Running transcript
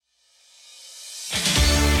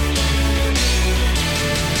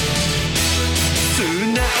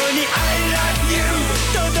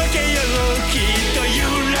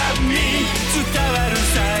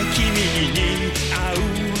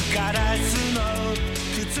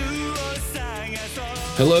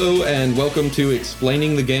Hello and welcome to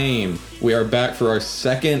Explaining the Game. We are back for our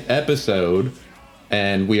second episode,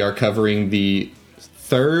 and we are covering the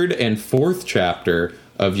third and fourth chapter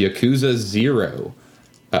of Yakuza 0.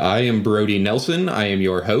 I am Brody Nelson. I am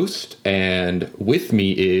your host, and with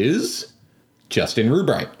me is Justin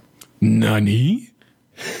Rubright. Nani?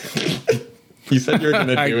 You said you were going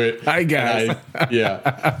to do it. I guess.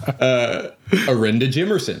 Arinda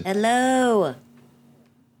Jimerson. Hello.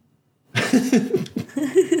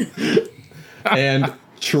 And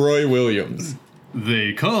Troy Williams.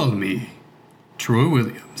 They call me Troy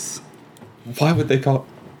Williams. Why would they call...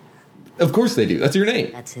 Of course they do. That's your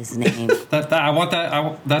name. That's his name. That's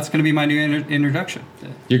going to be my new introduction.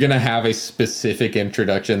 You're going to have a specific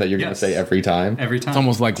introduction that you're going to say every time. Every time. It's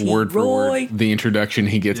almost like word for Roy. word the introduction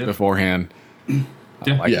he gets beforehand. I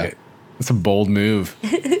like it. It's a bold move.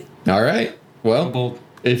 All right. Well, Bold.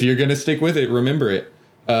 if you're going to stick with it, remember it.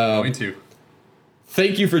 Going to.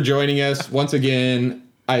 Thank you for joining us once again.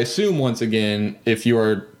 I assume once again, if you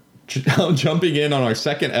are jumping in on our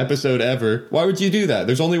second episode ever, why would you do that?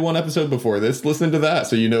 There's only one episode before this. Listen to that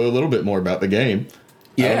so you know a little bit more about the game.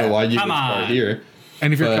 I don't know why you would start here.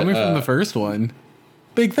 And if you're coming from the first one,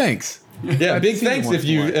 big thanks. Yeah, big seen thanks one if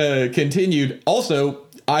you continued. Also,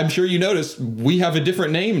 I'm sure you noticed we have a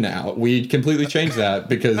different name now. We completely changed that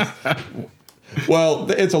because... Well,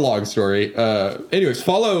 it's a long story. Anyways,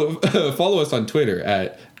 follow us on Twitter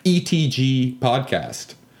at ETG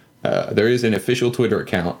Podcast. There is an official Twitter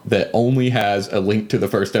account that only has a link to the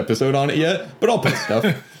first episode on it yet, but I'll post stuff.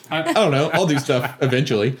 I don't know. I'll do stuff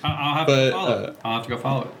eventually. I'll have to follow it. I'll have to go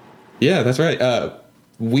follow it. Yeah, that's right.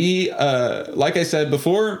 We, like I said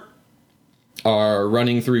before, are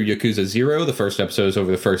running through Yakuza 0. The first episode is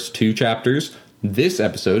over the first two chapters. This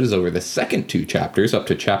episode is over the second two chapters, up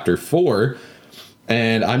to chapter 4.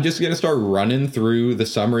 And I'm just going to start running through the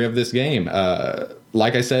summary of this game.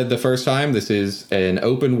 Like I said the first time, this is an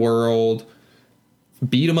open world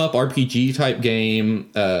beat-em-up RPG type game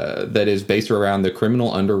that is based around the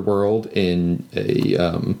criminal underworld in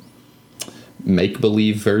a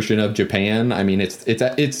make-believe version of Japan. I mean,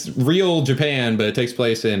 it's real Japan, but it takes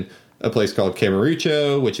place in a place called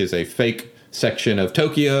Kamurocho, which is a fake section of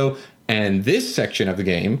Tokyo. And this section of the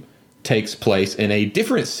game takes place in a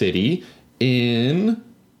different city in...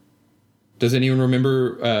 Does anyone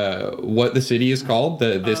remember what the city is called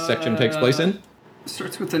that this section takes place in?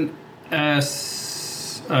 Starts with an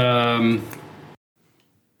S.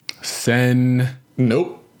 Sen.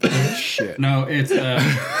 Nope. Shit. No, it's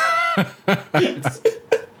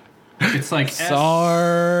it's like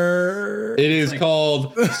Sar. It is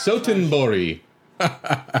called Sotenbori.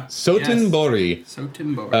 Sotenbori.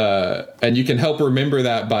 Sotenbori. And you can help remember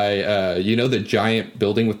that by the giant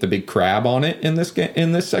building with the big crab on it in this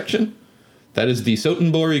section. That is the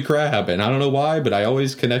Sotenbori crab, and I don't know why, but I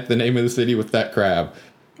always connect the name of the city with that crab.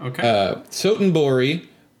 Okay. Sotenbori,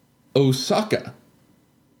 Osaka,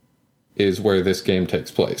 is where this game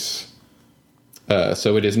takes place.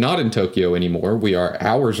 So it is not in Tokyo anymore. We are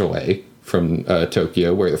hours away from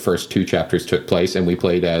Tokyo, where the first two chapters took place, and we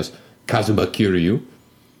played as Kazuma Kiryu.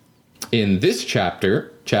 In this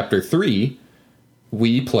chapter, chapter 3,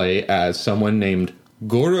 we play as someone named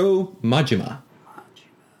Goro Majima.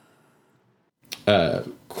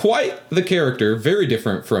 Quite the character, very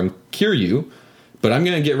different from Kiryu, but I'm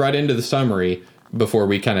going to get right into the summary before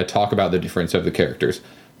we kind of talk about the difference of the characters.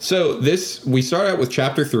 So we start out with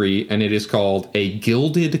chapter 3, and it is called A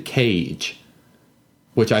Gilded Cage,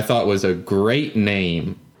 which I thought was a great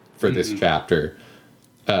name for this chapter.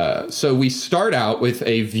 So we start out with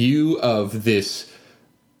a view of this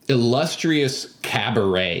illustrious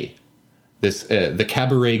cabaret. The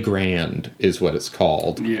Cabaret Grand is what it's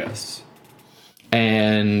called. Yes.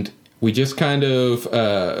 And we just kind of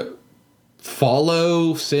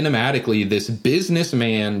follow cinematically this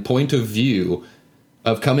businessman point of view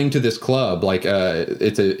of coming to this club. Like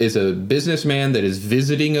it's a businessman that is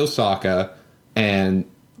visiting Osaka, and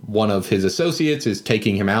one of his associates is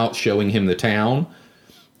taking him out, showing him the town.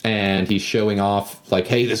 And he's showing off, like,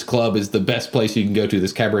 hey, this club is the best place you can go to.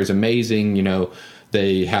 This cabaret is amazing. You know,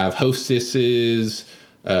 they have hostesses,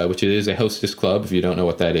 which it is a hostess club. If you don't know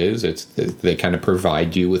what that is, they kind of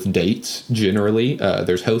provide you with dates, generally.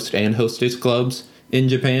 There's host and hostess clubs in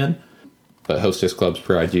Japan. But hostess clubs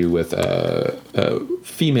provide you with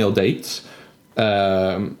female dates.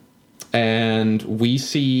 And we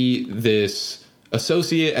see this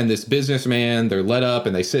associate and this businessman. They're let up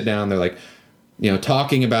and they sit down. They're like,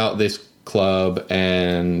 talking about this club,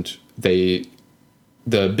 and the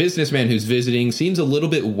businessman who's visiting seems a little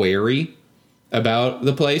bit wary about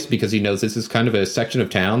the place because he knows this is kind of a section of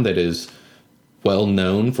town that is well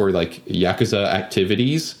known for like Yakuza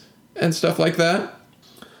activities and stuff like that.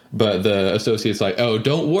 But the associate's like, oh,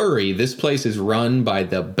 don't worry. This place is run by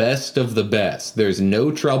the best of the best. There's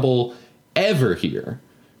no trouble ever here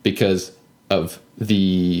because of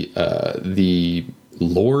the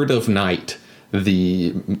Lord of Night,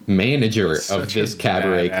 the manager of this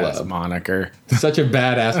cabaret club. Moniker. Such a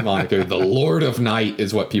badass moniker. The Lord of Night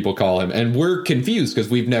is what people call him. And we're confused because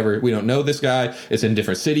we don't know this guy. It's in a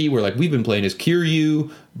different city. We're like, we've been playing as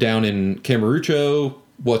Kiryu down in Kamurocho.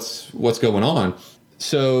 What's going on?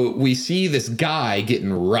 So we see this guy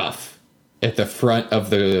getting rough at the front of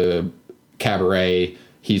the cabaret.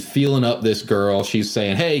 He's feeling up this girl. She's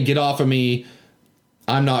saying, hey, get off of me.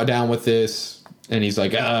 I'm not down with this. And he's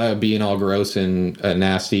like, being all gross and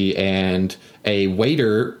nasty. And a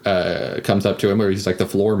waiter comes up to him, or he's like the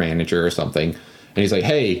floor manager or something. And he's like,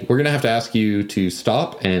 hey, we're going to have to ask you to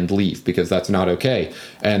stop and leave because that's not okay.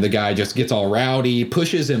 And the guy just gets all rowdy,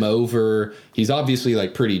 pushes him over. He's obviously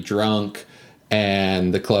like pretty drunk.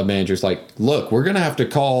 And the club manager's like, look, we're going to have to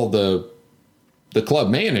call the club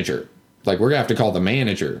manager. Like, we're going to have to call the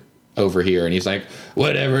manager over here. And he's like,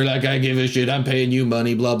 whatever, like, I give a shit. I'm paying you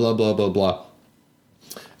money, blah, blah, blah, blah, blah.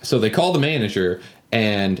 So they call the manager.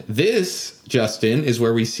 And this, Justin, is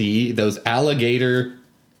where we see those alligator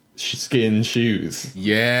skin shoes.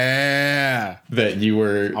 Yeah. That you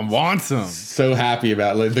were... I want some. So happy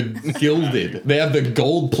about. Like, the gilded. They have the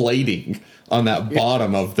gold plating on that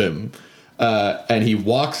bottom of them. And he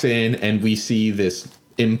walks in, and we see this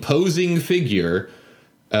imposing figure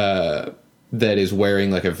that is wearing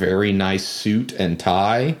like a very nice suit and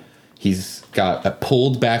tie. He's got a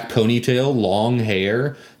pulled back ponytail, long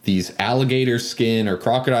hair, these alligator skin or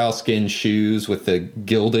crocodile skin shoes with the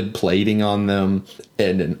gilded plating on them,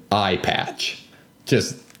 and an eye patch.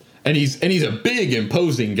 And he's a big,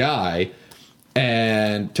 imposing guy.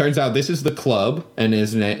 And turns out this is the club, and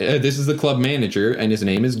this is the club manager, and his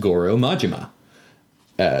name is Goro Majima.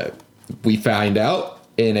 We find out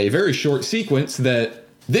in a very short sequence that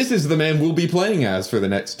this is the man we'll be playing as for the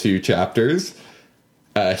next 2 chapters.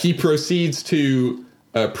 He proceeds to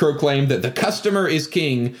proclaim that the customer is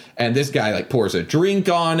king, and this guy like pours a drink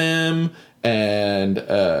on him,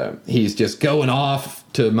 and he's just going off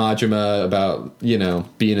to Majima about, being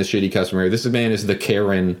a shitty customer. This man is the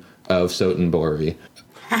Karen of Sotenbori.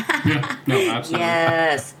 Yeah, no, absolutely.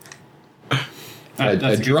 Yes.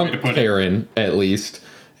 A drunk Karen, at least.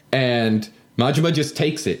 And Majima just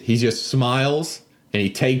takes it. He just smiles, and he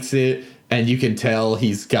takes it, and you can tell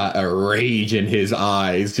he's got a rage in his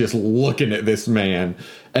eyes just looking at this man.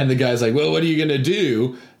 And the guy's like, well, what are you going to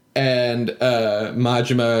do? And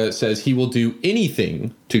Majima says he will do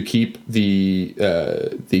anything to keep the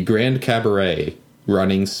Grand Cabaret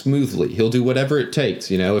running smoothly. He'll do whatever it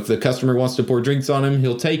takes. If the customer wants to pour drinks on him,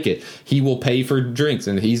 he'll take it. He will pay for drinks.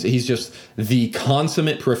 And he's just the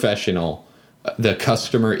consummate professional. The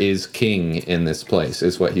customer is king in this place,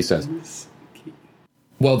 is what he says.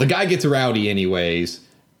 Well, the guy gets rowdy anyways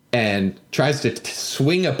and tries to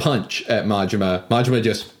swing a punch at Majima. Majima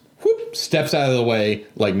just steps out of the way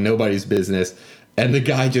like nobody's business. And the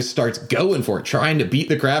guy just starts going for it, trying to beat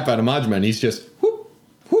the crap out of Majima. And he's just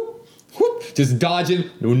just dodging.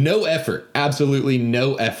 No effort. Absolutely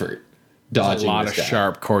no effort. Dodging. A lot of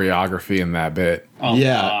sharp choreography in that bit.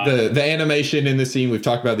 Yeah, the animation in the scene, we've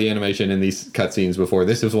talked about the animation in these cutscenes before.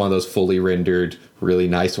 This is one of those fully rendered, really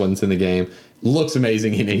nice ones in the game. Looks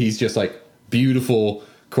amazing, and he's just like beautiful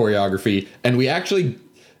choreography. And we actually,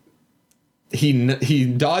 he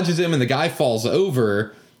dodges him, and the guy falls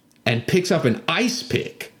over and picks up an ice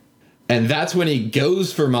pick. And that's when he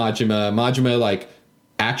goes for Majima. Majima like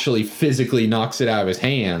actually physically knocks it out of his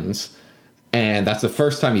hands. And that's the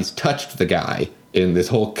first time he's touched the guy in this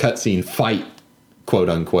whole cutscene fight, quote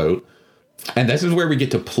unquote. And this is where we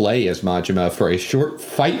get to play as Majima for a short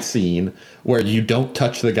fight scene where you don't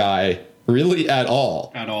touch the guy really at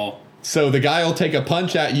all. At all. So the guy will take a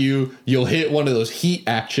punch at you, you'll hit one of those heat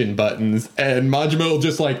action buttons, and Majima will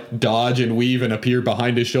just like dodge and weave and appear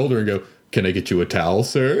behind his shoulder and go, "Can I get you a towel,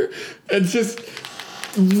 sir?" It's just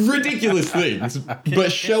ridiculous things,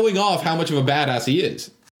 but showing off how much of a badass he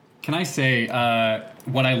is. Can I say,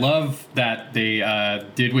 what I love that they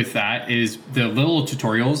did with that is the little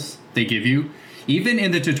tutorials they give you. Even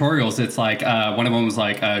in the tutorials, it's like, one of them was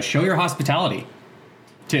like, show your hospitality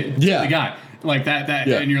to the guy. Like that,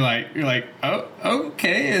 yeah. And you're like, oh,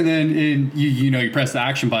 okay. And then you press the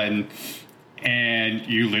action button and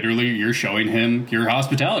you're showing him your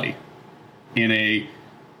hospitality in a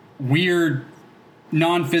weird,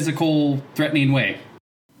 non-physical, threatening way.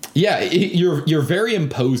 Yeah, you're very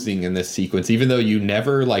imposing in this sequence, even though you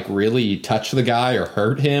never like really touch the guy or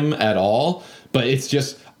hurt him at all. But it's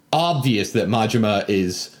just obvious that Majima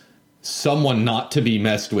is someone not to be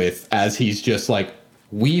messed with, as he's just like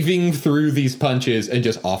weaving through these punches and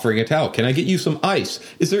just offering a towel. Can I get you some ice?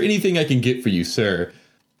 Is there anything I can get for you, sir?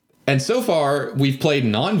 And so far, we've played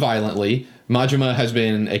non-violently. Majima has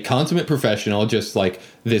been a consummate professional, just like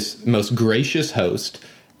this most gracious host.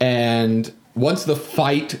 And once the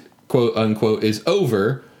fight, quote unquote, is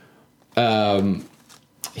over,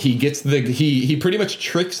 he pretty much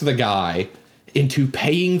tricks the guy into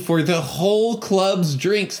paying for the whole club's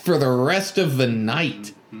drinks for the rest of the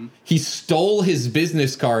night. Mm-hmm. He stole his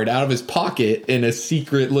business card out of his pocket in a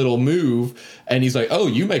secret little move, and he's like, "Oh,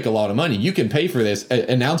 you make a lot of money. You can pay for this,"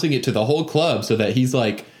 announcing it to the whole club so that he's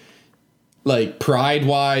like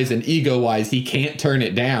pride-wise and ego-wise, he can't turn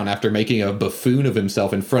it down after making a buffoon of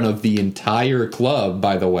himself in front of the entire club,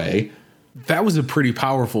 by the way. That was a pretty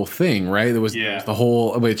powerful thing, right? There was the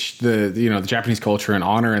whole, which the Japanese culture and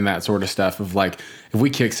honor and that sort of stuff of like, if we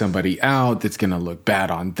kick somebody out, that's going to look bad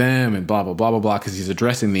on them and blah, blah, blah, blah, blah, because he's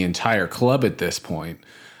addressing the entire club at this point.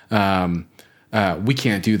 We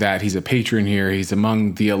can't do that. He's a patron here. He's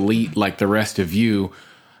among the elite like the rest of you.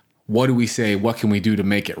 What do we say? What can we do to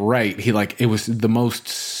make it right? It was the most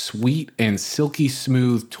sweet and silky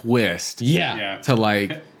smooth twist. Yeah.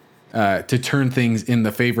 To turn things in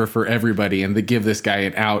the favor for everybody and to give this guy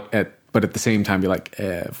an out but at the same time be like,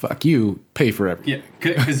 fuck you, pay for everything. Yeah,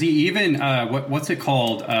 because he even what's it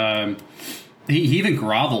called? He even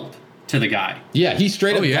groveled to the guy. Yeah, he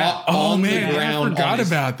straight up got on the ground. I forgot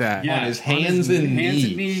about that. Yeah, on his hands and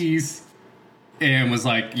knees. And was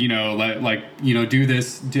like, do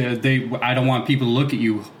this. I don't want people to look at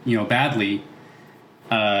you, badly.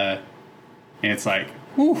 And it's like,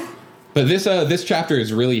 whew. But this chapter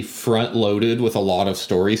is really front loaded with a lot of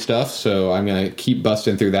story stuff, so I'm gonna keep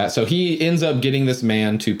busting through that. So he ends up getting this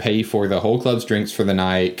man to pay for the whole club's drinks for the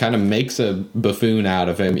night. Kind of makes a buffoon out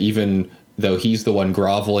of him, even though he's the one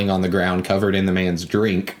groveling on the ground, covered in the man's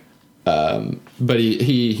drink. But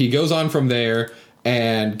he goes on from there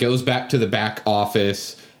and goes back to the back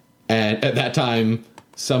office. And at that time,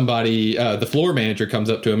 somebody, the floor manager, comes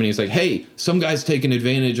up to him and he's like, "Hey, some guy's taking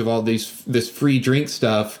advantage of all this free drink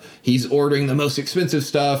stuff. He's ordering the most expensive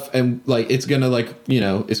stuff, and it's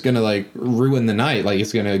gonna ruin the night. Like,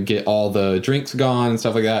 it's gonna get all the drinks gone and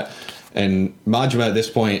stuff like that." And Majima at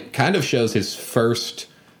this point kind of shows his first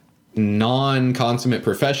non-consummate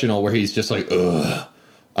professional, where he's just like, "Ugh,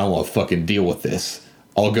 I don't want to fucking deal with this.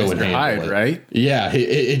 I'll go and handle it." Right? Yeah,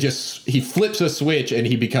 he flips a switch and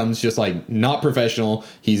he becomes just like not professional.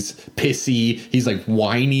 He's pissy. He's like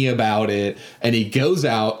whiny about it, and he goes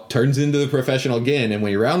out, turns into the professional again. And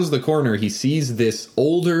when he rounds the corner, he sees this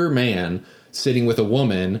older man sitting with a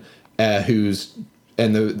woman,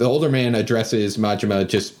 the older man addresses Majima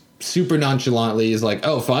just super nonchalantly. He's like,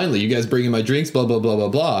 "Oh, finally, you guys bringing my drinks, blah blah blah blah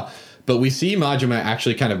blah." But we see Majima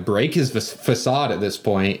actually kind of break his facade at this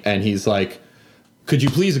point, and he's like, "Could you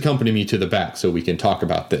please accompany me to the back so we can talk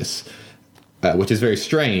about this?" Which is very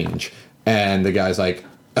strange. And the guy's like,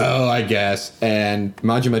 "Oh, I guess." And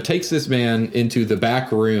Majima takes this man into the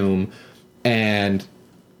back room and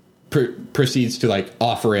proceeds to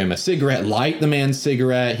offer him a cigarette, light the man's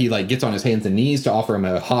cigarette. He gets on his hands and knees to offer him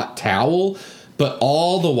a hot towel, but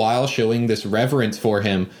all the while showing this reverence for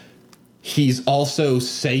him, he's also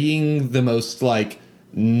saying the most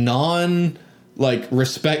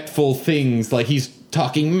respectful things. He's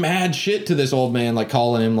talking mad shit to this old man,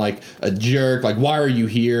 calling him a jerk, "Why are you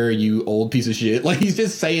here, you old piece of shit?" He's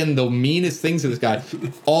just saying the meanest things to this guy,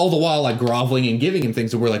 all the while groveling and giving him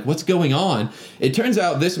things. And we're like, what's going on? It turns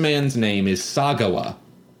out this man's name is Sagawa,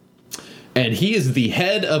 and he is the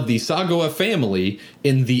head of the Sagawa family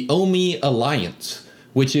in the Omi Alliance,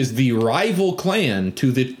 which is the rival clan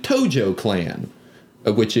to the Tojo clan,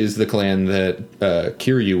 which is the clan that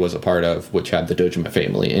Kiryu was a part of, which had the Dojima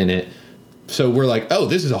family in it. So we're like, oh,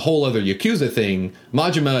 this is a whole other Yakuza thing.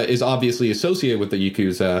 Majima is obviously associated with the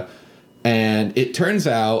Yakuza. And it turns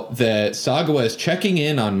out that Sagawa is checking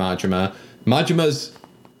in on Majima. Majima's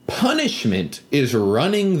punishment is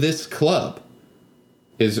running this club,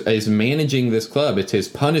 is managing this club. It's his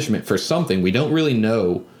punishment for something. We don't really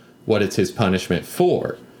know what it's his punishment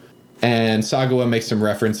for. And Sagawa makes some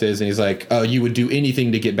references, and he's like, "Oh, you would do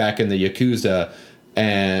anything to get back in the Yakuza."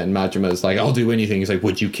 And Majima's like, "I'll do anything." He's like,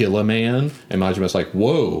 "Would you kill a man?" And Majima's like,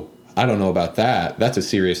 "Whoa, I don't know about that. That's a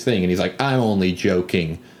serious thing." And he's like, "I'm only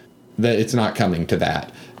joking. That it's not coming to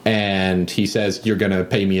that." And he says, "You're going to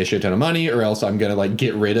pay me a shit ton of money, or else I'm going to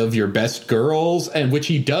get rid of your best girls." And which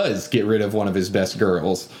he does get rid of one of his best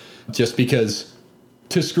girls, just because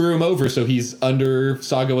to screw him over so he's under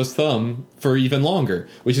Sagawa's thumb for even longer,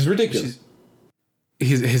 which is ridiculous.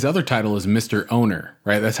 His other title is Mr. Owner,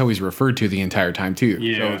 right? That's how he's referred to the entire time too.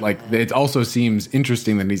 Yeah. So like it also seems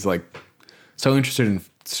interesting that he's like so interested in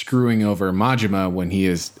screwing over Majima when he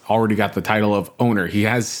has already got the title of owner. He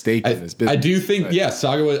has stake in this business. I do think,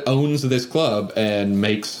 Sagawa owns this club and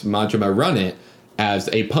makes Majima run it as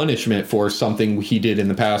a punishment for something he did in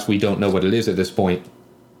the past. We don't know what it is at this point.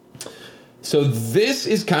 So this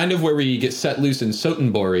is kind of where we get set loose in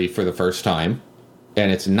Sotenbori for the first time.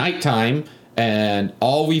 And it's nighttime, and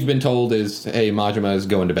all we've been told is, hey, Majima is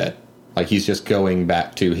going to bed. Like, he's just going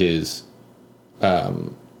back to his...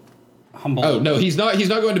 Humble. Oh, no, he's not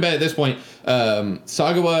going to bed at this point.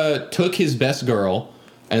 Sagawa took his best girl,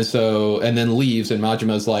 and then leaves, and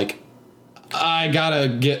Majima's like, I gotta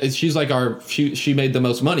get... She's like, she made the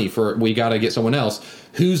most money we gotta get someone else.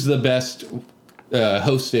 Who's the best...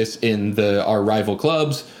 hostess in our rival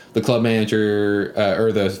clubs? The club manager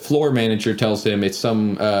or the floor manager tells him it's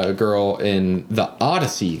some girl in the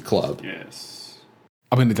Odyssey Club. Yes.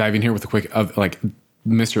 I'm going to dive in here with a quick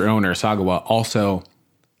Mr. Owner Sagawa also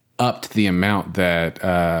upped the amount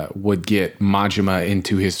that would get Majima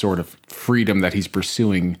into his sort of freedom that he's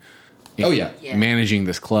pursuing. Managing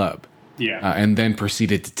this club. Yeah. And then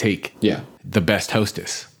proceeded to take the best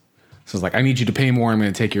hostess. So it's like, I need you to pay more. I'm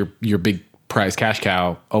going to take your big prize cash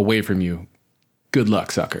cow away from you. Good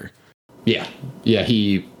luck, sucker. Yeah.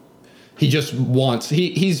 He just wants.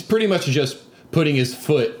 He's pretty much just putting his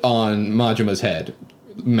foot on Majima's head,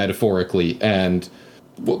 metaphorically, and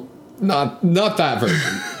well, not that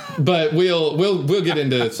version. But we'll get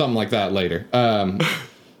into something like that later.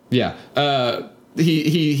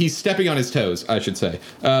 He's stepping on his toes, I should say.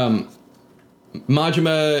 Majima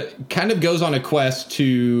kind of goes on a quest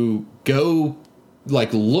to go.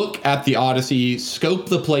 Like, look at the Odyssey, scope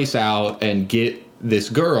the place out, and get this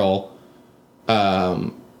girl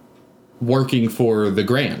working for the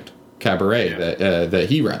Grand Cabaret that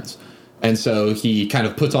he runs. And so he kind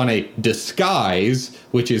of puts on a disguise,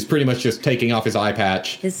 which is pretty much just taking off his eye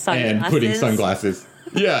patch and putting sunglasses.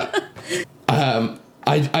 Yeah.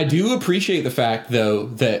 I do appreciate the fact, though,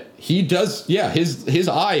 that he does, his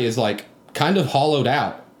eye is, like, kind of hollowed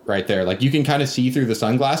out right there. Like, you can kind of see through the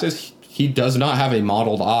sunglasses. He does not have a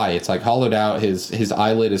modeled eye. It's like hollowed out. His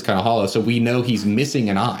eyelid is kind of hollow. So we know he's missing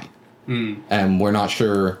an eye. And we're not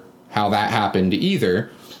sure how that happened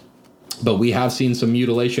either. But we have seen some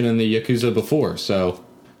mutilation in the Yakuza before. So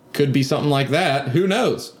could be something like that. Who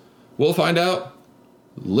knows? We'll find out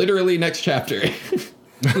literally next chapter.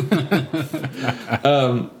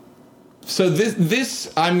 So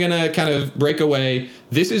this I'm going to kind of break away.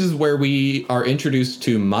 This is where we are introduced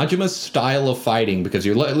to Majima's style of fighting, because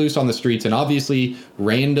you're let loose on the streets and obviously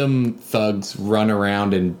random thugs run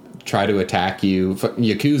around and try to attack you.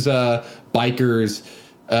 Yakuza, bikers,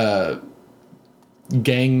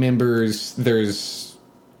 gang members. There's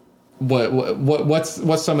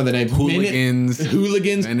what's some of the names?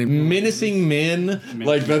 Hooligans, menacing men.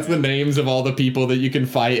 Like, that's the names of all the people that you can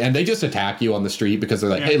fight, and they just attack you on the street because they're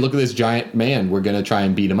like, hey, look at this giant man, we're gonna try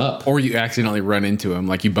and beat him up. Or you accidentally run into him,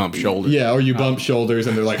 like you bump shoulders. Yeah, or you bump shoulders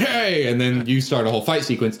and they're like, hey, and then you start a whole fight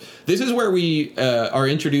sequence. This is where we are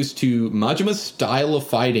introduced to Majima's style of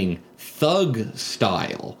fighting, thug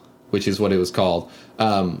style, which is what it was called.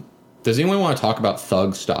 Does anyone want to talk about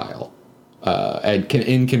thug style?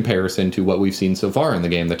 In comparison to what we've seen so far in the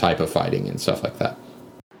game, the type of fighting and stuff like that.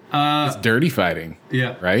 It's dirty fighting.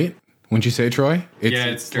 Yeah. Right? Wouldn't you say, Troy?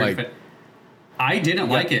 It's dirty fighting. I didn't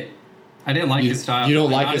like it. I didn't like his style. You don't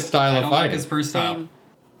like his style of fighting? I don't like his first style.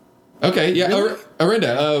 Okay, yeah. Really?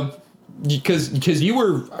 Arinda, because you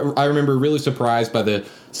were, I remember, really surprised by the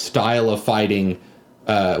style of fighting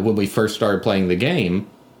when we first started playing the game.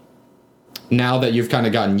 Now that you've kind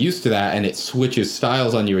of gotten used to that and it switches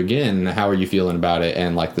styles on you again, how are you feeling about it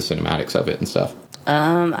and like the cinematics of it and stuff?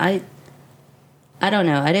 I don't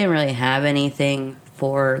know. I didn't really have anything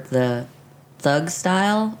for the thug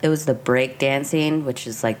style. It was the break dancing, which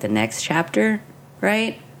is like the next chapter,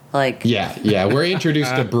 right? Like yeah, we're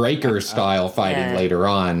introduced to breaker style fighting later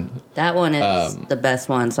on. That one is the best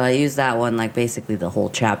one, so I used that one like basically the whole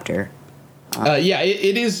chapter.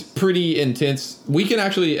 It is pretty intense. We can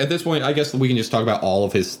actually, at this point, I guess we can just talk about all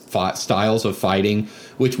of his styles of fighting,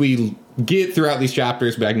 which we get throughout these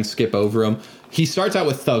chapters, but I can skip over them. He starts out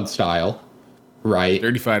with thug style, right?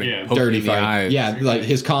 Dirty fighting. Yeah. Dirty fighting. Yeah, like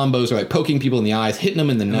his combos are like poking people in the eyes, hitting them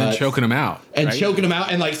in the nuts. And choking them out. And choking them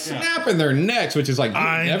out and like snapping their necks, which is like,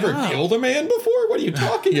 you've never killed a man before? What are you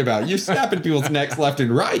talking about? You're snapping people's necks left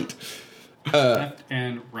and right. Left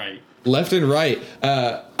and right. Left and right.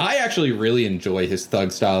 I actually really enjoy his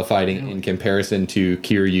thug style fighting in comparison to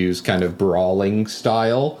Kiryu's kind of brawling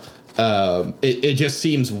style. It just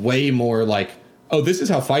seems way more like, oh, this is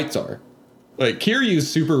how fights are. Like, Kiryu's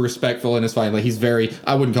super respectful in his fighting. Like, he's very,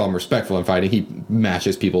 I wouldn't call him respectful in fighting. He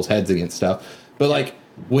mashes people's heads against stuff. But, like,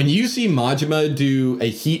 when you see Majima do a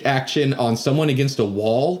heat action on someone against a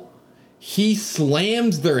wall, he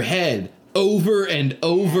slams their head over and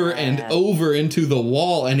over and over into the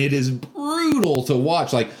wall, and it is brutal to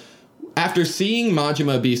watch. Like, after seeing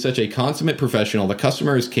Majima be such a consummate professional, the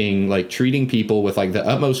customer is king, like, treating people with, like, the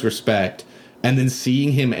utmost respect, and then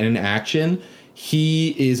seeing him in action,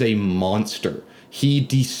 he is a monster. He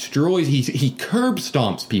destroys, he curb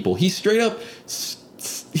stomps people. He straight up,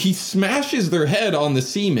 he smashes their head on the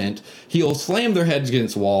cement. He'll slam their heads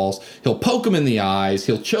against walls. He'll poke them in the eyes.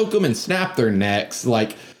 He'll choke them and snap their necks.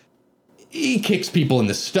 Like, he kicks people in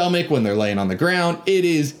the stomach when they're laying on the ground. It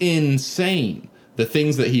is insane, the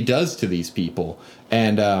things that he does to these people.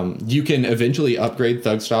 And you can eventually upgrade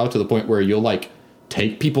thug style to the point where you'll, like,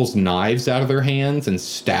 take people's knives out of their hands and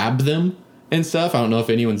stab them and stuff. I don't know if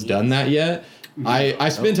anyone's done that yet. I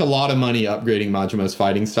spent a lot of money upgrading Majima's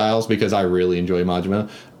fighting styles because I really enjoy Majima.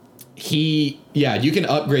 You can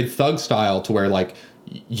upgrade thug style to where, like,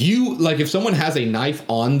 if someone has a knife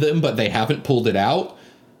on them but they haven't pulled it out,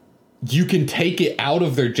 you can take it out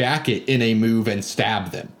of their jacket in a move and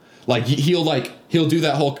stab them. Like, he'll do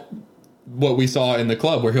that whole, what we saw in the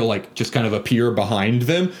club, where he'll, like, just kind of appear behind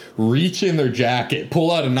them, reach in their jacket,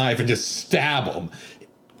 pull out a knife, and just stab them.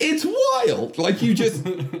 It's wild. Like,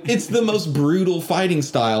 it's the most brutal fighting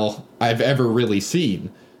style I've ever really seen.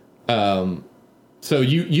 So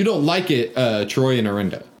you don't like it, Troy and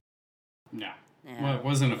Arinda? No. Well, I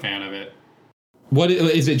wasn't a fan of it. What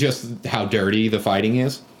is it? Just how dirty the fighting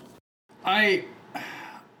is? I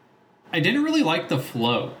didn't really like the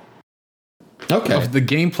flow. Okay. The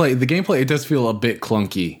gameplay, it does feel a bit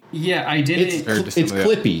clunky. Yeah, I didn't. It's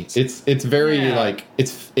clippy. It's very like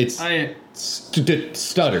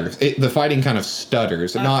stutters. The fighting kind of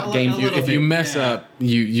stutters. If you mess up,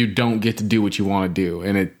 you don't get to do what you want to do,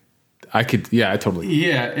 and I totally.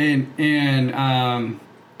 Yeah, and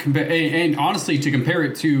honestly, to compare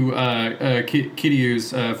it to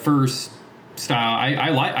Kiryu's first style,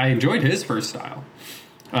 I enjoyed his first style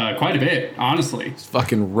quite a bit, honestly. It's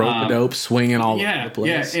fucking rope-a-dope, swinging all over the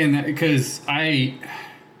place. Yeah, and because I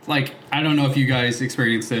don't know if you guys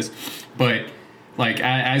experience this, but like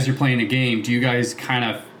as you're playing a game, do you guys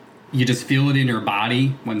you just feel it in your body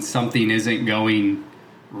when something isn't going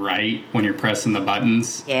right when you're pressing the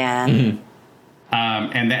buttons? Yeah. Mm-hmm.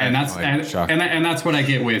 And that's what I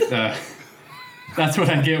get with that's what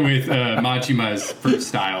I get with Majima's first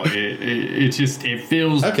style. It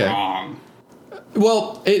feels wrong.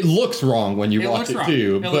 Well, it looks wrong when you watch it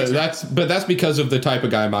too, but that's because of the type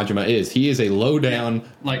of guy Majima is. He is a low down,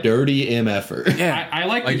 dirty MFer. Yeah, I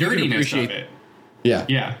like the dirtiness of it. Yeah,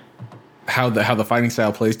 yeah. How the fighting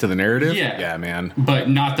style plays to the narrative. Yeah, man. But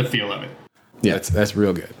not the feel of it. Yeah, that's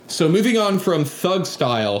real good. So moving on from thug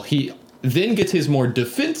style, he then gets his more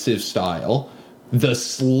defensive style, the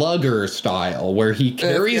slugger style, where he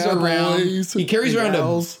carries around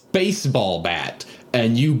a baseball bat,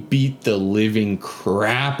 and you beat the living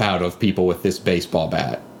crap out of people with this baseball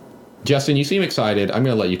bat. Justin, you seem excited. I'm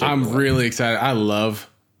going to let you take it. I'm really excited. I love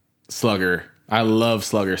slugger. I love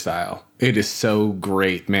slugger style. It is so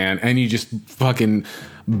great, man. And you just fucking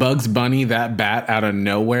Bugs Bunny that bat out of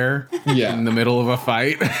nowhere in the middle of a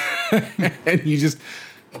fight. And you just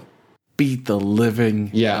beat the living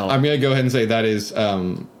hell. I'm going to go ahead and say that is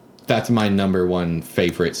that's my number one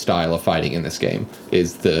favorite style of fighting in this game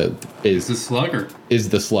is the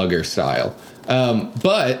slugger style.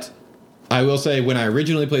 But I will say, when I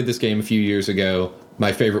originally played this game a few years ago,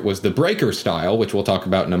 my favorite was the breaker style, which we'll talk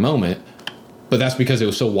about in a moment. But that's because it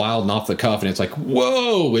was so wild and off the cuff, and it's like,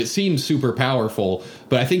 whoa, it seems super powerful.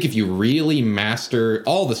 But I think if you really master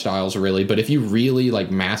all the styles, really, but if you really like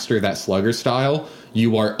master that slugger style,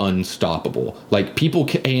 you are unstoppable. Like, people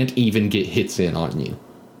can't even get hits in on you.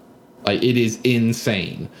 Like, it is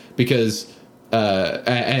insane because,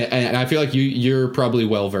 and I feel like you're probably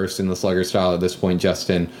well versed in the slugger style at this point,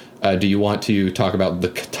 Justin. Do you want to talk about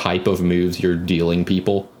the type of moves you're dealing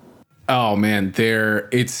people? Oh man, if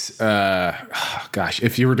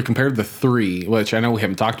you were to compare the three, which I know we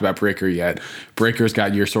haven't talked about Breaker yet, Breaker's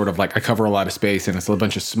got your sort of like, I cover a lot of space and it's a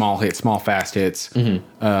bunch of small fast hits, where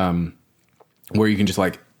you can just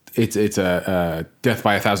like, it's a death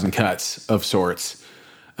by 1,000 cuts of sorts.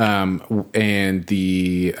 And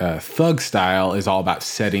the thug style is all about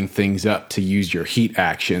setting things up to use your heat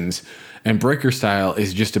actions. And breaker style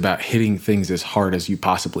is just about hitting things as hard as you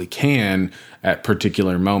possibly can at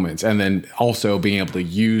particular moments. And then also being able to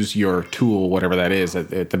use your tool, whatever that is.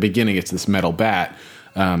 At the beginning, it's this metal bat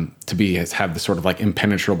have the sort of like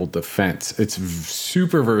impenetrable defense. It's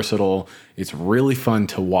super versatile. It's really fun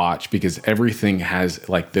to watch because everything has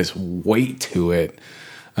like this weight to it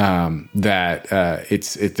there's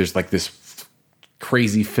like this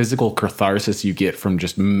crazy physical catharsis you get from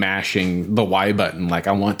just mashing the Y button. Like,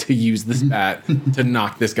 I want to use this bat to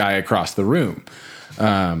knock this guy across the room.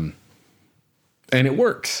 And it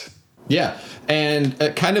works. Yeah. And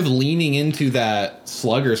kind of leaning into that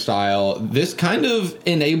slugger style, this kind of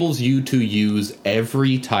enables you to use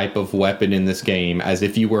every type of weapon in this game as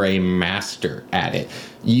if you were a master at it.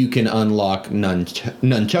 You can unlock nunchucks.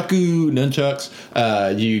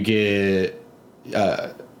 You get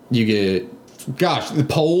the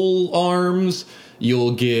pole arms.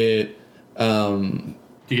 You'll get you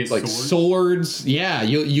get like swords. Yeah,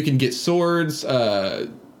 you can get swords. You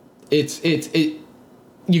get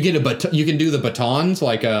you can do the batons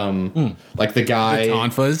like the guy The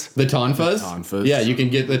tonfas. The tonfas. Yeah, you can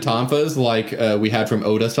get the tonfas like we had from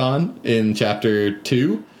Oda-san in chapter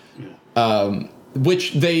 2.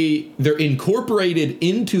 Which they're incorporated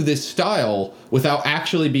into this style without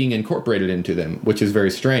actually being incorporated into them, which is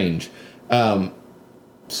very strange.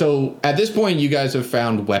 So at this point, you guys have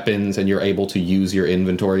found weapons and you're able to use your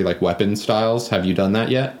inventory like weapon styles. Have you done that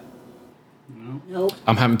yet? Nope.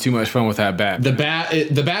 I'm having too much fun with that bat. The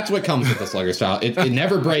bat's what comes with the slugger style. It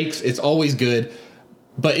never breaks. It's always good.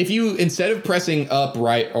 But if you, instead of pressing up,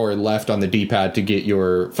 right, or left on the D-pad to get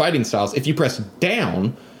your fighting styles, if you press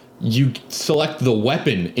down, you select the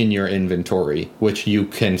weapon in your inventory, which you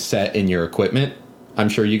can set in your equipment. I'm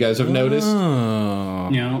sure you guys have noticed.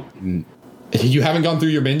 No. You haven't gone through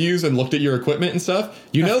your menus and looked at your equipment and stuff?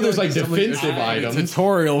 You know there's like defensive items.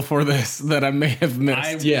 Tutorial for this that I may have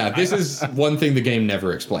missed. This is one thing the game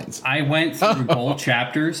never explains. I went through whole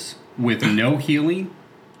chapters with no healing,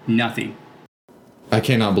 nothing. I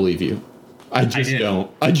cannot believe you. I just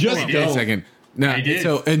don't. I just Wait don't. a second. No, I did.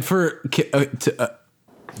 So, and for...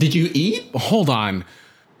 Did you eat? hold on.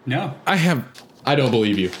 No. I don't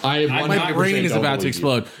believe you. My brain is about to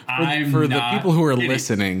explode. For the people who are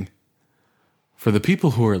listening... For the people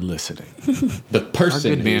who are listening, the person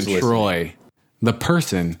our good man who's listening. Troy, the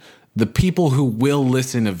people who will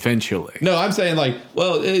listen eventually. No, I'm saying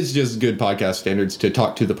it's just good podcast standards to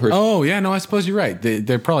talk to the person. Oh yeah, no, I suppose you're right.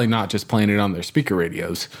 They're probably not just playing it on their speaker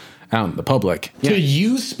radios out in the public. To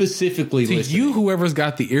you specifically, to listening. you, whoever's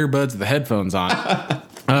got the earbuds, the headphones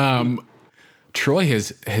on. Troy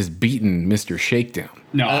has beaten Mr. Shakedown.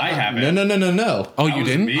 No, I haven't. No. Oh, That you was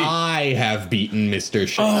didn't? me. I have beaten Mr.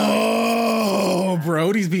 Shakedown. Oh,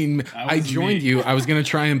 Brody's being. I was joined me. you. I was going to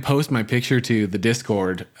try and post my picture to the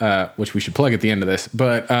Discord, which we should plug at the end of this,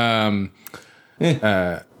 but I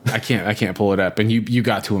can't pull it up. And you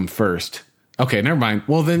got to him first. Okay, never mind.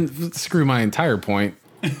 Well, then screw my entire point.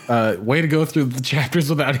 Way to go through the chapters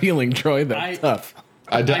without healing, Troy. That's tough.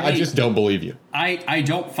 I just don't believe you. I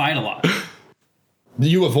don't fight a lot.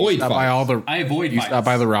 You avoid Stop fights. by all the. I avoid You fights. stop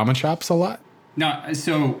by the ramen shops a lot. No,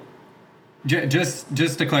 so just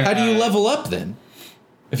to clarify. How do you level up then?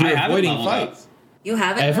 If you're I haven't avoiding leveled up. fights. You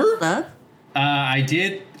haven't Ever? leveled up? I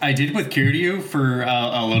did with Kiryu for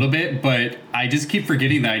a little bit, but I just keep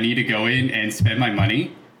forgetting that I need to go in and spend my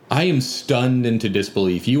money. I am stunned into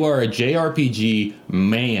disbelief. You are a JRPG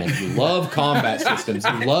man. You love combat systems.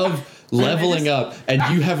 You love leveling up, and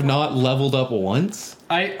you have not leveled up once?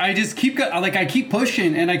 I just keep I keep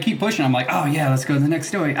pushing and I keep pushing. I'm like, oh yeah, let's go to the next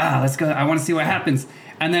story. Let's go. I want to see what happens.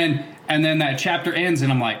 And then that chapter ends,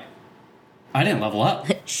 and I'm like, I didn't level up.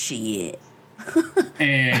 Shit.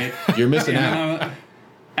 And You're missing and out.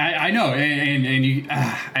 I know,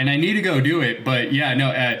 and I need to go do it. But yeah,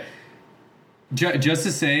 no. Just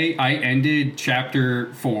to say, I ended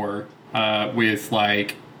chapter 4 with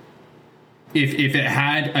like, if it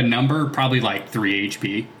had a number, probably like 3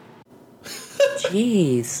 HP.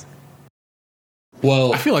 Jeez.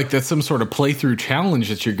 Well, I feel like that's some sort of playthrough challenge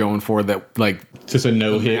that you're going for that like just a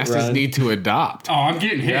no-hit masses run. need to adopt. Oh, I'm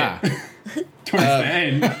getting hit. Yeah. Towards the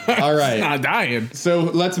end. All right. Not dying. So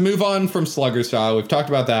let's move on from Slugger Style. We've talked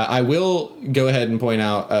about that. I will go ahead and point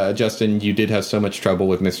out, Justin, you did have so much trouble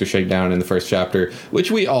with Mr. Shakedown in the first chapter,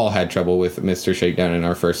 which we all had trouble with Mr. Shakedown in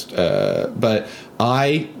our first. But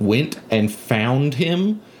I went and found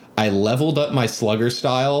him. I leveled up my Slugger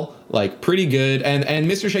Style like pretty good. And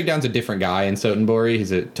Mr. Shakedown's a different guy in Sotenbori.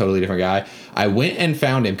 He's a totally different guy. I went and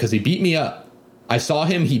found him because he beat me up. I saw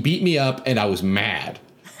him. He beat me up, and I was mad.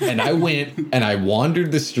 And I went and I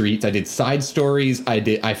wandered the streets. I did side stories.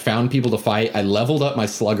 I found people to fight. I leveled up my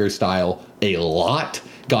slugger style a lot.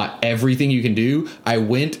 Got everything you can do. I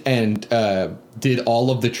went and did all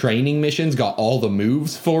of the training missions, got all the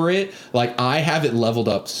moves for it. Like, I have it leveled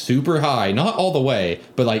up super high, not all the way,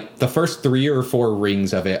 but like the first 3 or 4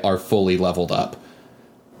 rings of it are fully leveled up.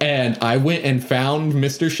 And I went and found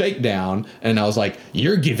Mr. Shakedown, and I was like,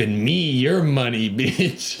 "You're giving me your money,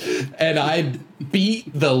 bitch." And I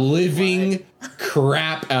beat the living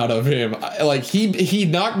crap out of him. Like, he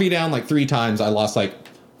knocked me down like 3 times. I lost like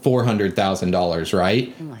 $400,000,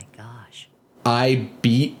 right? Oh my gosh. I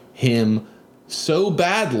beat him so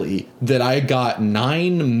badly that I got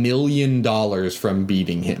 $9 million from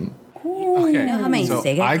beating him. Okay. You know how many So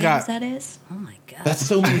Sega games that is? Oh my god. That's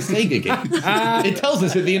so many Sega games. It tells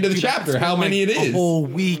us at the end of the chapter how many it is. A whole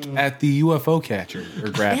week at the UFO catcher or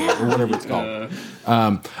grabber or whatever it's called.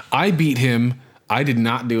 I beat him. I did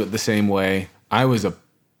not do it the same way. I was a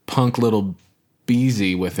punk little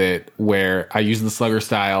beezy with it, where I used the slugger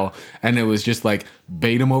style, and it was just like,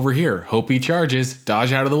 bait him over here, hope he charges,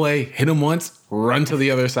 dodge out of the way, hit him once, run to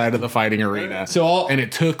the other side of the fighting arena. And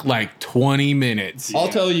it took like 20 minutes. I'll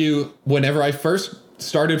tell you, whenever I first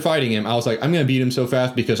started fighting him, I was like, I'm going to beat him so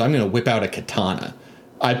fast because I'm going to whip out a katana.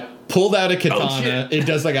 I pulled out a katana. It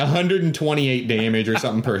does like 128 damage or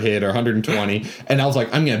something per hit, or 120. And I was like,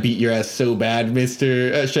 I'm going to beat your ass so bad,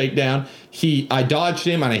 Mr. Shakedown. I dodged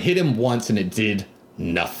him and I hit him once and it did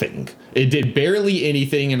nothing. It did barely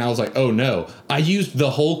anything. And I was like, oh no. I used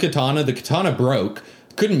the whole katana. The katana broke.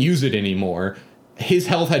 Couldn't use it anymore. His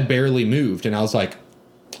health had barely moved. And I was like,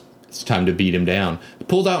 it's time to beat him down.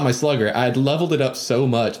 Pulled out my slugger. I had leveled it up so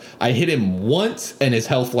much. I hit him once and his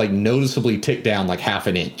health like noticeably ticked down like half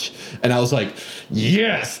an inch. And I was like,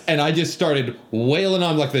 yes. And I just started wailing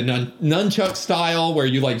on like the nunchuck style, where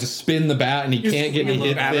you like just spin the bat and he can't get any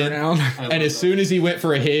hits in. And as soon as he went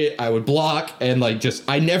for a hit, I would block and like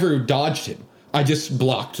I never dodged him. I just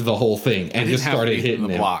blocked the whole thing and just started hitting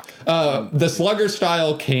him. The slugger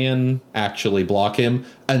style can actually block him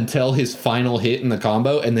until his final hit in the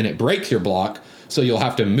combo, and then it breaks your block, so you'll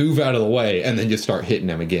have to move out of the way and then just start hitting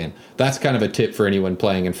him again. That's kind of a tip for anyone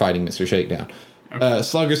playing and fighting Mr. Shakedown. Okay.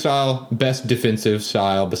 Slugger style, best defensive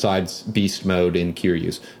style besides beast mode in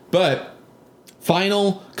Kiryu's. But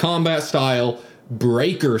final combat style,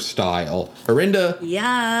 breaker style. Harinda,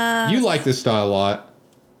 yeah, you like this style a lot.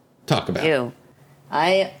 Talk about it.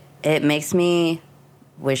 It makes me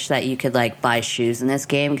wish that you could like buy shoes in this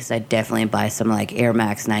game, because I'd definitely buy some like Air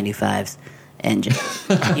Max 95s and just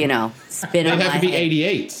spin on my head. They'd have to be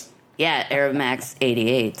 88s. Yeah, Air Max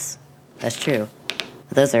 88s. That's true.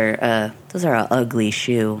 Those are an ugly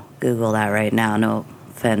shoe. Google that right now. No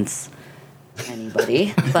offense,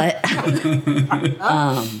 anybody, but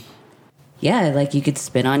yeah, like you could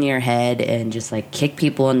spin on your head and just like kick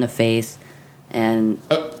people in the face. And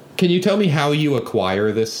can you tell me how you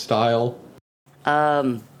acquire this style?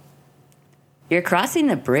 You're crossing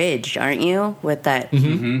the bridge, aren't you? With that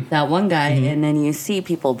that one guy, and then you see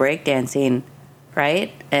people breakdancing,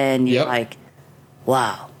 right? And you're like,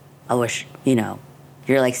 wow, I wish,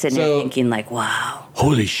 you're like sitting there thinking like, wow.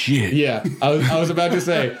 Holy shit. Yeah, I was about to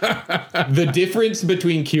say, the difference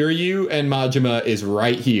between Kiryu and Majima is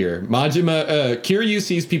right here. Kiryu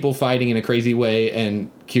sees people fighting in a crazy way, and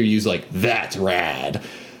Kiryu's like, that's rad.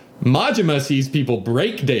 Majima sees people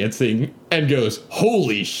breakdancing and goes,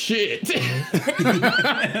 holy shit.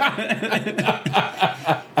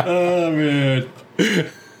 Oh, man.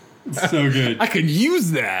 So good. I could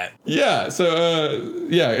use that. Yeah, so,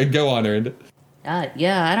 go on, Aaron.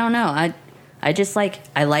 Yeah, I don't know. I just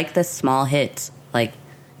I like the small hits.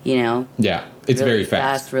 Yeah, it's really very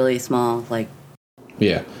fast. Really small,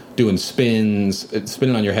 Yeah, doing spins,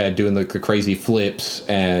 spinning on your head, doing the crazy flips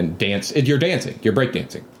and dance. You're dancing. You're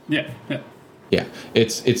breakdancing. Yeah. Yeah,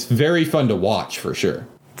 it's very fun to watch for sure.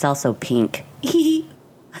 It's also pink.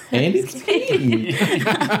 And it's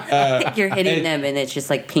pink. You're hitting them, and it's just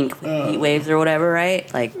like pink heat waves or whatever, right?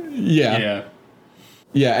 Yeah,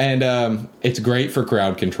 and it's great for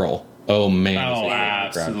crowd control. Oh man! Oh,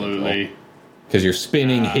 absolutely. Because you're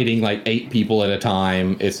spinning, hitting like 8 people at a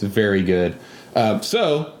time. It's very good.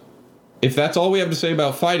 So, if that's all we have to say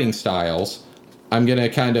about fighting styles, I'm going to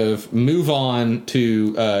kind of move on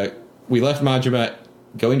to... we left Majima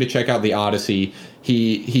going to check out the Odyssey.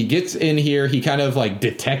 He gets in here. He kind of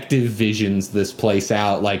detective visions this place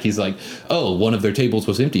out. He's like, oh, one of their tables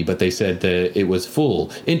was empty, but they said that it was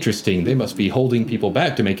full. Interesting. They must be holding people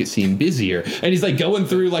back to make it seem busier. And he's going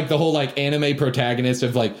through the whole anime protagonist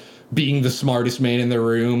of being the smartest man in the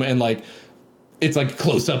room and it's like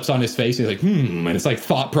close-ups on his face. He's like, and it's like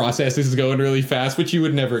thought process is going really fast, which you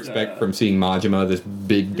would never expect from seeing Majima, this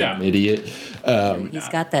big dumb idiot. He's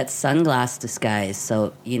got that sunglass disguise,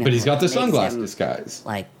 so But he's got the makes sunglass him, disguise.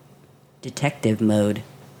 like detective mode.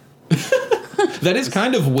 That is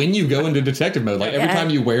kind of when you go into detective mode. Like every time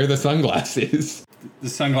you wear the sunglasses. The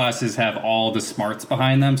sunglasses have all the smarts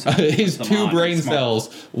behind them. So his 2 brain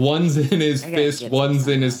cells. One's in his fist, one's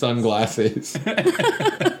in his sunglasses.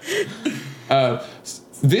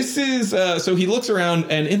 This is so he looks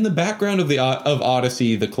around, and in the background of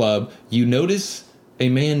Odyssey, the club, you notice a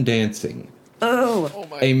man dancing. Oh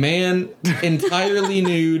a man entirely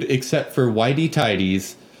nude except for whitey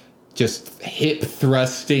tighties, just hip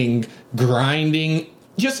thrusting, grinding,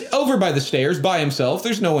 just over by the stairs by himself.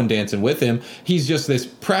 There's no one dancing with him. He's just this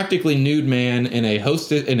practically nude man in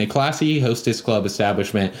a classy hostess club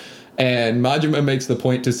establishment. And Majima makes the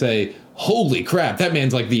point to say, "Holy crap, that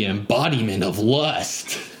man's like the embodiment of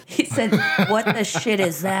lust." He said, "What the shit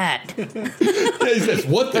is that?" He says,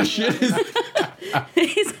 "What the shit is that?"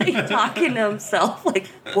 He's like talking to himself, like,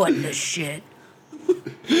 "What the shit?"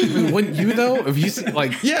 Wouldn't you though? If you see,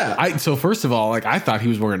 like, yeah. So first of all, like, I thought he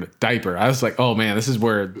was wearing a diaper. I was like, oh man, this is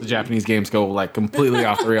where the Japanese games go like completely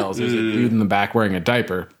off the rails. There's a dude in the back wearing a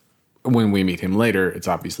diaper. When we meet him later, it's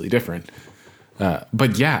obviously different.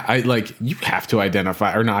 But yeah, I like, you have to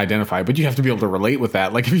identify, or not identify, but you have to be able to relate with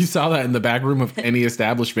that. Like if you saw that in the back room of any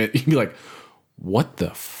establishment, you'd be like, what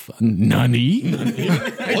the nani?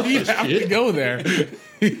 What you have to go there.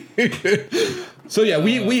 So yeah,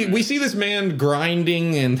 we see this man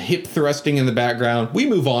grinding and hip thrusting in the background. We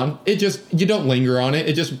move on. You don't linger on it.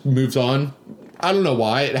 It just moves on. I don't know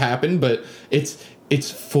why it happened, but it's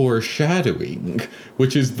foreshadowing,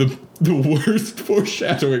 which is the worst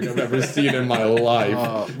foreshadowing I've ever seen in my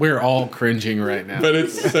life. We're all cringing right now. But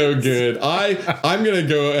it's so good. I'm going to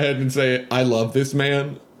go ahead and say I love this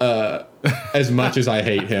man as much as I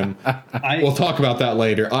hate him. We'll talk about that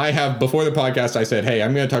later. Before the podcast, I said, hey,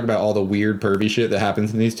 I'm going to talk about all the weird pervy shit that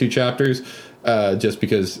happens in these 2 chapters, just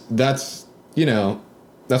because that's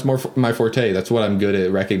more my forte. That's what I'm good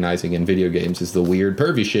at recognizing in video games is the weird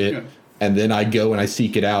pervy shit. Yeah. And then I go and I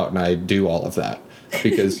seek it out and I do all of that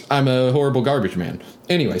because I'm a horrible garbage man.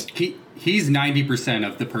 Anyways, he's 90%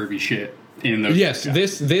 of the pervy shit in the. Yes,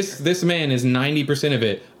 this man is 90% of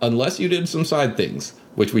it, unless you did some side things,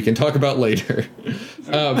 which we can talk about later.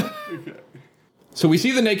 So we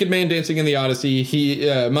see the naked man dancing in the Odyssey.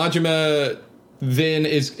 Majima then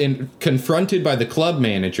is confronted by the club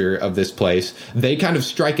manager of this place. They kind of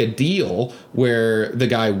strike a deal where the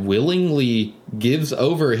guy willingly gives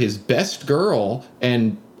over his best girl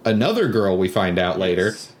and another girl we find out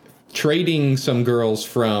later, trading some girls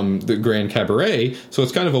from the Grand Cabaret. So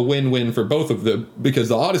it's kind of a win-win for both of them because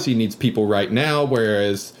the Odyssey needs people right now,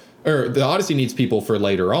 the Odyssey needs people for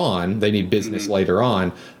later on. They need business later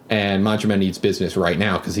on, and Majima needs business right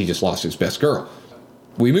now because he just lost his best girl.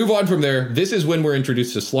 We move on from there. This is when we're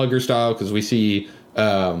introduced to Slugger style because we see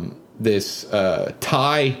this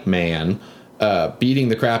Thai man beating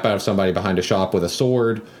the crap out of somebody behind a shop with a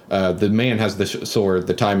sword. The man has the sword.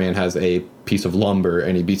 The Thai man has a piece of lumber,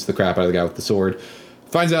 and he beats the crap out of the guy with the sword.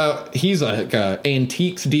 Finds out he's like a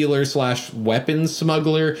antiques dealer / weapons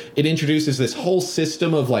smuggler. It introduces this whole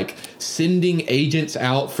system of like sending agents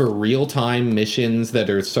out for real-time missions that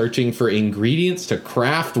are searching for ingredients to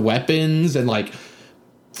craft weapons and like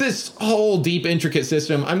this whole deep, intricate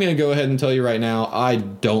system. I'm going to go ahead and tell you right now, I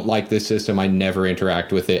don't like this system. I never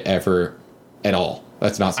interact with it ever at all.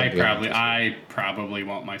 That's not something I probably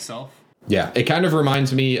won't myself. Yeah, it kind of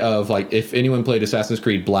reminds me of like if anyone played Assassin's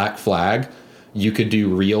Creed Black Flag, you could do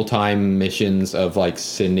real-time missions of like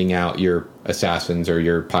sending out your assassins or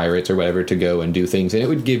your pirates or whatever to go and do things, and it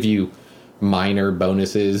would give you minor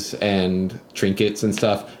bonuses and trinkets and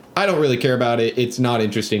stuff. I don't really care about it. It's not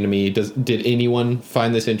interesting to me. Did anyone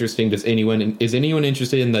find this interesting? Is anyone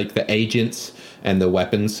interested in like the agents and the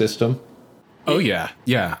weapons system? Oh yeah.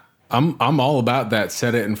 I'm all about that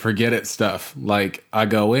set it and forget it stuff. Like I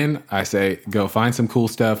go in, I say, go find some cool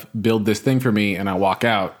stuff, build this thing for me, and I walk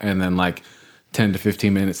out, and then like 10 to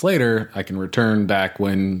 15 minutes later, I can return back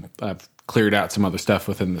when I've cleared out some other stuff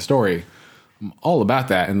within the story. I'm all about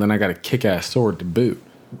that, and then I got a kick-ass sword to boot.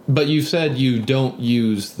 But you said you don't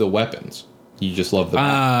use the weapons. You just love the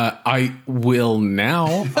I will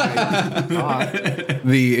now.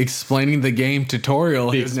 The explaining the game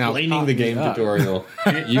tutorial is now explaining the game tutorial.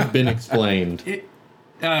 You've been explained.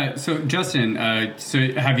 So Justin, so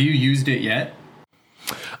have you used it yet?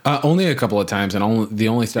 Only a couple of times, and the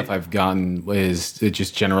only stuff I've gotten is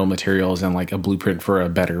just general materials and like a blueprint for a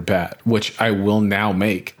better bat, which I will now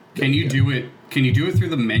make. Can you do it Can you do it through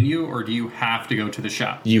the menu, or do you have to go to the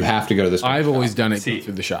shop? You have to go to the store. I've always done it through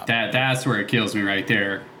the shop. That's where it kills me right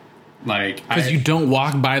there. Like, because you don't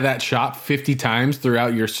walk by that shop 50 times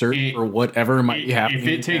throughout your search or whatever might be happening. If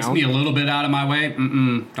it takes me a little bit out of my way,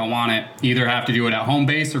 don't want it. Either have to do it at home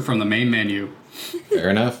base or from the main menu. Fair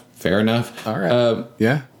enough. All right.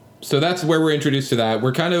 Yeah. So that's where we're introduced to that.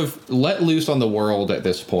 We're kind of let loose on the world at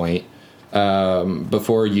this point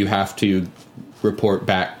before you have to report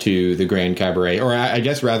back to the Grand Cabaret. Or I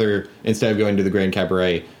guess rather, instead of going to the Grand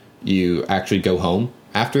Cabaret, you actually go home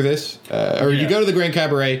after this. You go to the Grand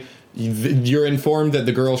Cabaret, you're informed that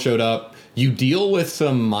the girl showed up. You deal with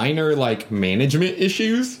some minor, like, management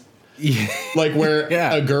issues. Like where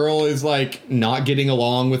a girl is like not getting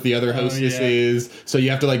along with the other hostesses, so you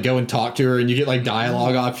have to like go and talk to her, and you get like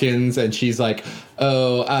dialogue options, and she's like,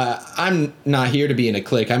 I'm not here to be in a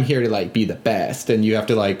clique, I'm here to like be the best, and you have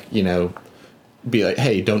to like, you know, be like,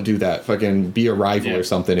 hey, don't do that, fucking be a rival or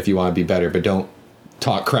something if you want to be better, but don't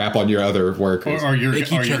talk crap on your other workers. Or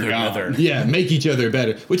make each other better. Yeah, make each other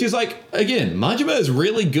better. Which is like, again, Majima is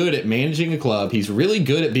really good at managing a club. He's really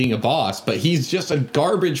good at being a boss, but he's just a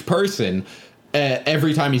garbage person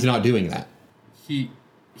every time he's not doing that.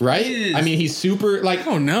 Right? I mean, he's super, like... I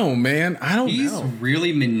don't know, man. I don't know. He's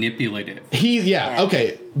really manipulative.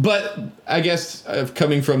 Okay. But I guess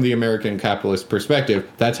coming from the American capitalist perspective,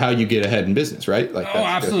 that's how you get ahead in business, right? Like,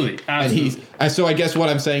 absolutely. And so I guess what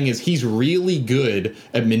I'm saying is he's really good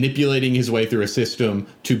at manipulating his way through a system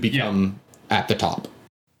to become at the top.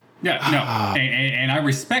 Yeah, no. And I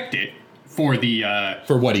respect it for the...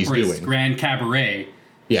 for what he's doing. His Grand Cabaret.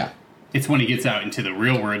 Yeah. It's when he gets out into the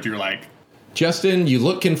real world, you're like... Justin, you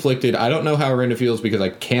look conflicted. I don't know how Arenda feels because I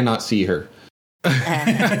cannot see her.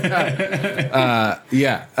 I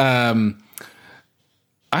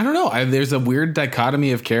don't know. There's a weird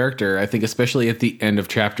dichotomy of character, I think, especially at the end of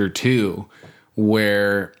chapter 2,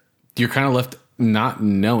 where you're kind of left not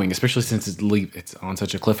knowing, especially since it's on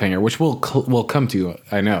such a cliffhanger, which we'll come to,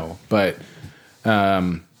 I know. But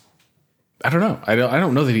I don't know. I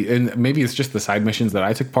don't know that and maybe it's just the side missions that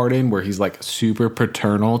I took part in where he's like super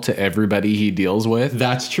paternal to everybody he deals with.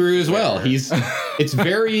 That's true as well. It's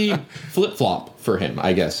very flip-flop for him,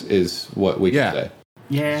 I guess, is what we can say.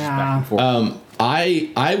 Yeah.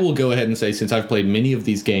 I will go ahead and say, since I've played many of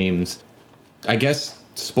these games, I guess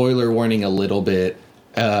spoiler warning a little bit,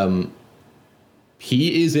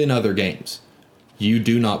 he is in other games. You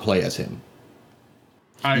do not play as him.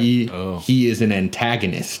 He is an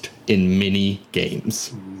antagonist in many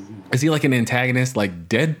games. Is he like an antagonist like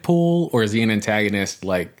Deadpool, or is he an antagonist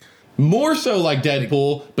like more so like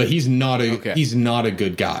Deadpool? But he's not a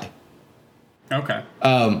good guy. Okay.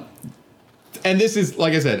 And this is,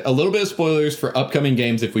 like I said, a little bit of spoilers for upcoming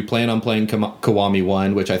games if we plan on playing Kiwami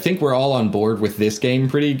 1, which I think we're all on board with this game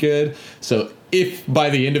pretty good. So if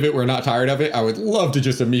by the end of it we're not tired of it, I would love to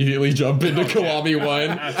just immediately jump into Kiwami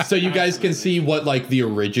 1 so you guys can see what like the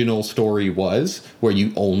original story was, where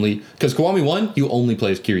you only... Because Kiwami 1, you only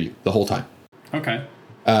play as Kiryu the whole time. Okay.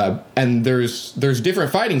 And there's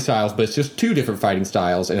different fighting styles, but it's just 2 different fighting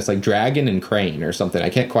styles, and it's like Dragon and Crane or something.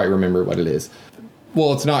 I can't quite remember what it is.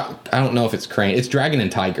 Well, it's not. I don't know if it's Crane. It's Dragon and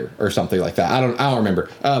Tiger or something like that. I don't remember.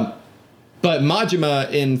 But Majima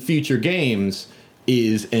in future games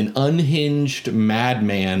is an unhinged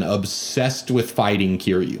madman obsessed with fighting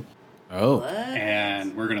Kiryu. Oh,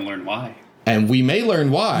 and we're gonna learn why. And we may learn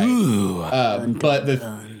why.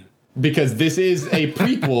 Because this is a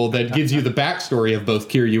prequel that gives you the backstory of both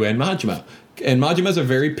Kiryu and Majima. And Majima's a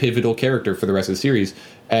very pivotal character for the rest of the series,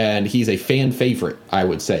 and he's a fan favorite, I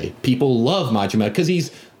would say. People love Majima because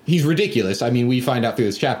he's ridiculous. I mean, we find out through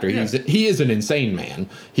this chapter, he is an insane man.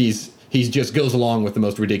 He just goes along with the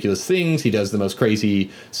most ridiculous things. He does the most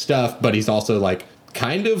crazy stuff, but he's also like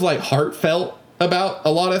kind of like heartfelt about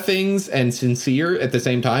a lot of things and sincere at the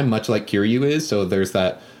same time, much like Kiryu is. So there's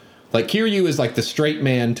that, like Kiryu is like the straight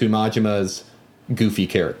man to Majima's goofy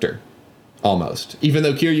character. Almost. Even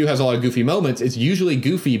though Kiryu has a lot of goofy moments, it's usually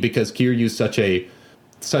goofy because Kiryu's such a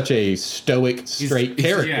stoic, straight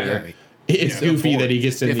character. It's goofy that he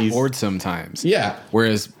gets in these... bored sometimes. Yeah.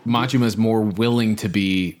 Whereas Majima's more willing to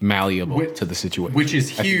be malleable to the situation. Which is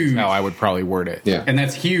huge. How I would probably word it. Yeah. And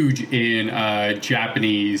that's huge in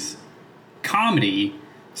Japanese comedy,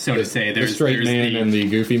 so to say. There's the straight man and the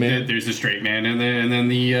goofy man. There's the straight man and then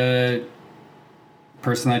the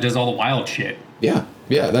person that does all the wild shit. Yeah.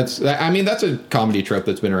 Yeah, that's a comedy trope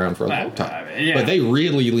that's been around for a long time. But they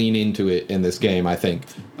really lean into it in this game, I think.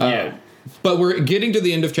 But we're getting to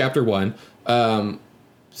the end of chapter 1.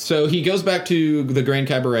 So he goes back to the Grand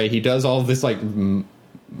Cabaret. He does all of this like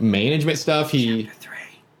management stuff. Chapter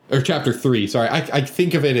 3. or chapter 3. Sorry, I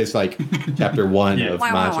think of it as like chapter 1 of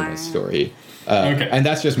Majima's story. Okay. And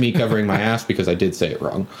that's just me covering my ass because I did say it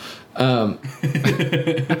wrong. So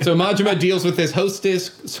Majima deals with this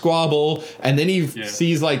hostess squabble, and then he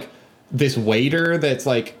sees like this waiter that's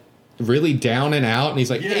like really down and out, and he's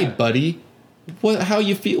like, "Hey, buddy, how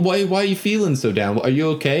you feel? Why are you feeling so down? Are you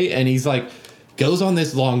okay?" And he's like, goes on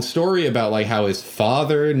this long story about like how his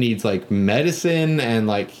father needs like medicine and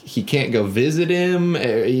like he can't go visit him.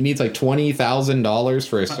 He needs like $20,000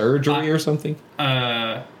 for a surgery or something.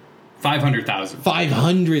 500,000.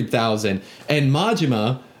 500,000. And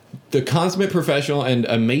Majima, the consummate professional and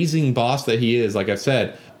amazing boss that he is, like I've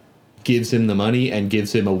said, gives him the money and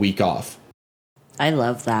gives him a week off. I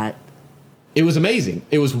love that. It was amazing.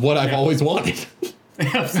 It was what I've always wanted.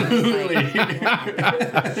 Absolutely.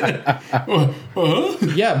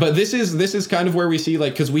 Yeah, but this is kind of where we see,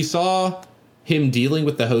 like, because we saw him dealing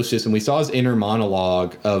with the hostess and we saw his inner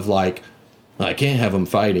monologue of like, I can't have them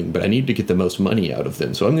fighting, but I need to get the most money out of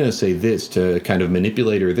them. So I'm going to say this to kind of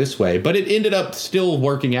manipulate her this way. But it ended up still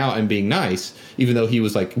working out and being nice, even though he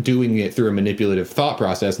was like doing it through a manipulative thought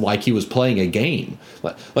process, like he was playing a game.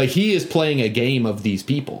 Like he is playing a game of these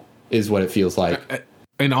people, is what it feels like.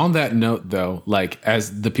 And on that note, though, like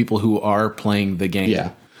as the people who are playing the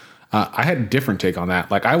game, I had a different take on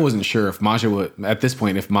that. Like I wasn't sure if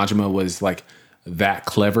Majima was like that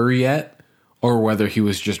clever yet, or whether he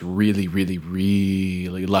was just really, really,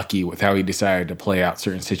 really lucky with how he decided to play out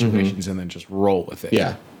certain situations and then just roll with it.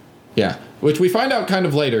 Yeah. Which we find out kind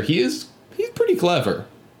of later. He's pretty clever.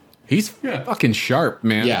 He's fucking sharp,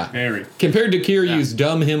 man. Yeah. Very. Compared to Kiryu's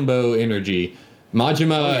dumb himbo energy,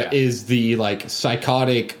 Majima is the like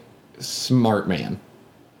psychotic smart man.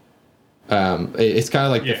 It's kind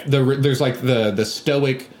of like there's like the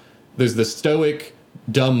stoic, there's the stoic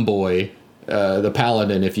dumb boy, the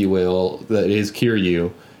paladin, if you will, that is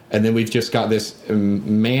Kiryu, and then we've just got this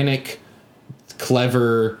manic,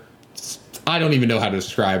 clever. I don't even know how to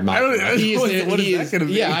describe Majima. What is that going to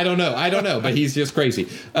be? Yeah, I don't know, but he's just crazy.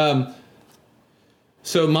 So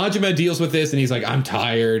Majima deals with this, and he's like, "I'm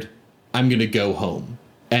tired. I'm going to go home."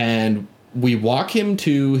 And we walk him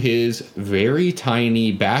to his very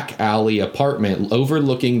tiny back alley apartment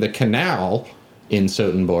overlooking the canal in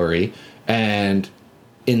Sotenbori. And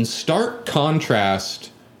in stark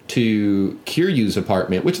contrast to Kiryu's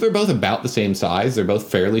apartment, which they're both about the same size, they're both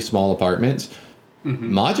fairly small apartments,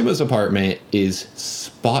 Majima's apartment is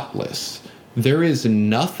spotless. There is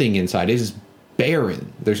nothing inside. It is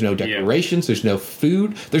barren. There's no decorations. There's no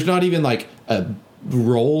food. There's not even like a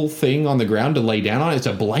roll thing on the ground to lay down on. It's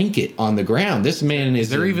a blanket on the ground. This man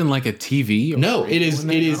is there even like a TV? No, it is.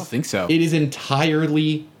 I don't think so. It is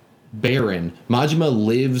entirely barren. Majima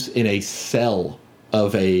lives in a cell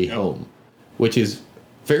of a home, which is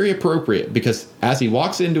very appropriate because as he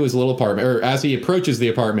walks into his little apartment, or as he approaches the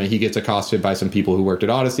apartment, he gets accosted by some people who worked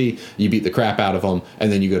at Odyssey. You beat the crap out of them,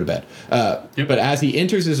 and then you go to bed. But as he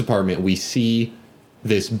enters his apartment, we see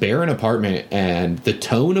this barren apartment, and the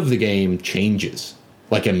tone of the game changes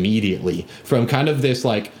like immediately from kind of this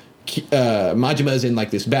like Majima's in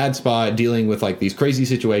like this bad spot dealing with like these crazy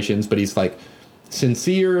situations, but he's like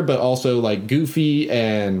sincere but also like goofy,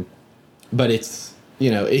 but it's, you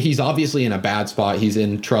know, he's obviously in a bad spot. He's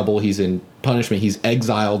in trouble. He's in punishment. He's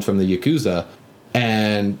exiled from the Yakuza.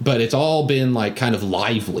 But it's all been like kind of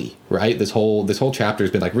lively, right? This whole chapter has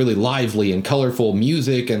been like really lively and colorful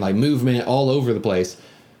music and like movement all over the place.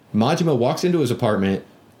 Majima walks into his apartment,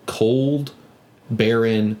 cold,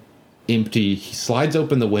 barren, empty. He slides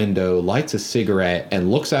open the window, lights a cigarette,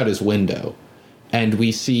 and looks out his window. And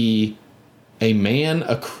we see a man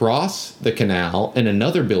across the canal in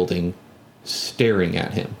another building staring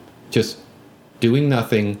at him, just doing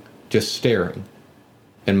nothing, just staring.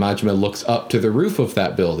 And Majima looks up to the roof of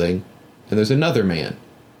that building, and there's another man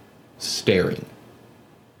staring.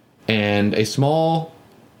 And a small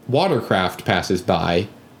watercraft passes by,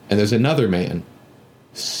 and there's another man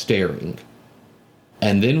staring.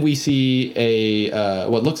 And then we see a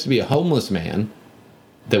what looks to be a homeless man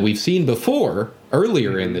that we've seen before,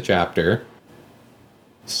 earlier in the chapter,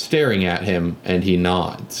 staring at him, and he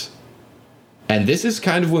nods. And this is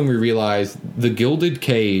kind of when we realize the Gilded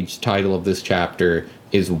Cage title of this chapter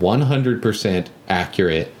is 100%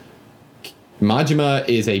 accurate. Majima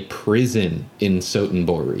is a prison in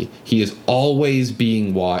Sotenbori. He is always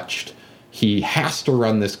being watched. He has to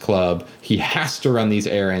run this club. He has to run these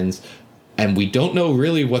errands. And we don't know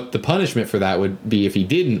really what the punishment for that would be if he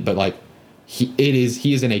didn't, but like he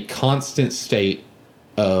is in a constant state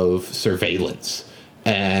of surveillance.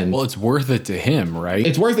 And well, it's worth it to him, right?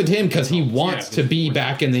 It's worth it to him because he wants to be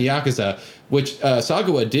back in the Yakuza. which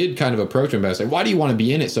Sagawa did kind of approach him by saying, why do you want to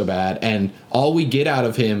be in it so bad? And all we get out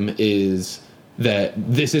of him is that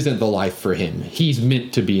this isn't the life for him. He's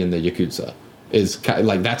meant to be in the Yakuza. Is kind of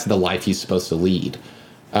like, that's the life he's supposed to lead.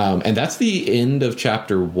 And that's the end of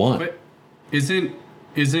chapter 1. But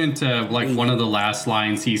isn't like one of the last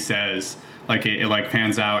lines he says, like it like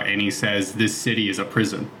pans out and he says, this city is a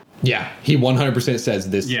prison. Yeah, he 100% says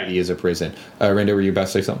this city is a prison. Randa, were you about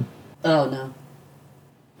to say something? Oh, no.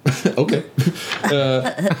 Okay.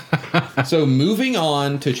 So moving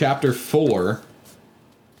on to chapter 4,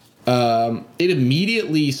 it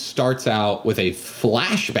immediately starts out with a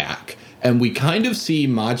flashback, and we kind of see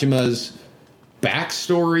Majima's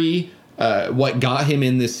backstory, what got him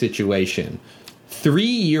in this situation. 3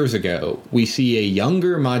 years ago, we see a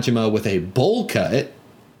younger Majima with a bowl cut.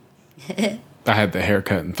 I had the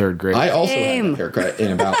haircut in 3rd grade. I also had a haircut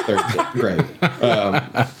in about 3rd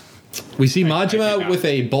grade. We see Majima with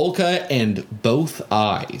a bowl cut and both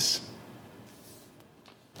eyes.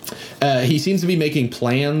 He seems to be making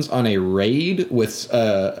plans on a raid with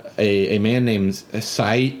a man named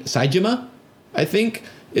Saejima, I think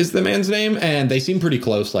is the man's name, and they seem pretty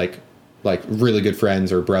close, like really good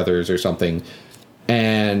friends or brothers or something.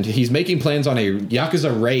 And he's making plans on a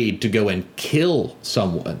Yakuza raid to go and kill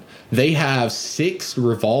someone. They have 6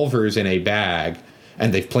 revolvers in a bag,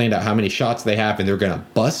 and they've planned out how many shots they have, and they're going to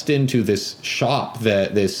bust into this shop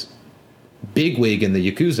that this bigwig in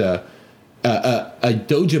the Yakuza, a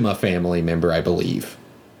Dojima family member, I believe,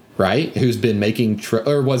 right? Who's been making,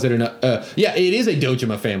 or was it yeah, it is a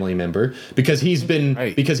Dojima family member because he's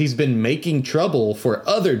been making trouble for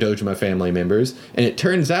other Dojima family members, and it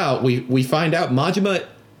turns out we find out Majima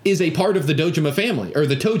is a part of the Dojima family, or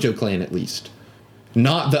the Tojo clan at least,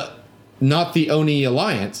 not the Oni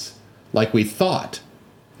alliance like we thought,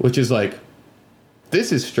 which is like,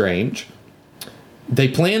 this is strange. They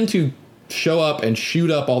plan to show up and shoot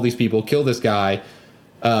up all these people, kill this guy,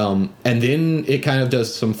 and then it kind of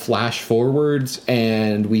does some flash forwards,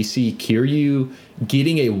 and we see Kiryu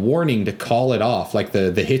getting a warning to call it off. Like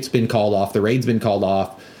the hit's been called off, the raid's been called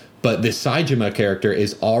off, but this Saejima character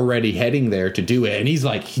is already heading there to do it, and he's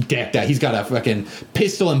like, he decked out. He's got a fucking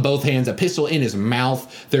pistol in both hands, a pistol in his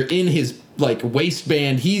mouth. They're in his like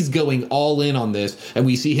waistband. He's going all in on this, and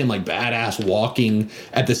we see him like badass walking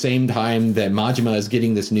at the same time that Majima is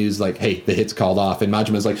getting this news like, hey, the hit's called off, and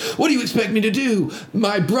Majima's like, what do you expect me to do?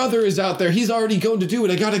 My brother is out there. He's already going to do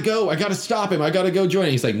it. I gotta go. I gotta stop him. I gotta go join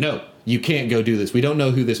him. He's like, no, you can't go do this. We don't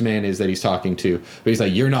know who this man is that he's talking to, but he's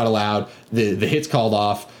like, you're not allowed. The hit's called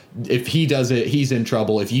off. If he does it, he's in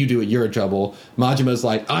trouble. If you do it, you're in trouble. Majima's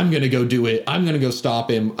like, I'm going to go do it. I'm going to go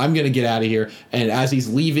stop him. I'm going to get out of here. And as he's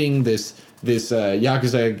leaving, this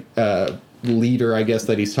Yakuza leader, I guess,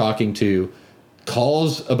 that he's talking to,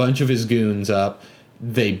 calls a bunch of his goons up.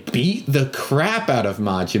 They beat the crap out of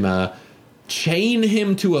Majima, chain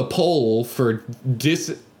him to a pole for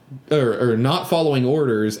or not following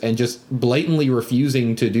orders, and just blatantly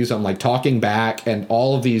refusing to do something, like talking back and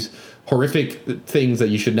all of these horrific things that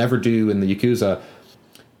you should never do in the Yakuza.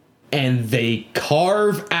 And they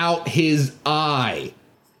carve out his eye.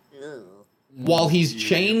 While he's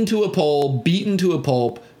chained to a pole, beaten to a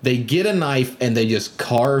pulp, they get a knife and they just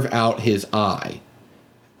carve out his eye.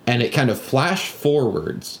 And it kind of flash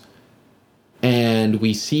forwards, and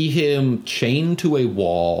we see him chained to a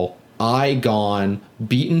wall, eye gone,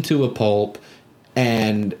 beaten to a pulp.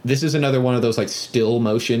 And this is another one of those like still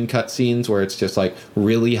motion cutscenes where it's just like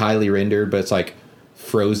really highly rendered, but it's like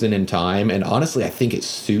frozen in time. And honestly, I think it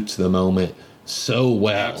suits the moment so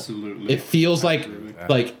well. Absolutely. It feels like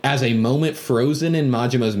as a moment frozen in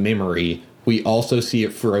Majima's memory, we also see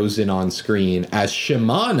it frozen on screen as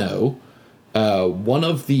Shimano, one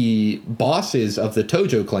of the bosses of the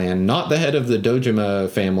Tojo clan, not the head of the Dojima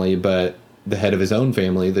family, but the head of his own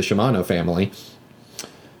family, the Shimano family.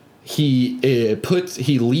 He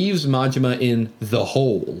leaves Majima in the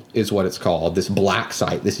hole, is what it's called, this black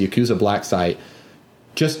site, this Yakuza black site,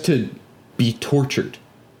 just to be tortured.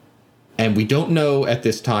 And we don't know at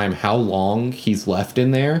this time how long he's left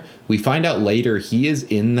in there. We find out later he is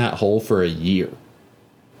in that hole for a year.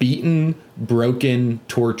 Beaten, broken,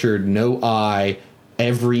 tortured, no eye,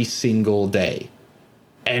 every single day.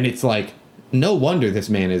 And it's like, no wonder this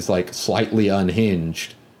man is like slightly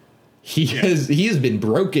unhinged. He has been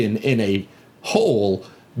broken in a hole,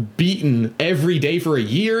 beaten every day for a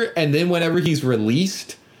year, and then whenever he's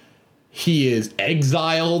released, he is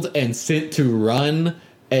exiled and sent to run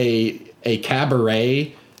a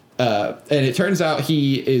cabaret. And it turns out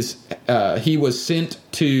he was sent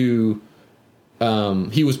to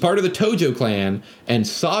he was part of the Tojo clan, and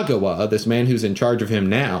Sagawa, this man who's in charge of him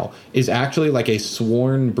now, is actually like a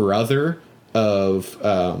sworn brother of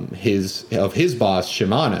his boss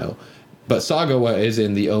Shimano, but Sagawa is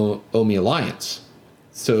in the Omi Alliance.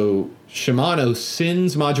 So Shimano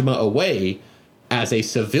sends Majima away as a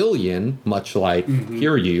civilian, much like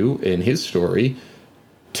Kiryu in his story,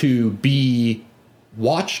 to be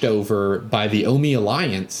watched over by the Omi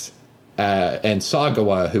Alliance, and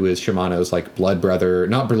Sagawa, who is Shimano's like blood brother,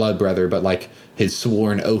 not blood brother, but like his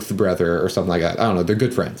sworn oath brother or something like that. I don't know. They're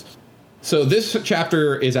good friends. So this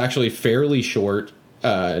chapter is actually fairly short,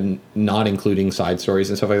 not including side stories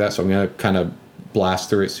and stuff like that. So I'm going to kind of blast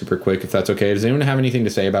through it super quick, if that's okay. Does anyone have anything to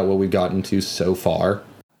say about what we've gotten to so far?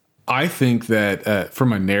 I think that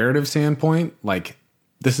from a narrative standpoint, like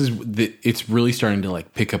it's really starting to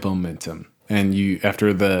like pick up momentum. And you,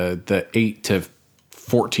 after the 8 to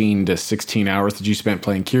 14 to 16 hours that you spent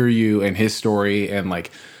playing Kiryu and his story, and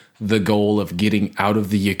like the goal of getting out of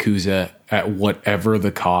the Yakuza at whatever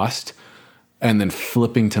the cost, and then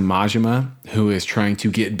flipping to Majima, who is trying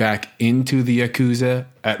to get back into the Yakuza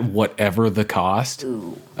at whatever the cost,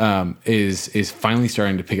 is finally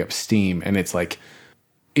starting to pick up steam. And it's like,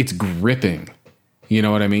 it's gripping. You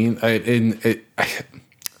know what I mean?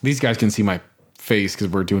 These guys can see my face because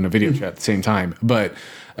we're doing a video chat at the same time. But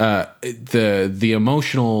the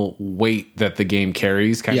emotional weight that the game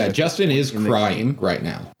carries. Justin is crying right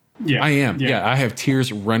now. Yeah, I am. Yeah, I have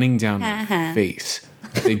tears running down my face.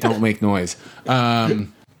 They don't make noise.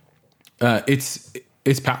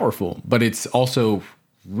 It's powerful, but it's also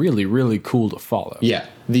really, really cool to follow. Yeah,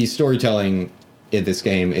 the storytelling in this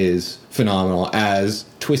game is phenomenal. As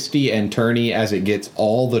twisty and turny as it gets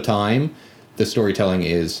all the time, the storytelling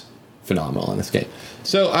is phenomenal in this game.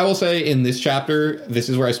 So I will say in this chapter, this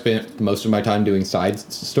is where I spent most of my time doing side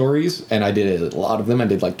stories, and I did a lot of them. I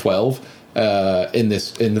did like 12. In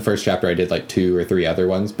the first chapter, I did like 2 or 3 other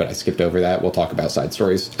ones, but I skipped over that. We'll talk about side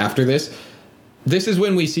stories after this. This is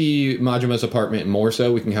when we see Majima's apartment more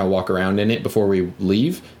so. We can kind of walk around in it before we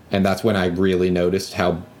leave. And that's when I really noticed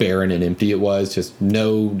how barren and empty it was. Just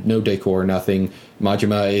no decor, nothing.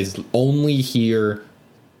 Majima is only here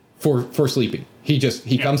for sleeping.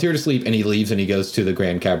 He comes here to sleep and he leaves and he goes to the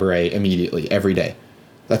Grand Cabaret immediately, every day.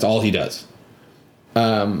 That's all he does.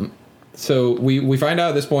 So we find out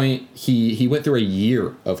at this point he went through a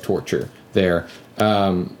year of torture there,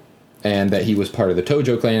 and that he was part of the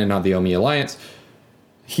Tojo clan and not the Omi Alliance.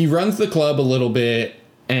 He runs the club a little bit,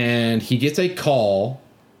 and he gets a call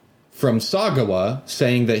from Sagawa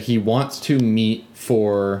saying that he wants to meet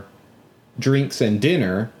for drinks and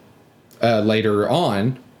dinner later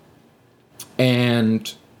on.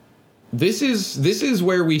 And this is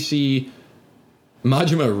where we see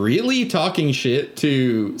Majima really talking shit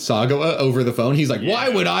to Sagawa over the phone. He's like, why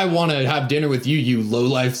would I want to have dinner with you, you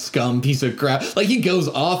low-life scum piece of crap? Like, he goes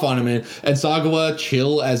off on him, and Sagawa,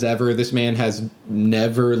 chill as ever. This man has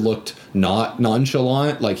never looked not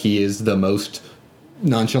nonchalant. Like, he is the most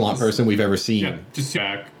nonchalant person we've ever seen. Yeah, just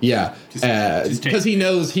back. Yeah, because he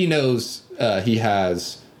knows he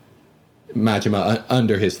has Majima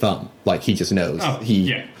under his thumb. Like, he just knows.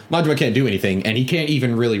 Majima can't do anything, and he can't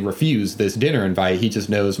even really refuse this dinner invite. He just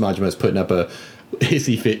knows Majima's putting up a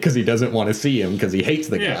hissy fit because he doesn't want to see him because he hates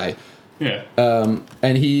the guy. Yeah.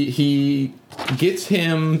 And he gets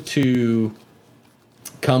him to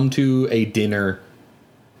come to a dinner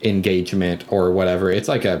engagement or whatever. It's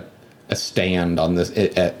like a stand on this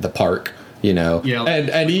at the park, you know. Yeah.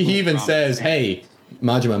 And he even says, "Hey,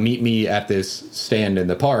 Majima, meet me at this stand in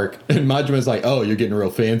the park." And Majima's like, "Oh, you're getting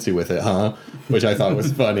real fancy with it, huh?" Which I thought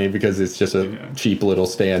was funny because it's just a cheap little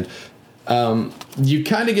stand. You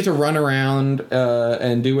kind of get to run around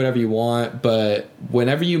and do whatever you want, but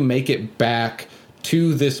whenever you make it back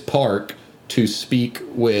to this park to speak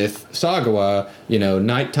with Sagawa, you know,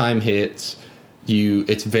 nighttime hits.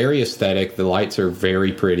 It's very aesthetic. The lights are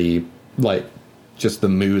very pretty, like just the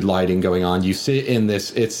mood lighting going on. You sit in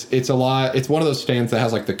this. It's a lot. It's one of those stands that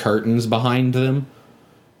has like the curtains behind them,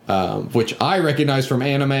 which I recognize from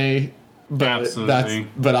anime. But absolutely.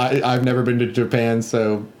 I've never been to Japan,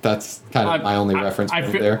 so that's kind of my only reference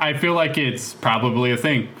point there. I feel like it's probably a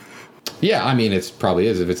thing. Yeah, I mean, it probably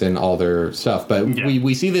is if it's in all their stuff. But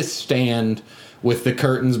we see this stand with the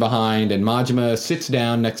curtains behind, and Majima sits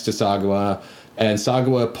down next to Sagawa, and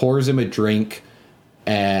Sagawa pours him a drink,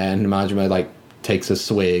 and Majima, like, takes a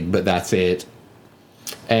swig, but that's it.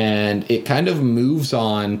 And it kind of moves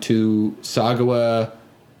on to Sagawa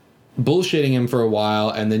bullshitting him for a while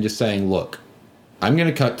and then just saying, look, I'm going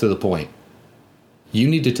to cut to the point. You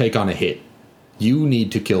need to take on a hit. You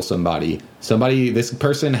need to kill somebody. This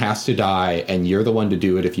person has to die, and you're the one to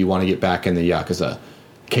do it if you want to get back in the Yakuza.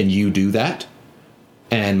 Can you do that?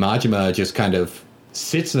 And Majima just kind of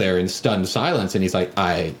sits there in stunned silence, and he's like,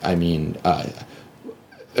 I mean,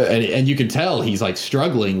 and you can tell he's like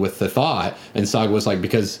struggling with the thought. And Sagawa's like,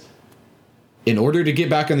 because in order to get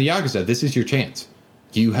back in the Yakuza, this is your chance.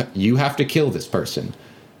 You have to kill this person.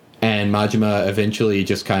 And Majima eventually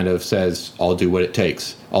just kind of says, I'll do what it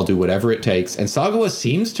takes. I'll do whatever it takes. And Sagawa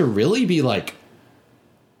seems to really be like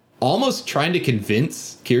almost trying to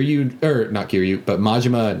convince Kiryu, or not Kiryu, but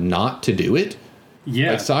Majima not to do it.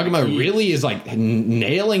 Yeah. Like Sagawa really is like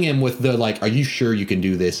nailing him with the like, are you sure you can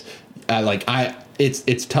do this?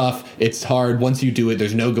 It's tough. It's hard. Once you do it,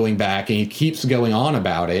 there's no going back. And he keeps going on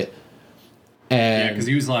about it. And because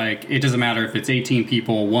he was like, it doesn't matter if it's 18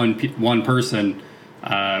 people, one person.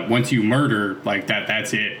 Once you murder, like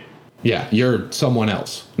that's it. Yeah, you're someone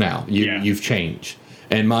else now. You've changed.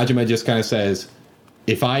 And Majima just kind of says,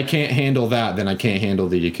 if I can't handle that, then I can't handle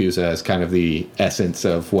the Yakuza, as kind of the essence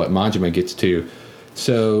of what Majima gets to.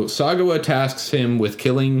 So Sagawa tasks him with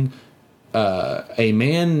killing a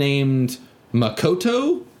man named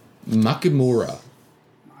Makoto Makimura.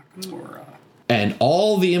 And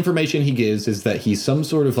all the information he gives is that he's some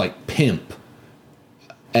sort of like pimp.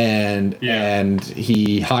 And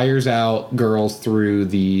he hires out girls through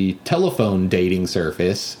the telephone dating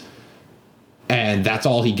service. And that's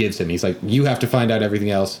all he gives him. He's like, you have to find out everything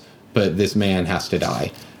else, but this man has to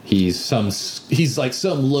die. He's like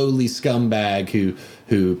some lowly scumbag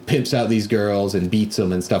who pimps out these girls and beats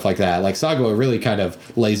them and stuff like that. Like Sagawa really kind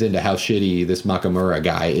of lays into how shitty this Makimura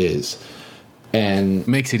guy is. And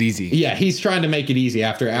makes it easy. Yeah, he's trying to make it easy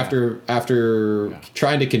after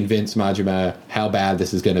trying to convince Majima how bad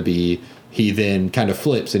this is going to be. He then kind of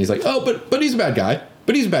flips and he's like, "Oh, but he's a bad guy.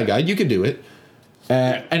 But he's a bad guy. You can do it."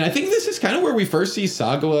 And I think this is kind of where we first see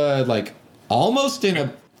Sagawa like almost in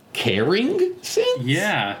a caring sense.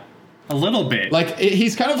 Yeah, a little bit. Like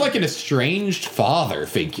he's kind of like an estranged father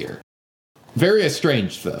figure. Very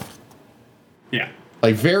estranged though. Yeah.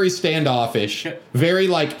 Like very standoffish. Very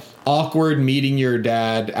like awkward meeting your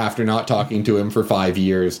dad after not talking to him for 5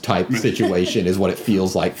 years type situation is what it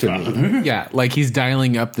feels like to me. Yeah, like he's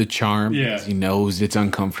dialing up the charm because he knows it's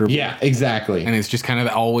uncomfortable. Yeah, exactly. And it's just kind of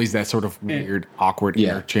always that sort of weird, awkward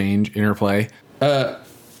interplay.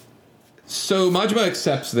 So Majima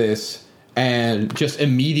accepts this and just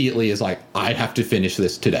immediately is like, I have to finish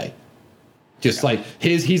this today. Just like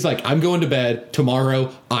he's like, I'm going to bed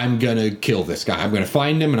tomorrow. I'm going to kill this guy. I'm going to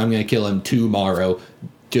find him and I'm going to kill him tomorrow.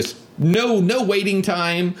 Just no waiting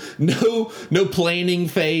time, no planning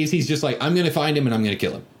phase. He's just like, I'm going to find him and I'm going to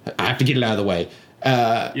kill him. I have to get it out of the way.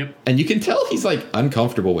 And you can tell he's like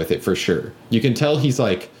uncomfortable with it for sure. You can tell he's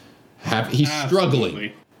like, he's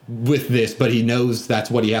struggling with this, but he knows that's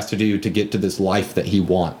what he has to do to get to this life that he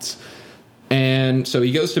wants. And so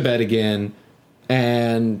he goes to bed again.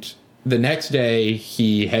 And the next day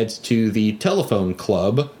he heads to the telephone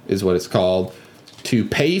club, is what it's called, to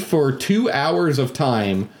pay for 2 hours of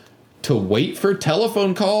time to wait for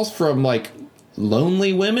telephone calls from like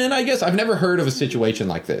lonely women, I guess. I've never heard of a situation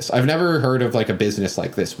like this. I've never heard of like a business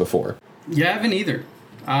like this before. Yeah, I haven't either.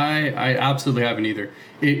 I absolutely haven't either.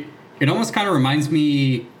 It almost kind of reminds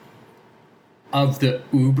me of the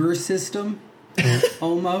Uber system,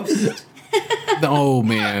 almost. Oh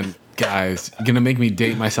man, guys, you're gonna make me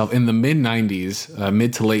date myself. In the mid to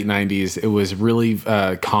late 90s, it was really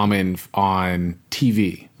common on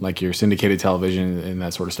TV, like your syndicated television and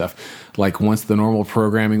that sort of stuff. Like once the normal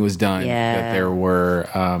programming was done, that there were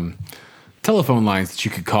telephone lines that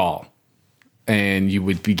you could call, and you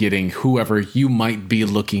would be getting whoever you might be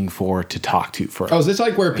looking for to talk to. For is this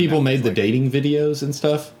like where people made the dating videos and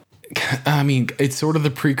stuff? I mean, it's sort of the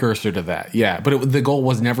precursor to that, yeah. But the goal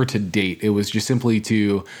was never to date; it was just simply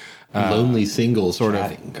to lonely singles sort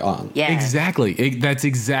of on. Yeah, exactly. That's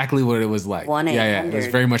exactly what it was like. 1-800. Yeah. It was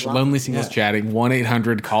very much lonely singles chatting.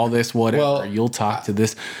 1-800. Call this whatever. Well, you'll talk to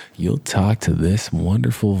this. You'll talk to this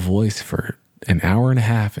wonderful voice for an hour and a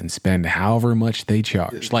half and spend however much they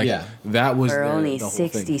charge. Like that was for only the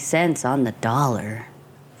 60 cents on the dollar.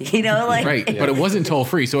 You know, like right, but it wasn't toll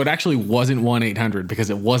free, so it actually wasn't 1-800 because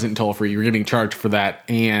it wasn't toll free. You were getting charged for that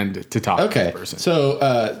and to talk to the person.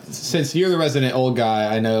 So since you're the resident old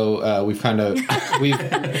guy, I know we've thank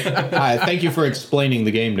you for explaining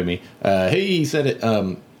the game to me. Hey, he said it.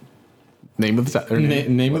 Name of the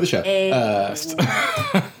name of the show.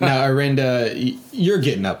 Now, Arinda, you're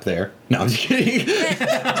getting up there. No, I'm just kidding.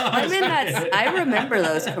 I remember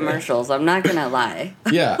those commercials. I'm not gonna lie.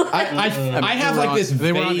 Yeah, I have like this.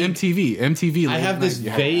 They were on MTV. I have this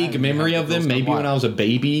vague memory of them. Maybe when I was a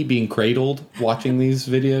baby, being cradled, watching these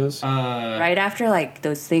videos. Right after like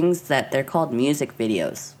those things that they're called music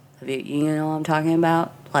videos. You know what I'm talking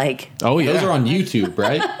about? Like, those are on YouTube,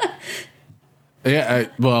 right? Yeah,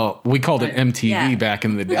 well, we called it MTV back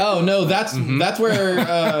in the day. Oh no, that's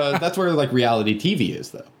where like reality TV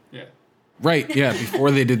is though. Yeah. Right, yeah. Before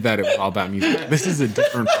they did that, it was all about music. This is a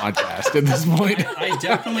different podcast at this point. I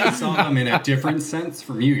definitely saw them in a different sense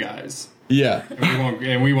from you guys. Yeah,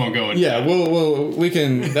 and we won't go into yeah. that. We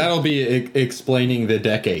can. That'll be explaining the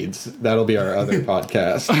decades. That'll be our other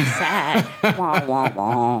podcast. Sad. Wah, wah,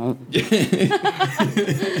 wah.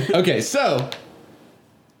 Okay, so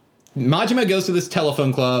Majima goes to this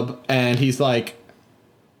telephone club and he's like,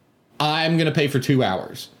 "I'm gonna pay for 2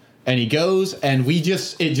 hours." And he goes, and it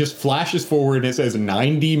just flashes forward and it says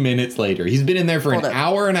 90 minutes later. He's been in there for Hold an up.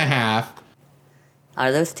 hour and a half.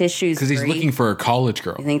 Are those tissues Because he's free? looking for a college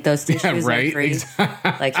girl. You think those tissues right? are free?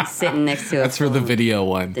 Like he's sitting next to a That's for the phone, video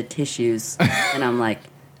one. the tissues. And I'm like,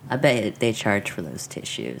 I bet they charge for those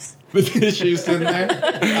tissues. The tissues in there.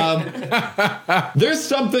 There's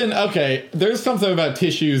something about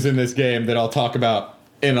tissues in this game that I'll talk about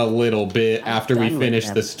in a little bit after we done with finish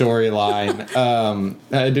them. the storyline.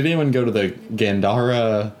 Did anyone go to the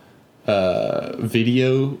Gandhara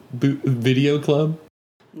video club?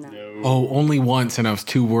 Oh, only once, and I was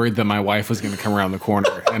too worried that my wife was going to come around the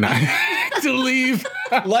corner, and I had to leave.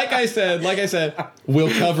 Like I said,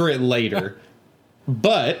 we'll cover it later.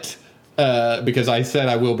 But because I said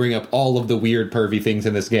I will bring up all of the weird pervy things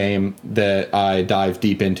in this game that I dive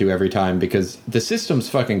deep into every time because the systems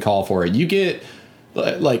fucking call for it. You get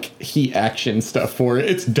like heat action stuff for it.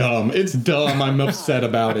 It's dumb. I'm upset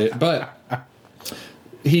about it. But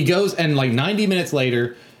he goes and like 90 minutes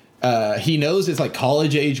later, he knows it's like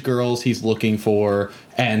college age girls he's looking for.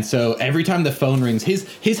 And so every time the phone rings,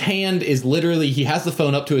 his hand is literally, he has the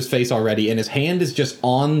phone up to his face already and his hand is just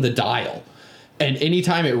on the dial. And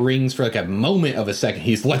anytime it rings for like a moment of a second,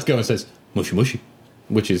 he's lets go and says, "Mushi mushi,"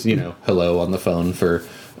 which is, hello on the phone for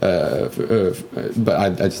but I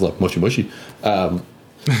just love mushi mushi.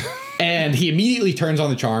 And he immediately turns on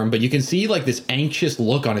the charm, but you can see like this anxious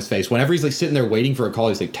look on his face. Whenever he's like sitting there waiting for a call,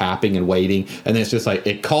 he's like tapping and waiting. And then it's just like,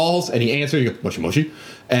 it calls and he answers, he goes, "Mushi mushi."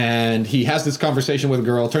 And he has this conversation with a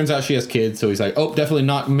girl. Turns out she has kids. So he's like, "Oh, definitely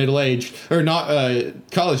not middle-aged or not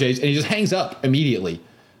college age." And he just hangs up immediately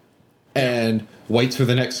and waits for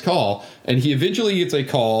the next call. And he eventually gets a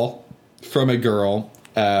call from a girl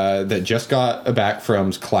that just got back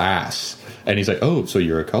from class. And he's like, "Oh, so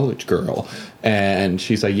you're a college girl?" And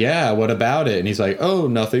she's like, "Yeah, what about it?" And he's like, "Oh,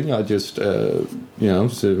 nothing. I just,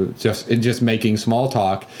 just making small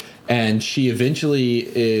talk." And she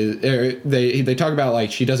eventually is, they talk about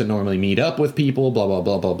like she doesn't normally meet up with people, blah, blah,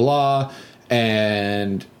 blah, blah, blah.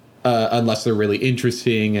 And unless they're really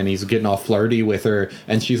interesting, and he's getting all flirty with her.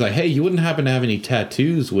 And she's like, "Hey, you wouldn't happen to have any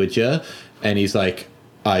tattoos, would you?" And he's like,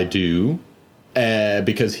 "I do."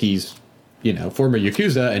 Because he's, former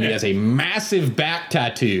Yakuza, and he has a massive back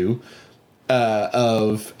tattoo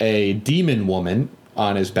of a demon woman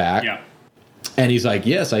on his back. Yeah. And he's like,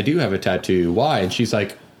 "Yes, I do have a tattoo. Why?" And she's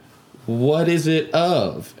like, "What is it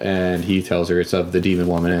of?" And he tells her it's of the demon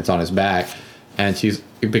woman, and it's on his back. And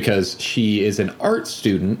because she is an art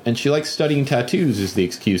student, and she likes studying tattoos is the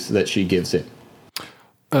excuse that she gives him.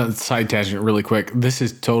 Side tangent really quick. This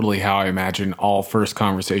is totally how I imagine all first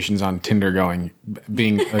conversations on Tinder going,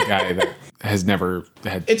 being a guy that has never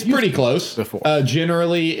had. It's pretty close. Before.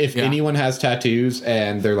 Generally, if anyone has tattoos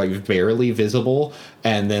and they're like barely visible,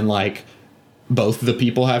 and then like both the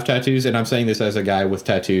people have tattoos, and I'm saying this as a guy with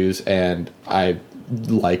tattoos and I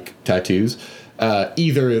like tattoos,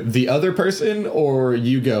 either the other person or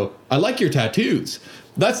you go, "I like your tattoos."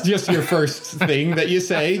 That's just your first thing that you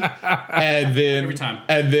say. And then Every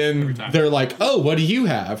time. They're like, "Oh, what do you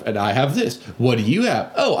have?" And I have this. "What do you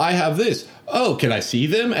have?" "Oh, I have this." "Oh, can I see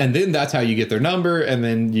them?" And then that's how you get their number. And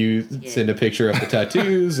then you send a picture of the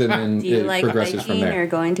tattoos, and then Do you it like progresses from hiking there. or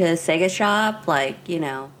going to a Sega shop? Like, Then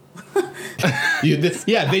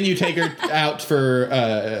you take her out for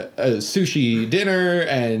a sushi dinner,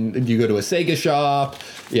 and you go to a Sega shop.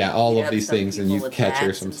 Yeah, all Meet of up these some things, and people you with catch her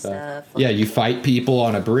bats some and stuff. stuff. Yeah, you fight people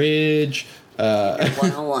on a bridge.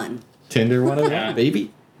 101. Tinder 101, Yeah.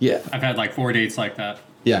 baby. Yeah. I've had like 4 dates like that.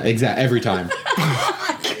 Yeah, exactly. Every time.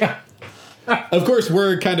 Of course,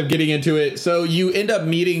 we're kind of getting into it. So you end up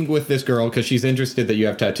meeting with this girl because she's interested that you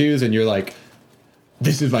have tattoos, and you're like,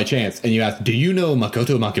 "This is my chance." And you ask, "Do you know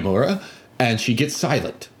Makoto Makimura?" And she gets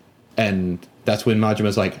silent. And that's when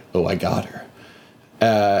Majima's like, "Oh, I got her."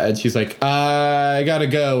 And she's like, "I gotta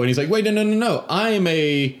go." And he's like, "Wait, no. I'm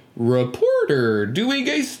a reporter doing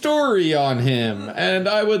a story on him, and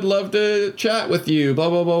I would love to chat with you, blah,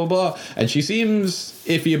 blah, blah, blah." And she seems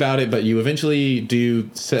iffy about it, but you eventually do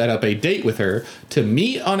set up a date with her to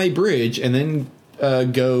meet on a bridge and then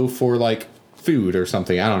go for, like, food or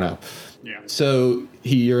something. I don't know. Yeah. So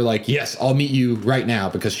you're like, yes, I'll meet you right now,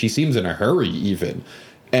 because she seems in a hurry even.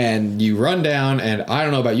 And you run down, and I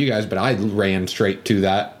don't know about you guys, but I ran straight to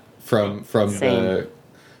that from the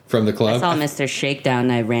club. I saw Mr. Shakedown,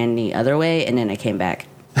 and I ran the other way, and then I came back.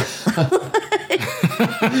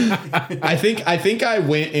 I think I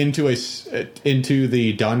went into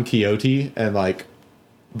the Don Quixote and like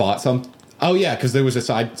bought some. Oh yeah, because there was a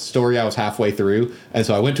side story I was halfway through, and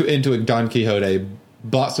so I went into a Don Quixote,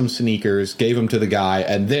 bought some sneakers, gave them to the guy,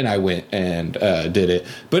 and then I went and did it.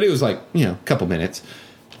 But it was like, a couple minutes.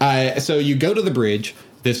 So you go to the bridge.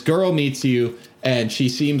 This girl meets you, and she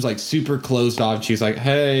seems like super closed off. She's like,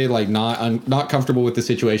 "Hey, like not comfortable with the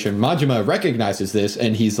situation." Majima recognizes this,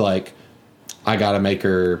 and he's like, "I gotta make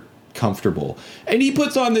her comfortable." And he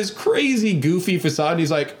puts on this crazy goofy facade.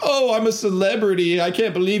 He's like, "Oh, I'm a celebrity. I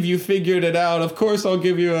can't believe you figured it out. Of course I'll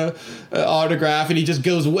give you a autograph." And he just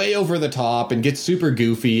goes way over the top and gets super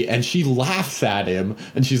goofy, and she laughs at him,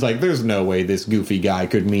 and she's like, "There's no way this goofy guy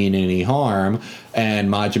could mean any harm." And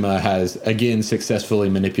Majima has again successfully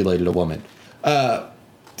manipulated a woman.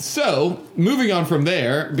 So, moving on from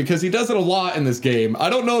there, because he does it a lot in this game. I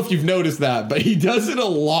don't know if you've noticed that, but he does it a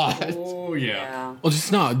lot. Oh yeah. Well,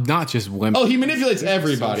 just not just women. Oh, he manipulates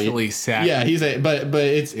everybody. Socially savvy. Yeah, he's a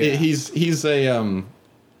he's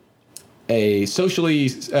a socially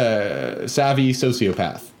savvy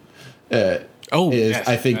sociopath. Yes,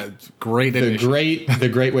 I think great the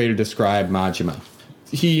great way to describe Majima.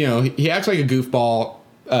 He acts like a goofball,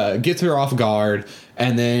 gets her off guard,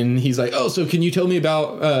 and then he's like, "Oh, so can you tell me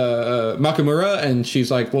about Makamura?" And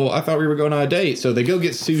she's like, "Well, I thought we were going on a date." So they go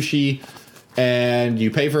get sushi, and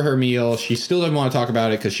you pay for her meal. She still doesn't want to talk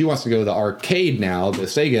about it because she wants to go to the arcade now, the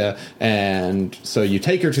Sega. And so you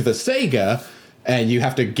take her to the Sega, and you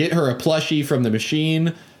have to get her a plushie from the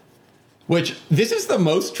machine. Which, this is the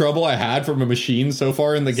most trouble I had from a machine so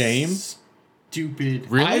far in the game. Stupid.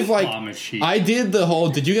 Really? Machine. I did the whole...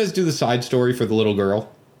 Did you guys do the side story for the little girl?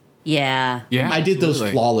 Yeah. Yeah, I did those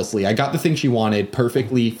absolutely. flawlessly. I got the thing she wanted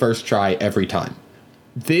perfectly first try every time.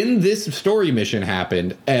 Then this story mission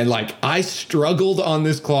happened, and like I struggled on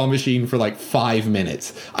this claw machine for like 5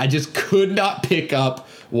 minutes. I just could not pick up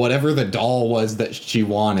whatever the doll was that she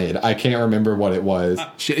wanted. I can't remember what it was.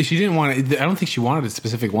 She didn't want it. I don't think she wanted a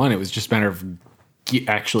specific one. It was just a matter of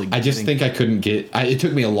actually. I just think I couldn't get. It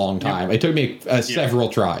took me a long time. It took me several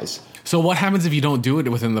tries. So what happens if you don't do it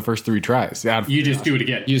within the first 3 tries? You just do it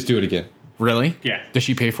again. You just do it again. Really? Yeah. Does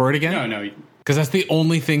she pay for it again? No. Because that's the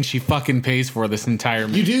only thing she fucking pays for this entire.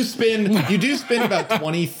 You do spend about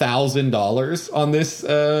 $20,000 on this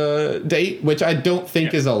date, which I don't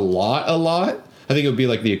think is a lot. I think it would be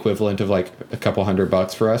like the equivalent of like a couple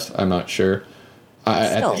 $100 for us. I'm not sure.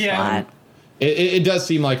 Still a lot. It does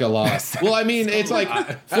seem like a lot. Well, I mean, it's like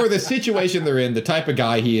for the situation they're in, the type of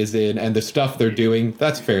guy he is in, and the stuff they're doing,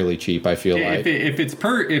 that's fairly cheap, I feel like.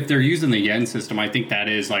 If they're using the yen system, I think that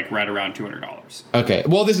is like right around $200. Okay.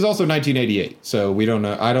 Well, this is also 1988, so we don't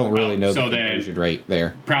know. I don't really know so the then- conversion rate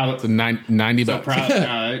there. It's $90 So bucks.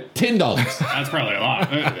 $10. that's probably a lot.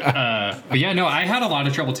 But yeah, no, I had a lot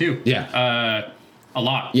of trouble too. Yeah. A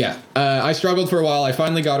lot. Yeah. I struggled for a while. I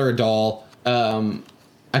finally got her a doll.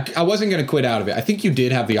 I wasn't going to quit out of it. I think you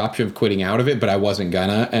did have the option of quitting out of it, but I wasn't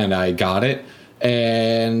gonna, and I got it.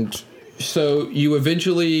 And so you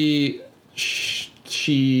eventually, she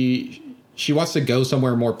wants to go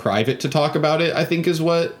somewhere more private to talk about it, I think is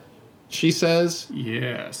what she says.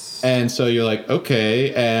 Yes. And so you're like,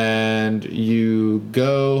 okay, and you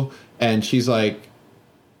go, and she's like,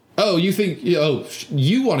 oh,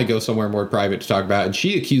 you want to go somewhere more private to talk about it, and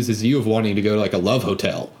she accuses you of wanting to go to like a love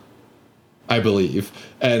hotel, I believe.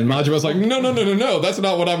 And Majima's like, no, that's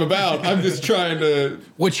not what I'm about. I'm just trying to...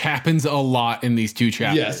 Which happens a lot in these 2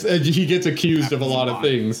 chapters. Yes, and he gets accused of a lot of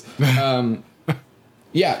things.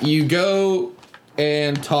 Yeah, you go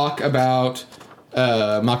and talk about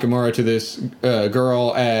Makamura to this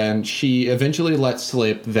girl, and she eventually lets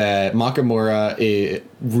slip that Makamura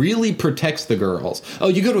really protects the girls. Oh,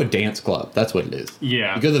 you go to a dance club. That's what it is.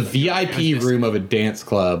 Yeah. You go to the VIP room of a dance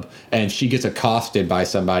club, and she gets accosted by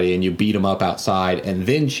somebody, and you beat them up outside, and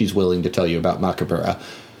then she's willing to tell you about Makamura.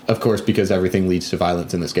 Of course, because everything leads to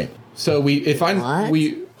violence in this game. So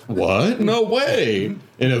what? No way!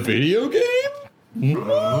 In a video game?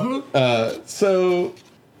 So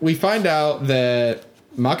we find out that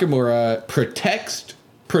Makamura protects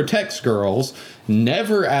girls,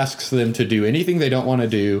 never asks them to do anything they don't want to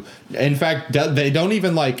do. In fact, they don't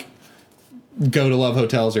even like go to love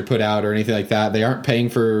hotels or put out or anything like that. They aren't paying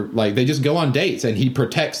for, like, they just go on dates, and he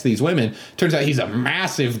protects these women. Turns out he's a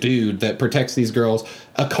massive dude that protects these girls.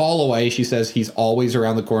 A call away, she says he's always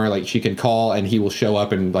around the corner. Like, she can call and he will show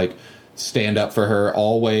up and like stand up for her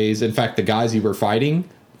always. In fact, the guys you were fighting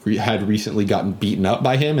had recently gotten beaten up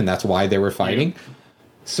by him, and that's why they were fighting. Yeah.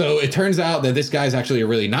 So it turns out that this guy's actually a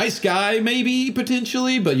really nice guy, maybe,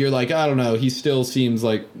 potentially, but you're like, I don't know, he still seems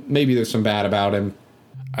like maybe there's some bad about him.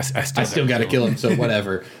 I still got to kill him, so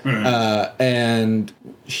whatever. And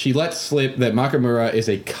she lets slip that Makamura is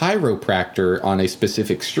a chiropractor on a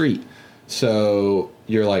specific street. So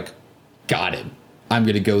you're like, got him. I'm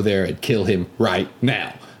going to go there and kill him right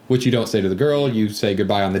now. Which you don't say to the girl. You say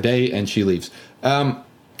goodbye on the day, and she leaves.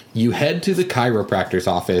 You head to the chiropractor's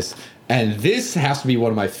office, and this has to be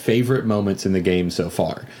one of my favorite moments in the game so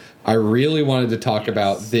far. I really wanted to talk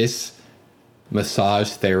about this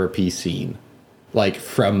massage therapy scene. Like,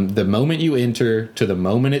 from the moment you enter to the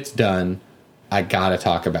moment it's done, I gotta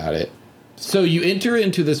talk about it. So you enter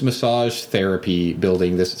into this massage therapy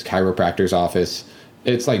building, this chiropractor's office.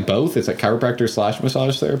 It's like both. It's like chiropractor /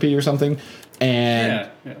 massage therapy or something. And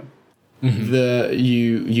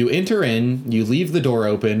you enter in, you leave the door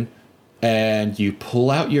open, and you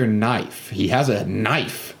pull out your knife. He has a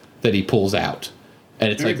knife that he pulls out.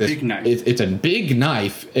 And it's like this big knife. It's a big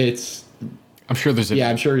knife. I'm sure there's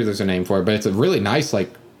I'm sure there's a name for it, but it's a really nice, like,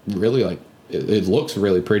 really, like, it looks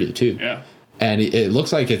really pretty too. Yeah. And it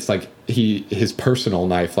looks like it's like his personal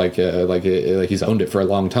knife, like he's owned it for a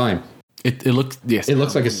long time. It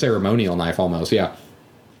looks like a ceremonial knife almost. Yeah.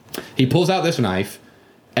 He pulls out this knife,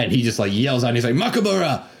 and he just like yells out. And he's like,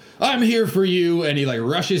 "Makamura, I'm here for you!" And he like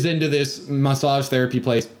rushes into this massage therapy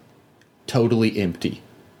place, totally empty.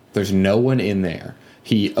 There's no one in there.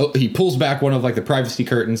 He pulls back one of like the privacy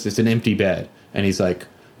curtains. It's an empty bed, and he's like,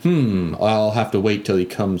 I'll have to wait till he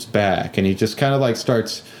comes back. And he just kind of like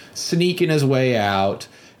starts sneaking his way out.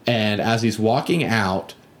 And as he's walking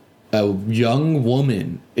out, a young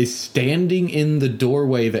woman is standing in the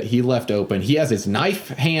doorway that he left open. He has his knife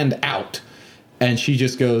hand out, and she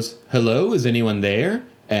just goes, "Hello, is anyone there?"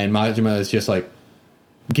 And Majima is just like,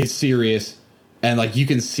 get serious. And like you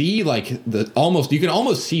can see like you can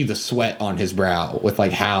almost see the sweat on his brow with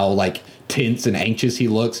like how like tense and anxious he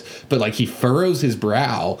looks. But like he furrows his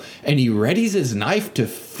brow and he readies his knife to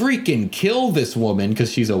freaking kill this woman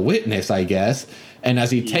because she's a witness, I guess. And as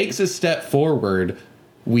he takes a step forward,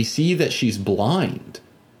 we see that she's blind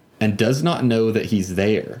and does not know that he's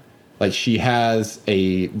there. Like she has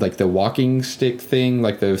the walking stick thing,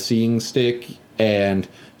 like the seeing stick, and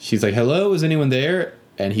she's like, "Hello, is anyone there?"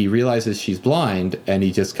 And he realizes she's blind, and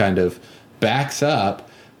he just kind of backs up,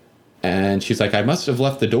 and she's like, "I must have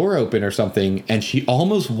left the door open or something." And she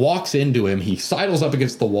almost walks into him. He sidles up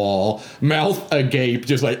against the wall, mouth agape,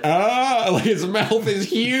 just like, like his mouth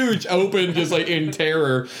is huge, open, just like in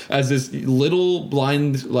terror, as this little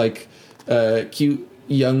blind, like, cute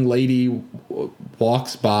young lady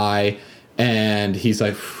walks by. And he's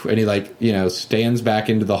like, and he like, stands back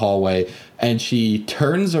into the hallway, and she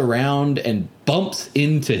turns around and bumps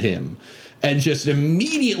into him and just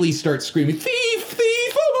immediately starts screaming, "Thief,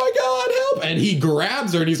 thief, oh my God, help." And he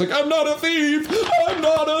grabs her and he's like, "I'm not a thief, I'm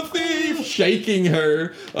not a thief," shaking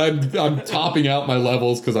her. I'm topping out my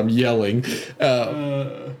levels because I'm yelling.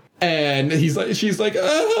 And she's like,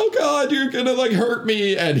 "Oh God, you're gonna like hurt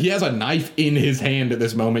me." And he has a knife in his hand at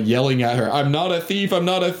this moment, yelling at her, "I'm not a thief, I'm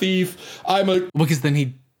not a thief, I'm a..." Because then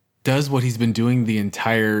he does what he's been doing the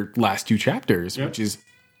entire last 2 chapters, which is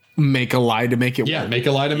make a lie to make it work. Yeah, make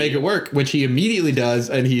a lie to make it work, which he immediately does.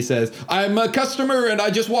 And he says, "I'm a customer and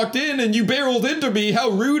I just walked in and you barreled into me. How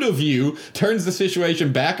rude of you." Turns the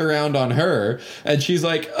situation back around on her. And she's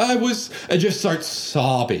like, and just starts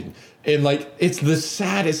sobbing. And like, it's the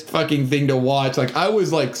saddest fucking thing to watch. Like, I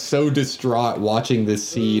was like so distraught watching this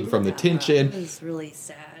scene from the tension. I was really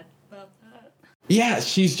sad about that. Yeah,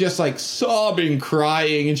 she's just like sobbing,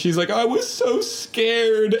 crying, and she's like, "I was so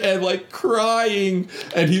scared," and like crying.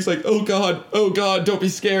 And he's like, oh God, don't be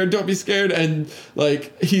scared, don't be scared." And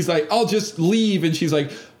like, he's like, "I'll just leave." And she's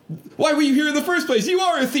like, "Why were you here in the first place? You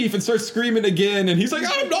are a thief," and starts screaming again. And he's like,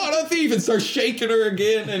 "I'm not a thief," and starts shaking her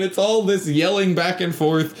again. And it's all this yelling back and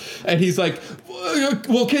forth. And he's like,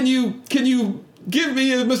 "Well, can you give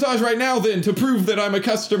me a massage right now then to prove that I'm a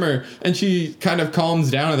customer?" And she kind of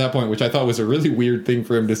calms down at that point, which I thought was a really weird thing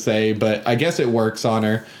for him to say, but I guess it works on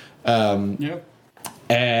her.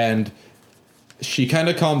 And she kind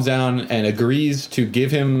of calms down and agrees to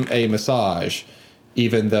give him a massage,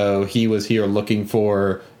 even though he was here looking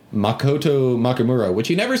for Makoto Makamura, which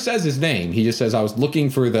he never says his name. He just says, "I was looking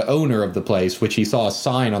for the owner of the place," which he saw a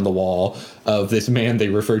sign on the wall of this man they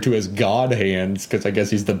refer to as God Hands, because I guess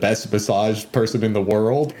he's the best massage person in the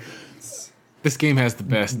world. This game has the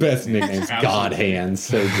best nicknames. God Hands.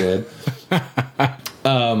 So good.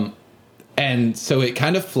 And so it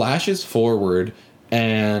kind of flashes forward,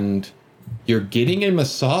 and you're getting a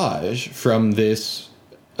massage from this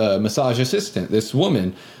massage assistant, this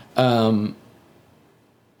woman,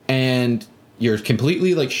 and you're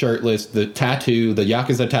completely like shirtless, the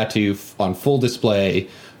Yakuza tattoo on full display.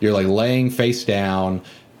 You're like laying face down,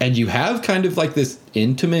 and you have kind of like this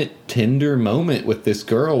intimate, tender moment with this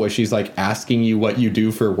girl where she's like asking you what you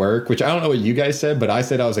do for work, which I don't know what you guys said, but I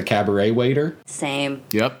said I was a cabaret waiter. Same.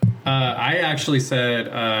 Yep. I actually said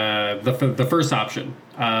the first option,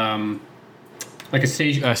 like a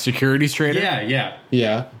stage Securities trader. Yeah.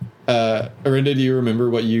 Yeah. Arinda, do you remember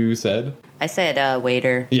what you said? I said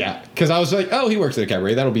waiter. Yeah, because I was like, oh, he works at a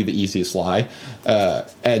cabaret. That'll be the easiest lie.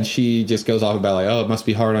 And she just goes off about like, oh, it must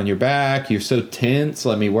be hard on your back. You're so tense.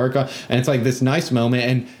 Let me work on. And it's like this nice moment.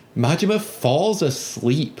 And Majima falls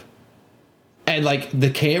asleep. And like the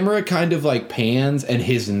camera kind of like pans and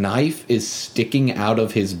his knife is sticking out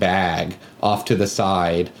of his bag off to the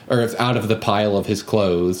side or out of the pile of his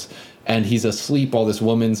clothes. And he's asleep while this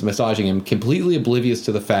woman's massaging him, completely oblivious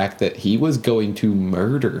to the fact that he was going to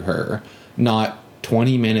murder her not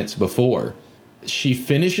 20 minutes before. She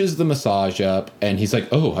finishes the massage up and he's like,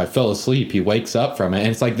 oh, I fell asleep. He wakes up from it. And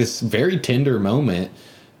it's like this very tender moment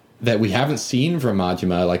that we haven't seen from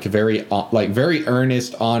Majima, like very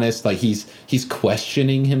earnest, honest, like he's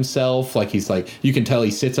questioning himself. Like he's like, you can tell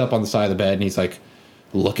he sits up on the side of the bed and he's like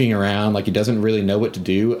looking around like he doesn't really know what to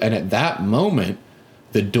do. And at that moment,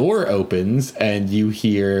 the door opens and you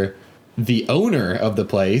hear the owner of the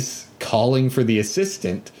place calling for the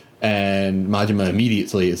assistant. And Majima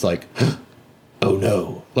immediately is like, oh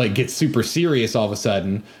no, like gets super serious all of a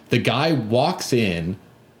sudden. The guy walks in.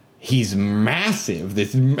 He's massive,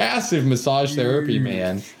 this massive massage therapy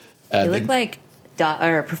man. He looked like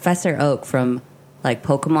Professor Oak from like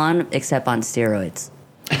Pokemon, except on steroids.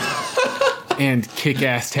 And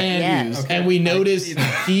kick-ass tattoos. Yeah. And we notice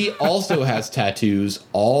he also has tattoos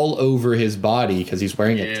all over his body because he's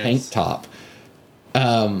wearing a tank top.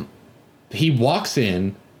 He walks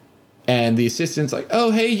in, and the assistant's like,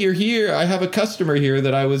 oh, hey, you're here. I have a customer here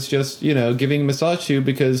that I was just, giving a massage to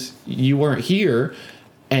because you weren't here.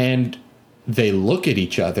 And they look at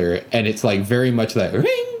each other, and it's like very much that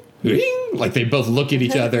ring, ring. Like they both look at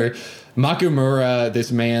each other. Makumura,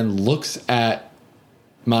 this man, looks at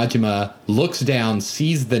Majima, looks down,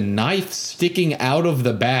 sees the knife sticking out of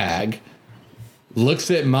the bag, looks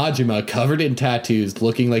at Majima covered in tattoos,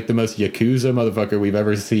 looking like the most Yakuza motherfucker we've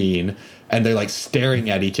ever seen. And they're like staring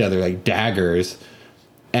at each other like daggers.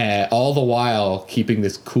 All the while keeping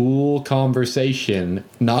this cool conversation,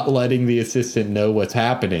 not letting the assistant know what's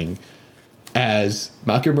happening, as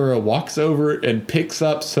Makumura walks over and picks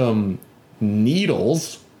up some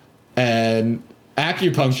needles and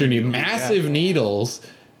acupuncture massive needles,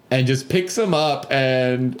 and just picks them up,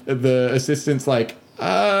 and the assistant's like,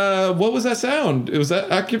 what was that sound? Was that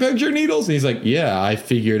acupuncture needles? And he's like, yeah, I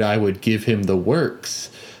figured I would give him the works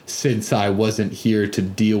since I wasn't here to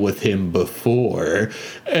deal with him before.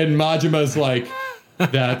 And Majima's like,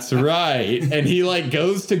 that's right. And he like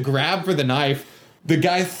goes to grab for the knife. The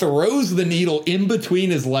guy throws the needle in between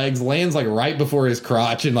his legs, lands like right before his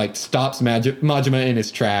crotch, and like stops Majima in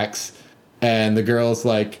his tracks. And the girl's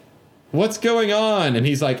like, what's going on? And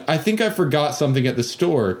he's like, I think I forgot something at the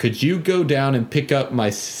store. Could you go down and pick up my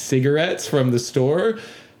cigarettes from the store?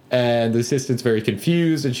 And the assistant's very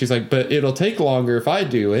confused, and she's like, but it'll take longer if I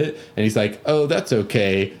do it. And he's like, oh, that's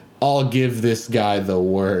okay. I'll give this guy the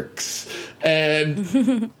works.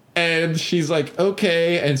 And and she's like,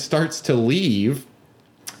 okay, and starts to leave.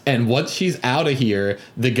 And once she's out of here,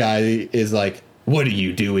 the guy is like, what are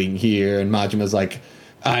you doing here? And Majima's like,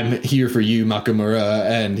 I'm here for you, Makumura.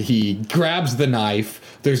 And he grabs the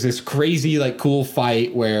knife. There's this crazy, like, cool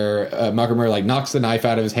fight where Makumura, like, knocks the knife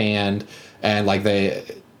out of his hand, and, like,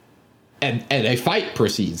 And a fight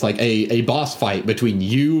proceeds, like a boss fight between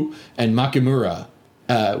you and Makumura.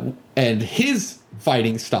 And his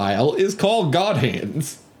fighting style is called God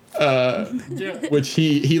Hands. Which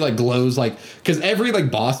he like glows like, because every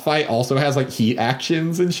like boss fight also has like heat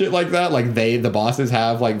actions and shit like that. Like the bosses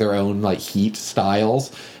have like their own like heat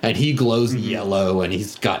styles, and he glows yellow, and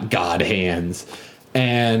he's got God Hands.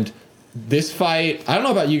 And this fight, I don't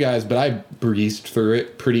know about you guys, but I breezed through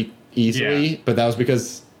it pretty easily. But that was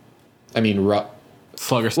because, I mean,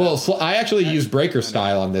 Slugger style. Well, I actually used Breaker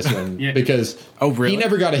style on this one because really? He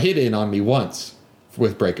never got a hit in on me once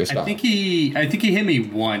with Breaker style. I think he hit me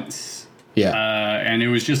once. Yeah. And it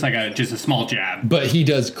was just like a small jab. But he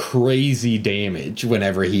does crazy damage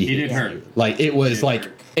whenever he hits hurt. you. Like it was like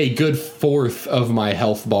a good fourth of my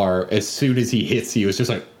health bar as soon as he hits you. It's just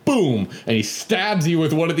like boom. boom, and he stabs you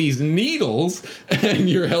with one of these needles, and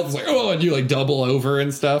your health's like, oh, and you like double over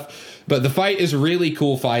and stuff. But the fight is a really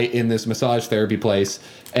cool fight in this massage therapy place.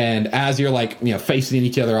 And as you're like, facing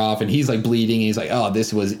each other off, and he's like bleeding, he's like, oh,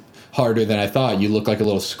 this was harder than I thought. You look like a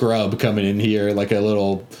little scrub coming in here, like a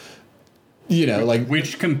little, like.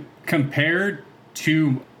 Which compared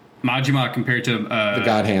to Majima, compared to the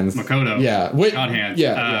God Hands. Makoto. Yeah. God Hands.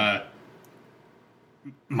 Yeah.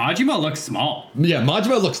 Majima looks small. Yeah,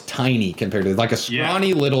 Majima looks tiny compared to, like a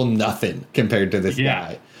scrawny little nothing compared to this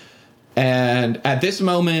guy. And at this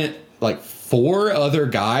moment, like 4 other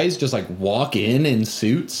guys just like walk in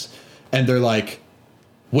suits, and they're like,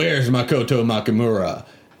 where's Makoto Makimura?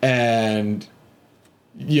 And,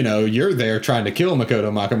 you're there trying to kill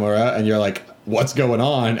Makoto Makimura, and you're like, what's going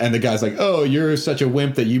on? And the guy's like, oh, you're such a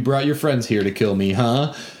wimp that you brought your friends here to kill me,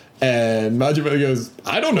 huh? And Majima goes,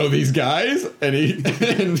 I don't know these guys. And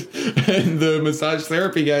and the massage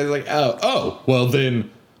therapy guy's like, oh, well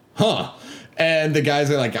then, huh? And the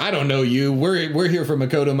guys are like, I don't know you. We're here for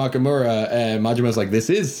Makoto Makimura. And Majima's like, this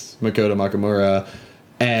is Makoto Makimura.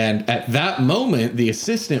 And at that moment, the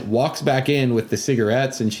assistant walks back in with the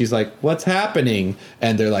cigarettes, and she's like, what's happening?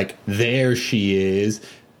 And they're like, there she is.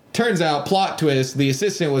 Turns out, plot twist, the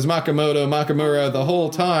assistant was Makoto Makimura the whole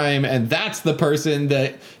time, and that's the person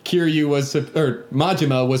that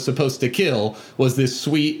Majima was supposed to kill, was this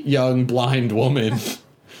sweet, young, blind woman.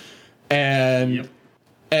 And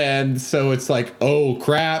so it's like, oh,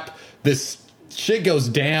 crap, this shit goes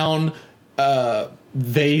down.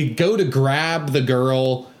 They go to grab the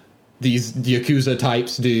girl, these Yakuza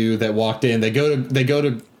types do that walked in. They go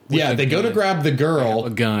to grab the girl. A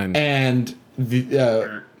gun. And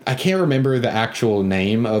I can't remember the actual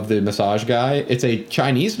name of the massage guy. It's a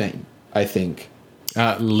Chinese name, I think.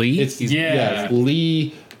 Lee? It's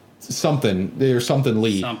Lee something. There's something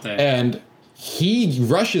Lee. Something. And he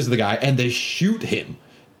rushes the guy, and they shoot him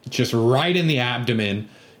just right in the abdomen.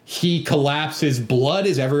 He collapses. Blood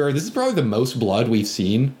is everywhere. This is probably the most blood we've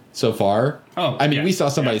seen so far. Oh, I mean, we saw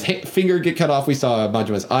somebody's finger get cut off. We saw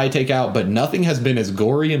Majima's eye take out, but nothing has been as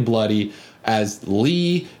gory and bloody as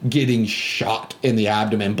Lee getting shot in the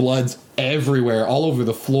abdomen. Blood's everywhere, all over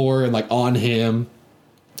the floor and like on him.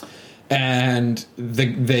 And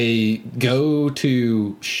they go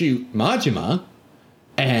to shoot Majima,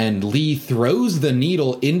 and Lee throws the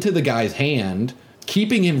needle into the guy's hand,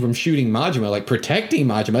 keeping him from shooting Majima, like protecting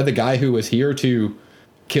Majima, the guy who was here to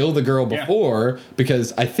kill the girl before,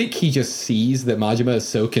 because I think he just sees that Majima is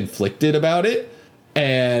so conflicted about it.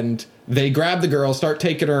 And they grab the girl, start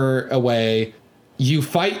taking her away. You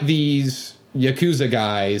fight these Yakuza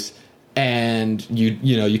guys, and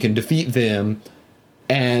you can defeat them.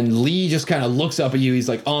 And Lee just kind of looks up at you. He's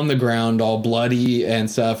like on the ground, all bloody and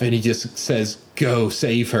stuff. And he just says, go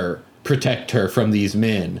save her, protect her from these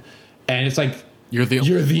men. And it's like, you're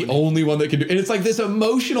the only one that can do it. And it's like this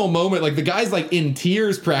emotional moment. Like the guy's like in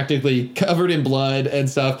tears, practically covered in blood and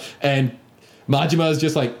stuff. And Majima is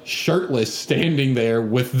just like shirtless, standing there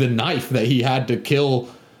with the knife that he had to kill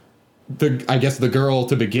the girl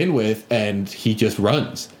to begin with. And he just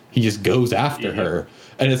runs. He just goes after her.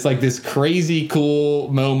 And it's like this crazy cool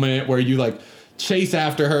moment where you like chase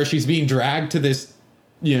after her. She's being dragged to this,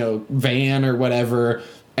 van or whatever.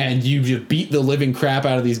 And you just beat the living crap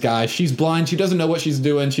out of these guys. She's blind. She doesn't know what she's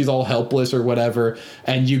doing. She's all helpless or whatever.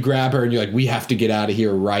 And you grab her and you're like, we have to get out of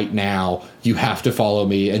here right now. You have to follow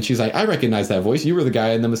me. And she's like, I recognize that voice. You were the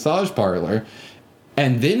guy in the massage parlor.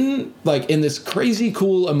 And then, like, in this crazy,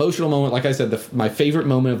 cool, emotional moment, like I said, my favorite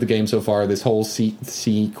moment of the game so far, this whole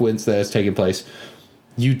sequence that has taken place,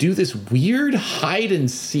 you do this weird hide and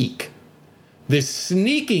seek, this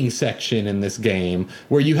sneaking section in this game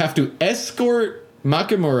where you have to escort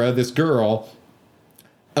Makimura, this girl,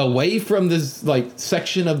 away from this like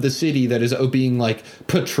section of the city that is being like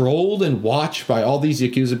patrolled and watched by all these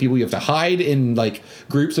Yakuza people. You have to hide in like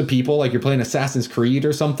groups of people, like you're playing Assassin's Creed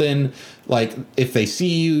or something. Like if they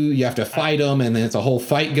see you, you have to fight them, and then it's a whole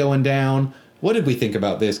fight going down. What did we think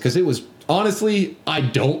about this? Because it was honestly, I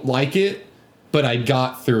don't like it, but I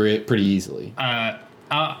got through it pretty easily.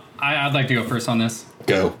 I'd like to go first on this.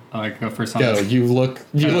 Go. I'd like to go first on this. You look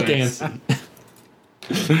antsy.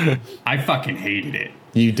 I fucking hated it.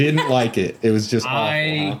 You didn't like it. It was just awful.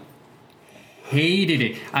 I hated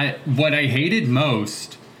it. What I hated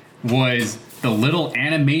most was the little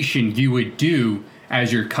animation you would do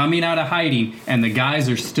as you're coming out of hiding and the guys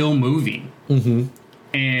are still moving. Mm-hmm.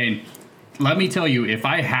 And let me tell you, if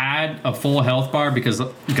I had a full health bar, because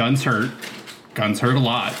guns hurt a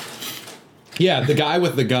lot. Yeah, the guy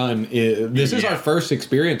with the gun. This is our first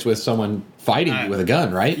experience with someone fighting with a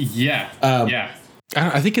gun, right? Yeah.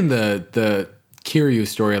 I think in the Kiryu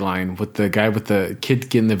storyline with the guy with the kid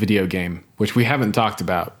getting the video game, which we haven't talked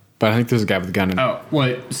about, but I think there's a guy with a gun in it. Oh,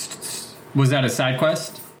 what was that a side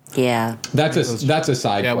quest? Yeah. That's a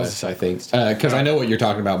side Yeah, it was quest, a I think. Because I know what you're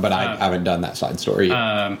talking about, but I haven't done that side story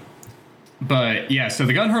yet. But yeah, so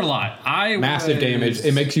the gun hurt a lot. Massive damage.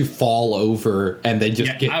 It makes you fall over, and they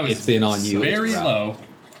just it's in on you.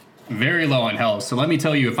 Very low on health. So let me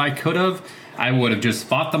tell you, if I could have, I would have just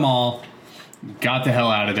fought them all, got the hell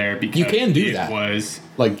out of there. Because you can do that. Was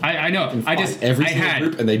like I know. I had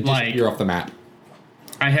group, and they disappear off the map.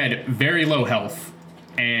 I had very low health,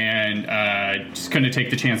 and just couldn't take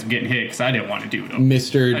the chance of getting hit because I didn't want to do it.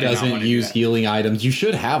 Mister doesn't use healing items. You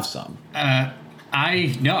should have some.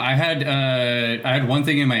 I had one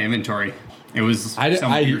thing in my inventory. It was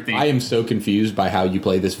some weird thing. I am so confused by how you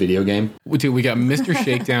play this video game. Dude, we got Mr.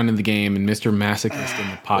 Shakedown in the game and Mr. Masochist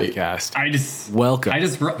in the podcast. Welcome. I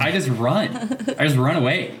just run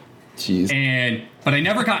away. Jeez. But I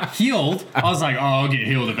never got healed. I was like, oh, I'll get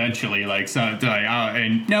healed eventually.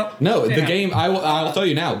 And no, the game. I'll tell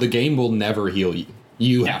you now. The game will never heal you.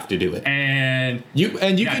 You have to do it, and you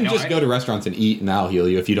can just go to restaurants and eat, and I'll heal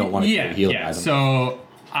you if you don't want to heal. Yeah. So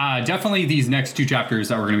definitely these next 2 chapters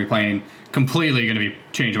that we're going to be playing completely going to be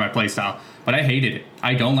changing my playstyle. But I hated it.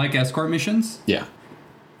 I don't like escort missions. Yeah.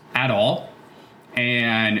 At all.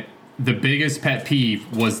 And the biggest pet peeve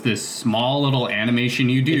was this small little animation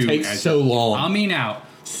you do. It takes so long. Coming out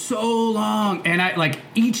so long, and I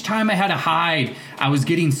each time I had to hide, I was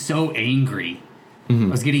getting so angry. I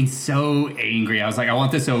was getting so angry. I was like, I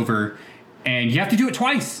want this over. And you have to do it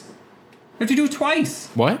twice.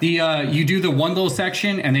 What? You do the one little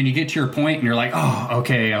section, and then you get to your point, and you're like, oh,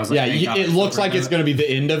 okay. I was like, it looks like it's going to be the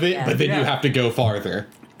end of it, but then you have to go farther.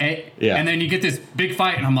 And then you get this big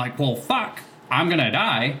fight, and I'm like, well, fuck. I'm going to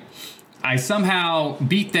die. I somehow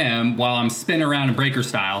beat them while I'm spinning around in breaker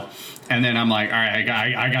style. And then I'm like, all right,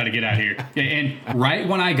 I got to get out of here. And right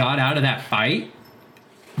when I got out of that fight,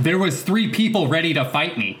 there was 3 people ready to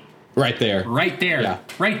fight me. Right there. Yeah.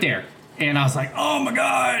 Right there. And I was like, oh my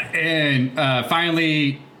God. And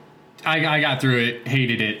finally, I got through it,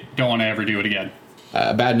 hated it, don't want to ever do it again.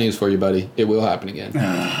 Bad news for you, buddy. It will happen again.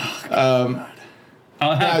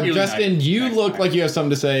 Justin, you look like you have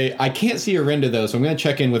something to say. I can't see Arinda, though, so I'm going to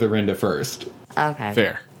check in with Arinda first. Okay.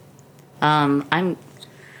 Fair. I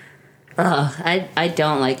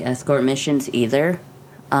don't like escort missions either.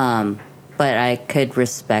 But I could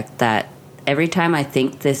respect that. Every time I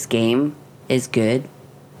think this game is good,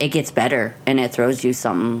 it gets better, and it throws you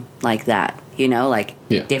something like that.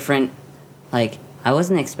 Different. Like, I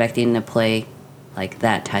wasn't expecting to play like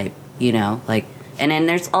that type, And then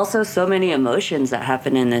there's also so many emotions that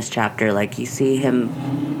happen in this chapter. Like, you see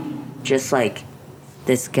him just like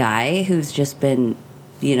this guy who's just been,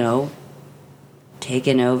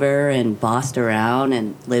 taken over and bossed around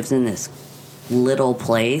and lives in this little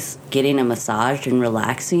place, getting a massage and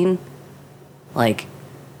relaxing. Like,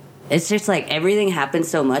 it's just like everything happened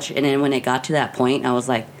so much, and then when it got to that point, I was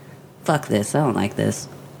like, fuck this, I don't like this.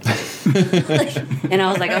 And I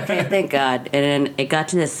was like, okay, thank God. And then it got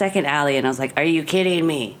to the second alley, and I was like, are you kidding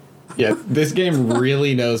me? Yeah, this game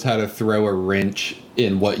really knows how to throw a wrench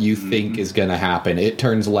in what you think is going to happen. It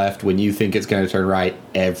turns left when you think it's going to turn right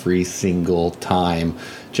every single time.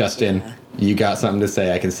 Justin, you got something to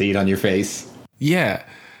say. I can see it on your face. Yeah.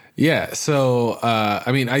 So,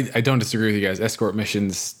 I don't disagree with you guys. Escort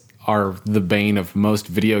missions are the bane of most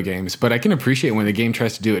video games, but I can appreciate when the game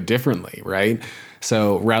tries to do it differently, right?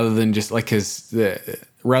 So rather than just having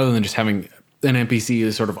an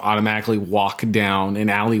NPC sort of automatically walk down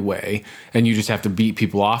an alleyway and you just have to beat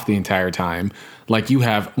people off the entire time, like, you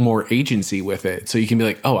have more agency with it. So you can be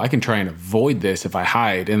like, oh, I can try and avoid this if I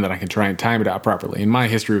hide, and then I can try and time it out properly. In my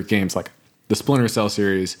history with games, like the Splinter Cell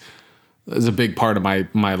series is a big part of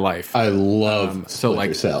my life. I love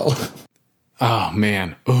Splinter Cell. Oh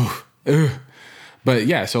man. Ooh. But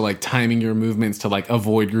yeah, so like timing your movements to like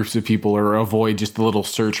avoid groups of people or avoid just the little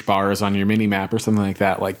search bars on your mini map or something like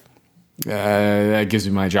that, like that gives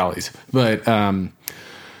me my jollies. But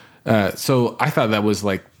so I thought that was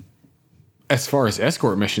like, as far as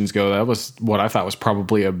escort missions go, that was what I thought was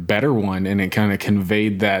probably a better one, and it kind of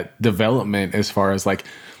conveyed that development as far as like,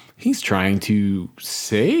 he's trying to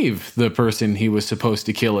save the person he was supposed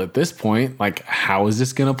to kill at this point. Like, how is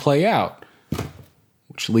this going to play out?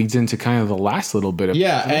 Which leads into kind of the last little bit of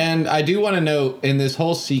and I do want to note in this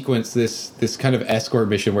whole sequence, this kind of escort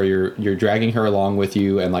mission where you're dragging her along with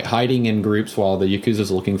you and like hiding in groups while the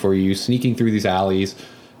Yakuza's looking for you, sneaking through these alleys,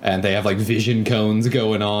 and they have like vision cones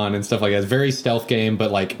going on and stuff like that. It's very stealth game,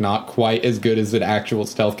 but like not quite as good as an actual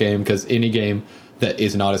stealth game, because any game that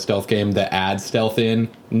is not a stealth game that adds stealth in.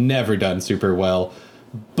 Never done super well.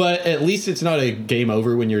 But at least it's not a game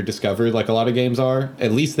over when you're discovered like a lot of games are.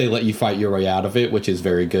 At least they let you fight your way out of it, which is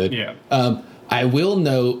very good. Yeah. I will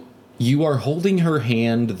note, you are holding her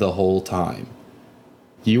hand the whole time.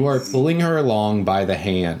 You are pulling her along by the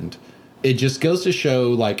hand. It just goes to show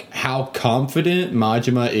like how confident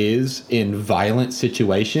Majima is in violent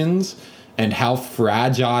situations and how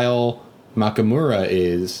fragile Makamura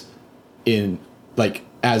is in like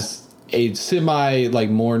as a semi like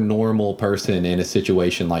more normal person in a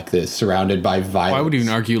situation like this, surrounded by violence. I would even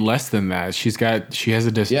argue less than that. She has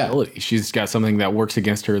a disability. Yeah. She's got something that works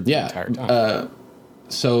against her the entire time.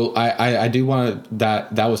 So I do want to,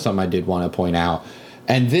 that was something I did want to point out.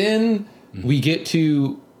 And then we get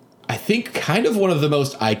to, I think, kind of one of the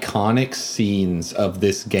most iconic scenes of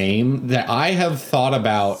this game that I have thought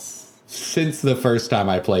about since the first time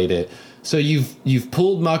I played it. So you've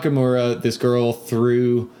pulled Makamura, this girl,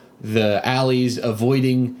 through the alleys,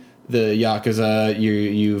 avoiding the Yakuza.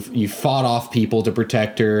 You've fought off people to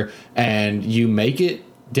protect her, and you make it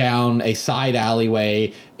down a side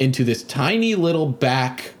alleyway into this tiny little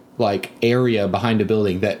back like area behind a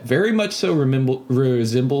building that very much so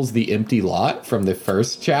resembles the empty lot from the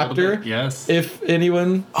first chapter. Yes. If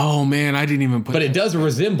anyone. Oh man, I didn't even put. But it does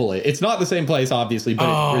resemble it. It's not the same place, obviously,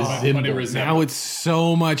 but it resembles. Now it's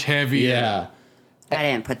so much heavier. Yeah. I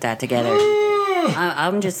didn't put that together.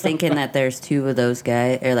 I'm just thinking that there's two of those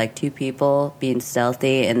guys, or like two people being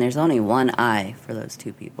stealthy, and there's only one eye for those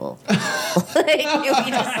two people. Like, can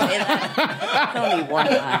we just say that? Only one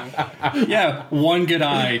eye. Yeah, one good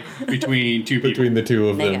eye between two people. Between the two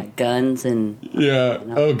of They them. got guns and... Yeah.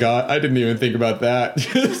 Oh, God. I didn't even think about that.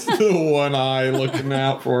 Just the one eye looking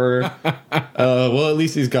out for her. Well, at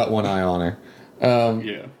least he's got one eye on her.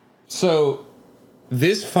 Yeah. So,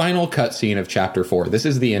 this final cutscene of Chapter 4, this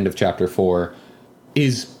is the end of Chapter 4,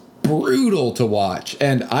 is brutal to watch.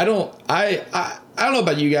 And I don't know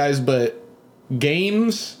about you guys, but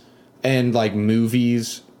games and like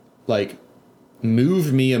movies like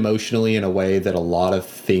move me emotionally in a way that a lot of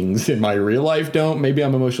things in my real life don't. Maybe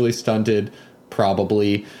I'm emotionally stunted,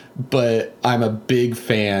 probably, but I'm a big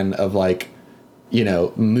fan of like, you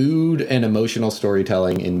know, mood and emotional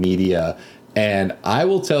storytelling in media. And I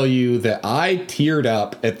will tell you that I teared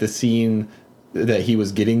up at the scene that he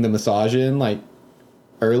was getting the massage in, like,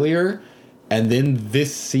 earlier. And then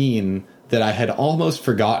this scene that I had almost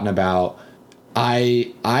forgotten about,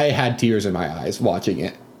 I had tears in my eyes watching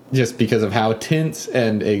it. Just because of how tense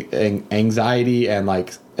and anxiety and,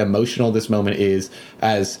 like, emotional this moment is,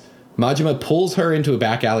 as Majima pulls her into a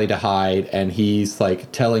back alley to hide, and he's,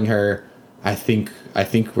 like, telling her, I think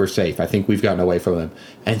we're safe. I think we've gotten away from him.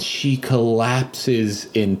 And she collapses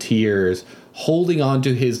in tears, holding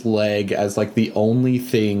onto his leg as like the only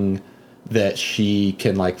thing that she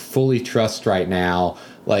can like fully trust right now.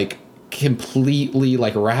 Like completely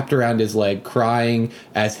like wrapped around his leg, crying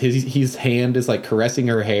as his hand is like caressing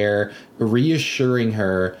her hair, reassuring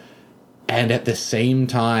her. And at the same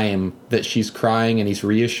time that she's crying and he's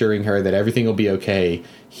reassuring her that everything will be okay,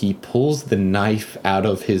 he pulls the knife out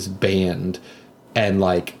of his band and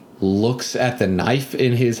like looks at the knife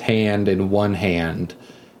in his hand in one hand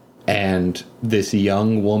and this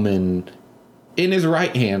young woman in his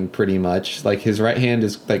right hand, pretty much. Like his right hand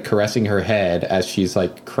is like caressing her head as she's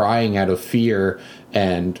like crying out of fear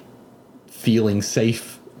and feeling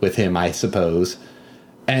safe with him, I suppose.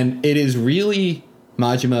 And it is really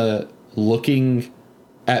Majima looking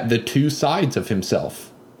at the two sides of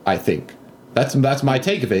himself, I think. That's my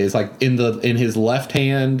take of it. Is like in his left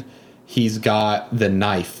hand, he's got the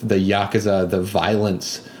knife, the Yakuza, the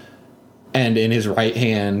violence. And in his right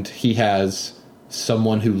hand, he has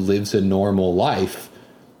someone who lives a normal life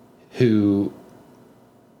who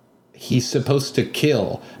he's supposed to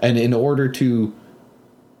kill. And in order to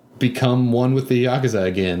become one with the Yakuza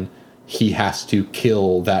again, he has to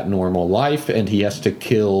kill that normal life and he has to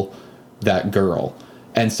kill that girl.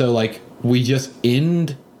 And so, like, we just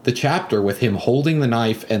end the chapter with him holding the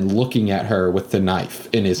knife and looking at her with the knife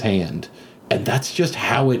in his hand. And that's just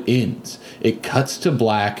how it ends. It cuts to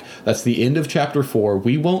black. That's the end of chapter 4.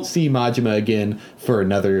 We won't see Majima again for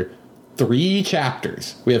another 3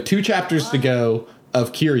 chapters. We have 2 chapters to go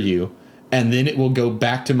of Kiryu, and then it will go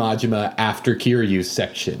back to Majima after Kiryu's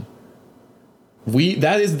section.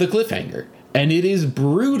 That is the cliffhanger. And it is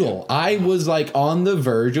brutal. I was like on the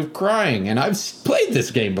verge of crying, and I've played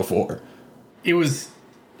this game before. It was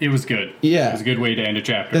good. Yeah. It was a good way to end a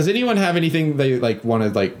chapter. Does anyone have anything they like want to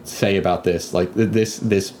like say about this? Like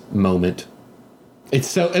this moment? It's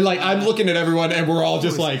so, and like I'm looking at everyone and we're all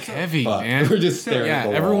just like heavy, man. We're just staring yeah, at the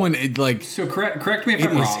wall. everyone it, like So correct me if it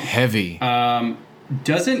I'm is wrong. heavy.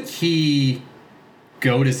 doesn't he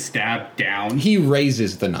go to stab down? He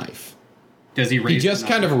raises the knife. Does he raise He just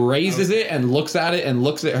kind of raises it and looks at it and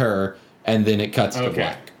looks at her, and then it cuts to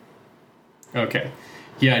black. Okay.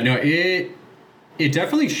 Yeah, no, it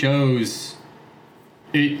definitely shows,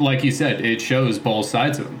 it, like you said, it shows both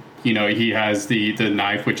sides of him. You know, he has the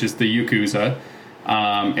knife, which is the Yakuza,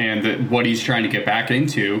 and what he's trying to get back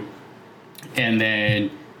into. And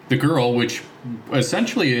then the girl, which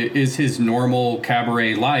essentially is his normal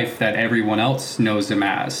cabaret life that everyone else knows him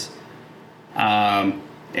as. And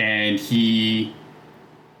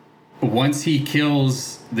once he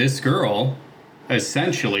kills this girl,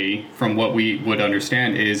 essentially, from what we would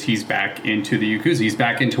understand, is he's back into the Yakuza. He's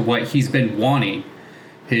back into what he's been wanting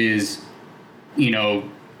his,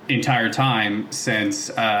 entire time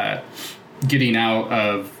since getting out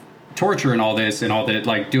of torture and all this and all that,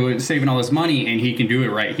 like saving all this money, and he can do it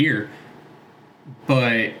right here.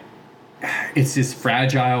 But it's this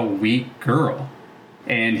fragile, weak girl,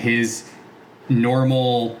 and his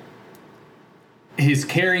caring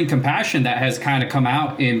compassion that has kind of come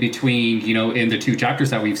out in between, in the 2 chapters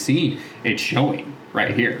that we've seen, it's showing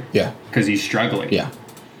right here. Yeah. Because he's struggling. Yeah.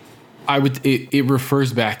 It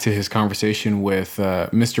refers back to his conversation with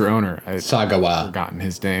Mr. Owner. Sagawa. I've forgotten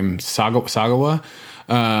his name. Sagawa.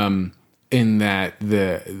 In that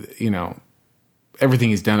everything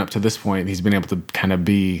he's done up to this point, he's been able to kind of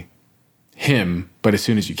be him. But as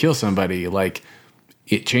soon as you kill somebody, like,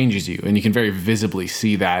 it changes you, and you can very visibly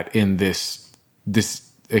see that in this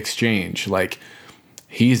exchange. Like,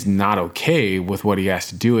 he's not okay with what he has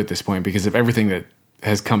to do at this point because of everything that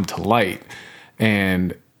has come to light,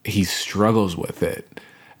 and he struggles with it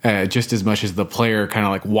just as much as the player. Kind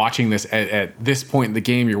of like watching this at this point in the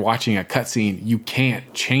game, you're watching a cutscene. You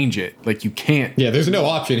can't change it. Like, you can't. Yeah, there's no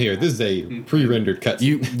option here. This is a pre-rendered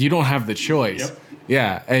cutscene. You don't have the choice. Yep.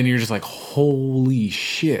 Yeah, and you're just like, holy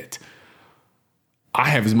shit. I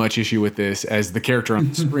have as much issue with this as the character on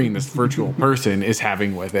the screen, this virtual person, is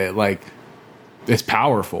having with it. Like, it's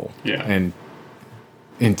powerful and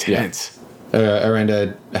intense. Yeah.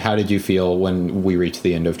 Aranda, how did you feel when we reached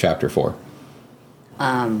the end of chapter 4?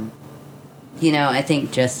 I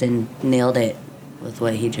think Justin nailed it with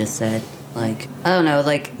what he just said. Like, I don't know,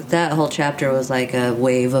 like, that whole chapter was like a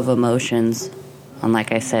wave of emotions. And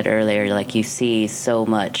like I said earlier, like, you see so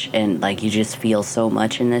much and, like, you just feel so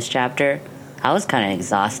much in this chapter. I was kind of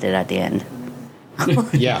exhausted at the end.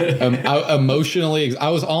 Yeah, emotionally, I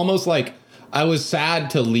was almost like, I was sad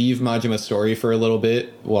to leave Majima's story for a little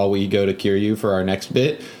bit while we go to Kiryu for our next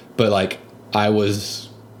bit, but like, I was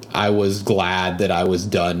glad that I was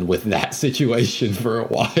done with that situation for a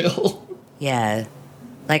while. Yeah,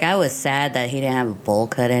 like, I was sad that he didn't have a bowl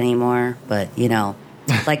cut anymore, but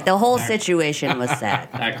like, the whole situation was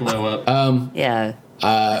sad. That glow up. Yeah.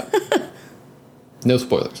 No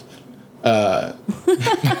spoilers.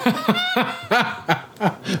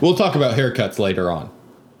 We'll talk about haircuts later on.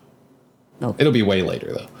 Okay. It'll be way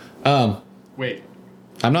later though. Wait.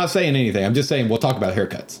 I'm not saying anything. I'm just saying we'll talk about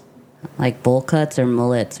haircuts. Like, bowl cuts or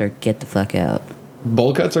mullets or get the fuck out.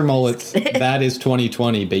 Bowl cuts or mullets, that is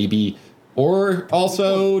 2020, baby. Or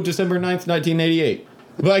also December 9th, 1988.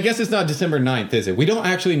 But I guess it's not December 9th, is it? We don't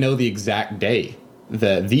actually know the exact day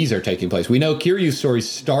that these are taking place. We know Kiryu's story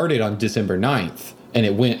started on December 9th, and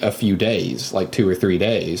it went a few days, like 2 or 3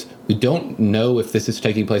 days. We don't know if this is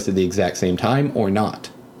taking place at the exact same time or not.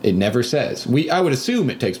 It never says. I would assume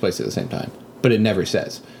it takes place at the same time, but it never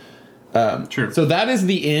says. True. So that is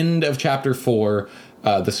the end of chapter 4.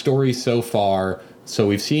 The story so far. So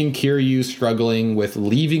we've seen Kiryu struggling with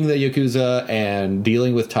leaving the Yakuza and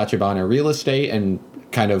dealing with Tachibana Real Estate and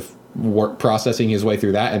kind of processing his way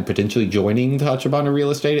through that and potentially joining Tachibana Real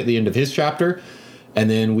Estate at the end of his chapter. And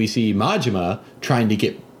then we see Majima trying to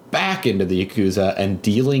get back into the Yakuza and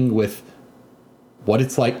dealing with what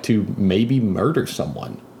it's like to maybe murder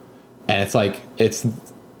someone. And it's like,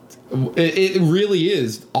 it really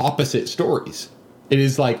is opposite stories. It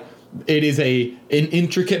is like, it is an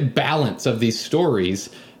intricate balance of these stories,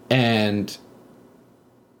 and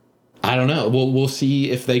I don't know. We'll see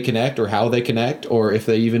if they connect or how they connect or if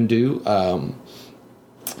they even do.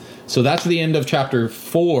 So that's the end of chapter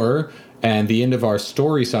 4 and the end of our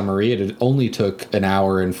story summary. It only took an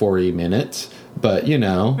hour and 40 minutes, but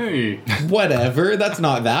Hey. whatever. That's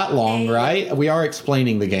not that long, right? We are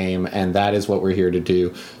explaining the game, and that is what we're here to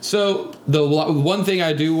do. So the one thing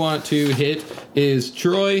I do want to hit is,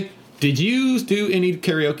 Troy, did you do any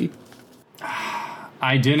karaoke?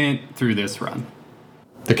 I didn't through this run.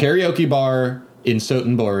 The karaoke bar in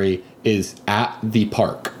Sotenbori is at the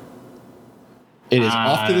park. It is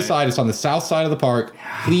off to the side. It's on the south side of the park.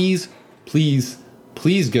 Please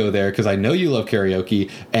please go there because I know you love karaoke,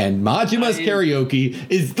 and Majima's karaoke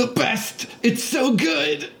is the best. It's so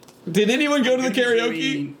good. Did anyone go to the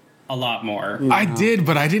karaoke? A lot more. No. I did,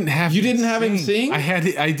 but I didn't have. You didn't have him sing?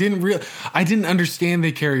 I didn't understand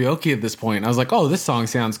the karaoke at this point. I was like, oh, this song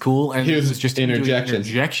sounds cool, and it was just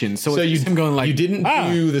interjection. So it's him going like, you didn't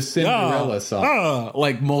do the Cinderella song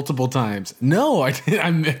like multiple times. No, I didn't.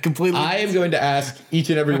 I'm completely. I am going to ask each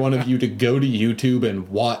and every one of you to go to YouTube and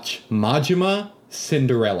watch Majima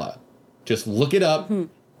Cinderella. Just look it up. It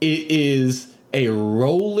is a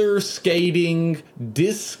roller skating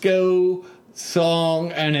disco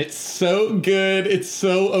song, and it's so good. It's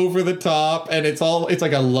so over the top, and it's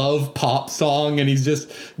like a love pop song, and he's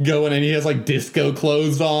just going, and he has like disco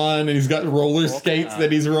clothes on, and he's got roller skates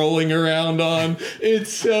that he's rolling around on.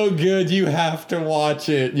 It's so good. You have to watch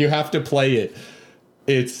it. You have to play it.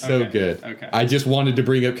 It's so good. Okay. I just wanted to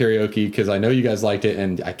bring up karaoke because I know you guys liked it,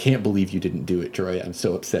 and I can't believe you didn't do it, Troy. I'm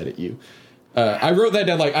so upset at you. I wrote that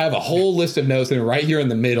down. Like, I have a whole list of notes, and right here in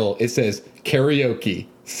the middle it says karaoke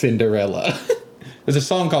Cinderella. There's a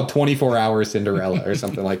song called 24 Hours Cinderella or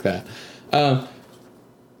something like that.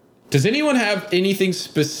 Does anyone have anything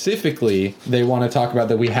specifically they want to talk about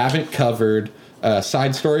that we haven't covered,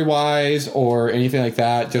 side story wise or anything like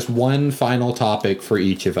that? Just one final topic for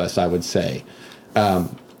each of us, I would say.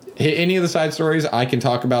 Any of the side stories, I can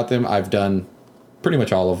talk about them. I've done pretty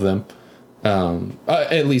much all of them,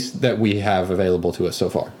 at least that we have available to us so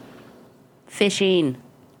far. Fishing.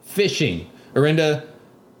 Arinda,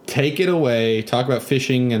 take it away. Talk about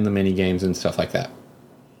fishing and the mini games and stuff like that.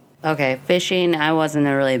 Okay, fishing, I wasn't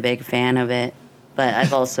a really big fan of it, but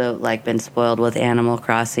I've also been spoiled with Animal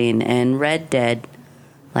Crossing and Red Dead,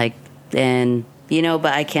 but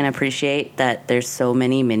I can appreciate that there's so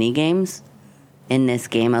many mini games in this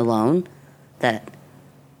game alone that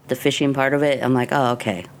the fishing part of it, I'm like, oh,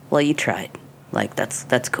 okay, well, you tried.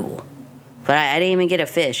 That's cool. But I didn't even get a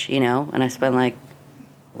fish, and I spent a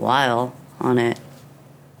while on it.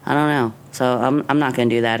 I don't know. So I'm not going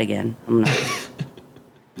to do that again. I'm not.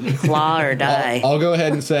 Claw or die. I'll go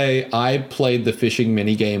ahead and say I played the fishing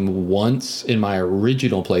minigame once in my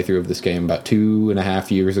original playthrough of this game about 2.5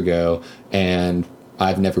 years ago, and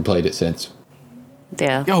I've never played it since.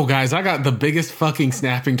 Yeah. Yo, guys, I got the biggest fucking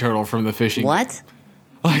snapping turtle from the fishing. What?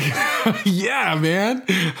 Yeah, man.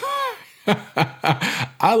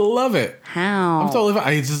 I love it. How? I'm totally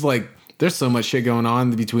fine. It's just there's so much shit going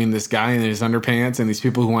on between this guy and his underpants and these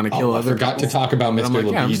people who want to kill other people. I forgot to talk about Mr.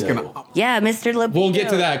 Libido. Yeah, Mr. Libido. We'll get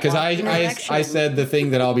to that because I said the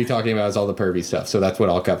thing that I'll be talking about is all the pervy stuff, so that's what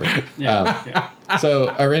I'll cover.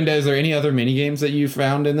 So, Arinda, is there any other mini games that you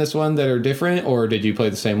found in this one that are different, or did you play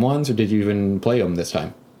the same ones, or did you even play them this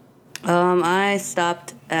time? I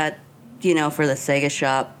stopped at, for the Sega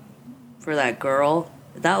shop for that girl.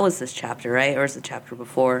 That was this chapter, right? Or was the chapter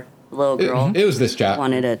before? The little girl. It was this chapter.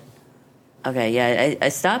 Wanted it. Okay, yeah, I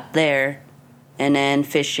stopped there, and then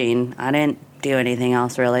fishing. I didn't do anything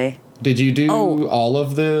else, really. Did you do all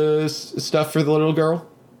of the stuff for the little girl?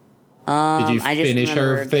 Did you finish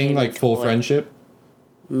her thing, full friendship?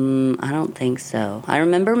 I don't think so. I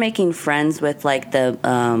remember making friends with,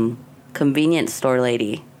 the convenience store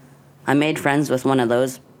lady. I made friends with one of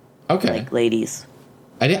those ladies.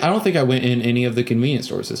 I don't think I went in any of the convenience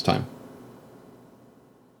stores this time.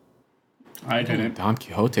 I didn't. Don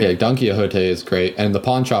Quixote. Yeah, Don Quixote is great, and the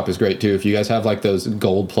pawn shop is great too. If you guys have those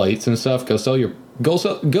gold plates and stuff, go sell your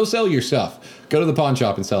stuff. Go to the pawn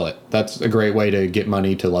shop and sell it. That's a great way to get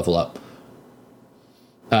money to level up.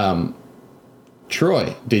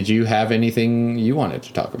 Troy, did you have anything you wanted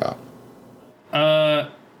to talk about?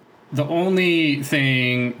 The only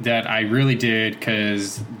thing that I really did,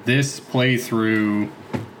 because this playthrough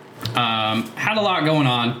had a lot going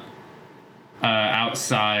on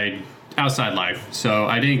outside life, so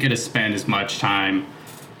I didn't get to spend as much time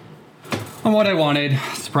on what I wanted,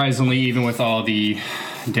 surprisingly, even with all the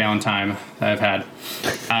downtime that I've had.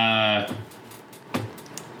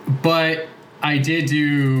 But I did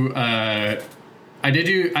do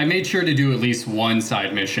I made sure to do at least one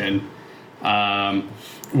side mission,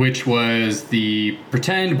 which was the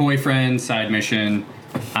pretend boyfriend side mission.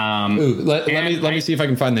 Let me see if I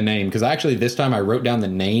can find the name, because actually this time I wrote down the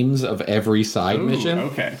names of every side mission.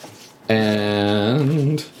 Okay.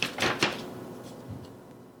 And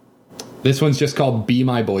this one's just called Be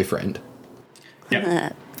My Boyfriend.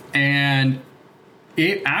 Yep. And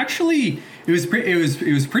it actually it was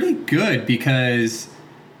pretty good because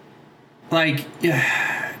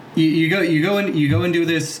you go and do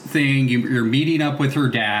this thing. You're meeting up with her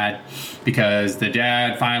dad because the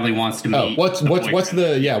dad finally wants to meet. What's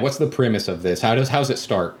the premise of this? How's it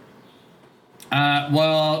start?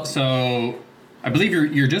 So I believe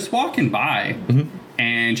you're just walking by,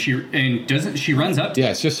 and she runs up to you.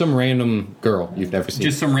 Yeah, it's just some random girl you've never seen.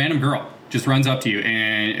 Just some random girl just runs up to you,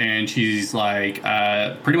 and she's like,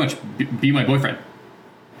 pretty much, be my boyfriend.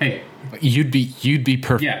 Hey, you'd be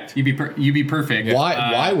perfect. Yeah, you'd be perfect.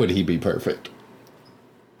 Why would he be perfect?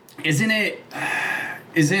 Isn't it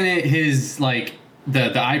his, like,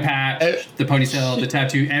 the eye patch, the ponytail, the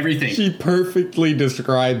tattoo, everything? She perfectly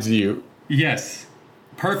describes you. Yes,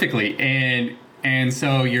 perfectly. And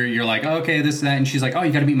so you're like, oh, okay, this and that, and she's like, oh,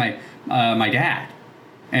 you got to meet my dad,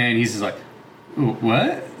 and he's just like,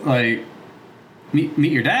 what? Like,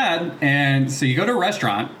 meet your dad? And so you go to a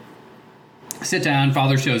restaurant, sit down.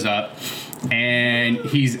 Father shows up, and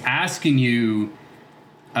he's asking you,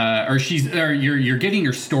 or you're getting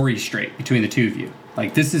your story straight between the two of you.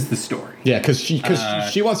 Like, this is the story. Yeah, because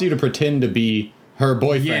she wants you to pretend to be her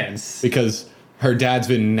boyfriend. Yes. Because her dad's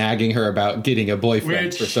been nagging her about getting a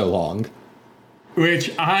boyfriend for so long.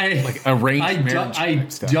 Which I like arranged marriage. I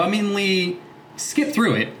dumbingly skipped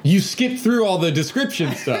through it. You skipped through all the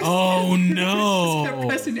description stuff. Oh no! Kept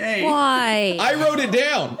pressing A. Why? I wrote it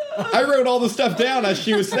down. I wrote all the stuff down as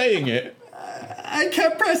she was saying it. I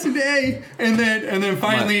kept pressing A, and then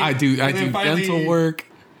finally I do dental work.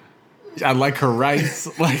 I like her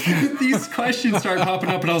rice. Like these questions started popping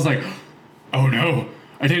up, and I was like, "Oh no,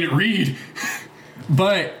 I didn't read."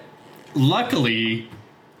 But luckily,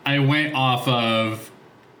 I went off of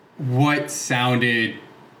what sounded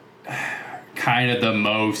kind of the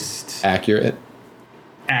most accurate,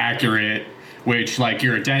 which, like,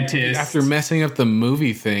 you're a dentist. After messing up the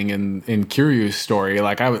movie thing in Kiryu's story,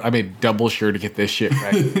 like I made double sure to get this shit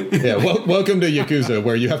right. Yeah, welcome to Yakuza,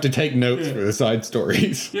 where you have to take notes for the side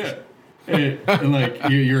stories. Yeah. And like,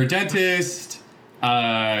 you're a dentist,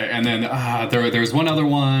 and then there's one other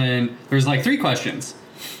one. There's like 3 questions,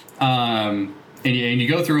 and you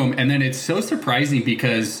go through them, and then it's so surprising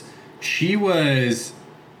because she was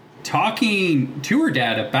talking to her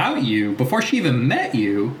dad about you before she even met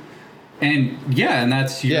you, and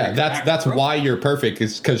that's that's why you're perfect,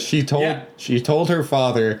 is because she told her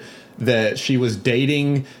father that she was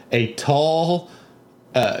dating a tall,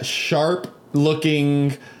 sharp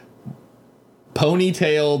looking,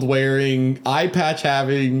 ponytailed wearing, eye patch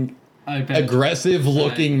having, aggressive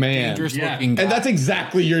looking man. Dangerous looking guy. And that's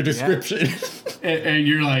exactly your description. Yeah. and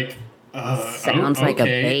you're like, sounds like a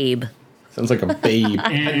babe. Sounds like a babe.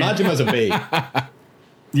 Majima's a babe.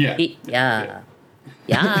 Yeah. Yeah.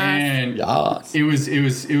 And Yes. it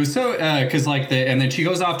was so, because like and then she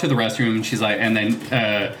goes off to the restroom, and she's like, and then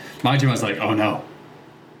Majima's like, oh no,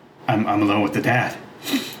 I'm alone with the dad.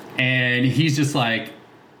 And he's just like,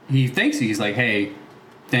 he thanks you. He's like, hey,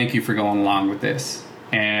 thank you for going along with this.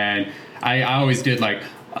 And I always did, like,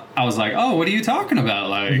 I was like, oh, what are you talking about?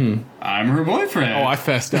 Like, I'm her boyfriend. Oh, I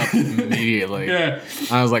fessed up immediately. Yeah.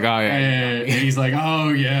 I was like, oh, yeah. And he's like, oh,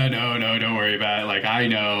 yeah, no, don't worry about it. Like, I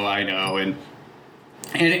know.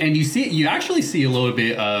 And you actually see a little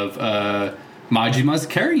bit of Majima's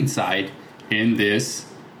caring side in this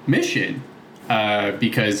mission.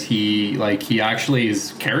 Because he actually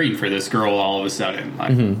is caring for this girl all of a sudden.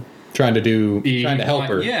 Like, Trying to help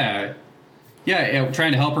her. Yeah,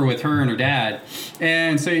 trying to help her with her and her dad.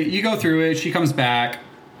 And so you go through it. She comes back.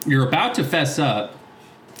 You're about to fess up,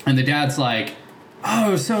 and the dad's like,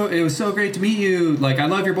 "Oh, it was so great to meet you. Like, I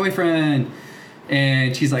love your boyfriend."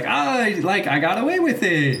 And she's like, I got away with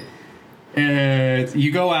it. And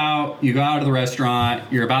you go out of the restaurant.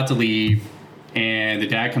 You're about to leave, and the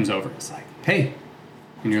dad comes over. It's like, "Hey,"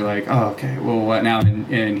 and you're like, "Oh, okay. Well, what now?"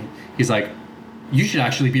 And he's like, "You should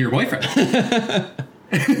actually be your boyfriend."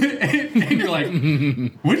 and you're like,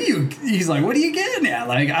 he's like, what are you getting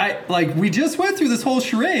at? We just went through this whole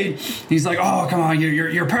charade. He's like, oh, come on,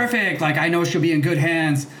 you're perfect. Like, I know she'll be in good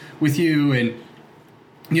hands with you, and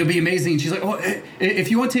you'll be amazing. And she's like, oh,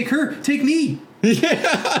 if you want to take her, take me.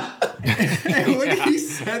 Yeah. And when he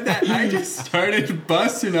said that, I just started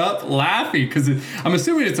busting up laughing, because I'm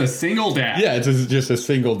assuming it's a single dad. Yeah, it's just a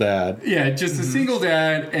single dad. Yeah, just a single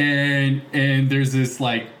dad, and there's this,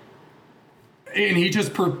 like, and he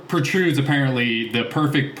just protrudes, apparently, the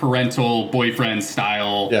perfect parental boyfriend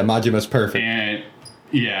style. Yeah, Majima's perfect.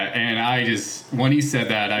 And I just, when he said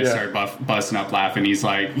that, I started busting up laughing. He's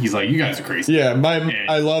like, you guys are crazy. Yeah,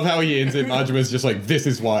 I love how he ends it. Majima's just like, this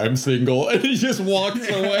is why I'm single, and he just walks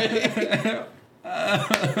away.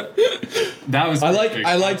 That was. I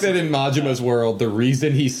like that in Majima's world, the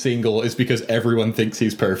reason he's single is because everyone thinks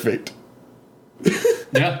he's perfect.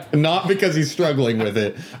 Yeah. Not because he's struggling with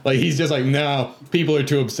it. Like, he's just like, no, people are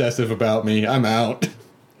too obsessive about me. I'm out.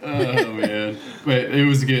 Oh, man. But it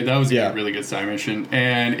was good. That was a really good side mission,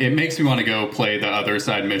 and it makes me want to go play the other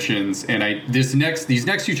side missions. And these next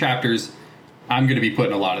 2 chapters, I'm going to be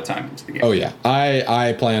putting a lot of time into the game. Oh yeah,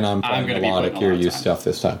 I plan on playing a lot of Kiryu stuff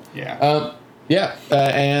this time. Yeah.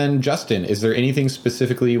 And Justin, is there anything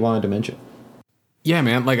specifically you wanted to mention? Yeah,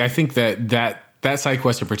 man. Like I think that side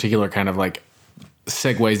quest in particular kind of like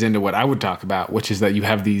segues into what I would talk about, which is that you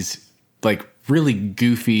have these like really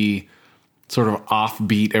goofy, sort of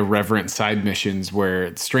offbeat, irreverent side missions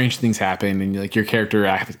where strange things happen and like your character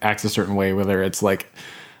acts a certain way, whether it's like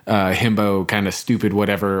himbo kind of stupid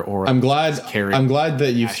whatever, or I'm glad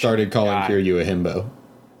that you've started calling Kiryu a himbo.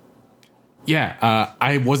 Yeah,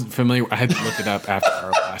 I wasn't familiar. I had to look it up after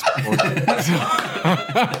our last recording.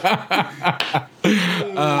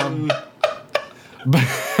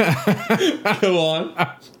 Go on.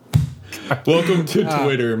 Welcome to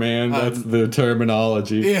Twitter, man. That's the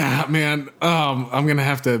terminology. Yeah, man. I'm gonna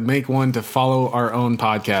have to make one to follow our own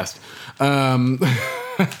podcast.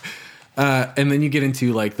 And then you get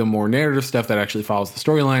into like the more narrative stuff that actually follows the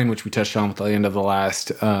storyline, which we touched on at the end of the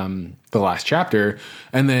last chapter.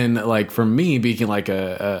 And then like for me, being like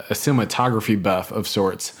a cinematography buff of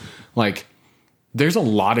sorts, like there's a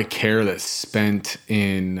lot of care that's spent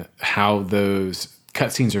in how those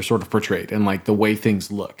cutscenes are sort of portrayed and like the way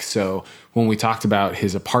things look. So when we talked about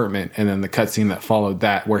his apartment and then the cutscene that followed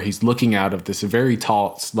that, where he's looking out of this very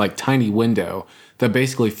tall, like tiny window that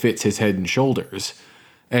basically fits his head and shoulders,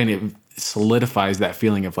 and it solidifies that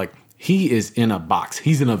feeling of like he is in a box.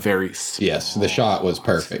 He's in a very the shot was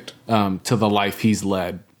perfect to the life he's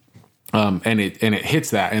led, and it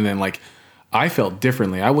hits that, and then like I felt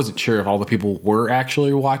differently. I wasn't sure if all the people were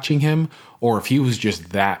actually watching him or if he was just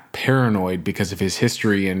that paranoid because of his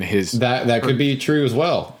history and his... That could be true as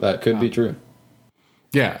well. That could be true.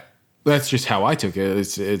 Yeah. That's just how I took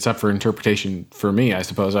it. It's up for interpretation for me, I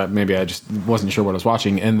suppose. Maybe I just wasn't sure what I was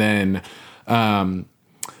watching. And then,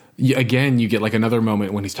 again, you get like another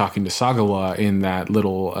moment when he's talking to Sagawa in that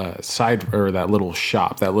little that little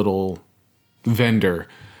shop, that little vendor.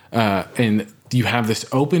 And you have this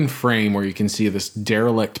open frame where you can see this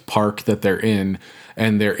derelict park that they're in,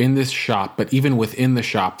 and they're in this shop, but even within the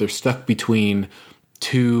shop, they're stuck between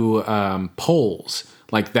 2 poles.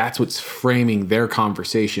 Like that's what's framing their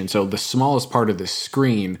conversation. So the smallest part of this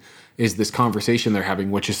screen is this conversation they're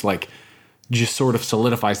having, which is like, just sort of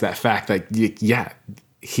solidifies that fact that, yeah,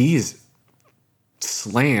 he's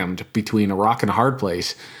slammed between a rock and a hard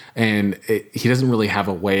place, and he doesn't really have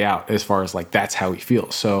a way out as far as like, that's how he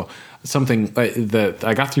feels. So something that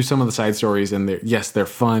I got through some of the side stories, and they're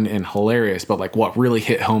fun and hilarious, but like what really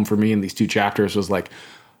hit home for me in these 2 chapters was like,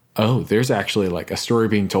 oh, there's actually like a story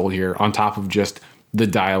being told here on top of just the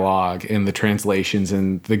dialogue and the translations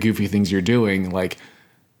and the goofy things you're doing. Like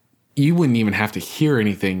you wouldn't even have to hear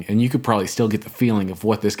anything, and you could probably still get the feeling of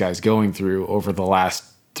what this guy's going through over the last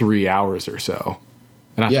 3 hours or so.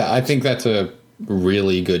 And I think that's a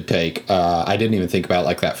really good take. I didn't even think about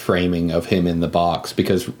like that framing of him in the box,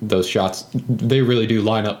 because those shots, they really do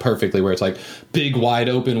line up perfectly, where it's like big wide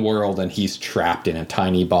open world and he's trapped in a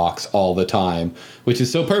tiny box all the time, which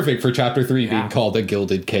is so perfect for chapter 3 being called a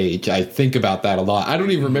gilded cage. I think about that a lot. I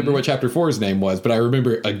don't even remember what chapter 4's name was, but I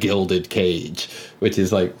remember a gilded cage, which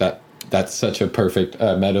is like that's such a perfect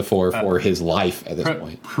metaphor for his life at this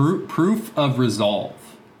point. Proof of resolve.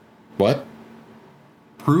 What?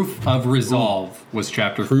 Proof of Resolve was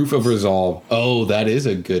chapter 4. Proof of Resolve. Oh, that is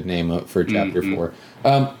a good name for chapter 4.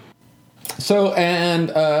 I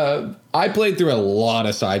played through a lot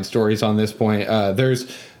of side stories on this point. There's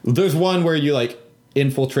one where you like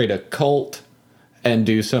infiltrate a cult and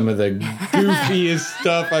do some of the goofiest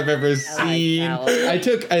stuff I've ever seen. I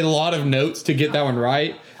took a lot of notes to get that one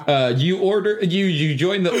right. You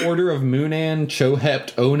join the Order of Munan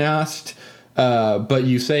Chohept Onast. But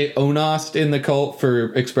you say Onost in the cult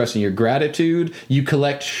for expressing your gratitude. You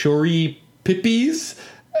collect Shori Pippies.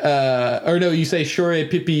 You say Shori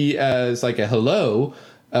Pippi as like a hello.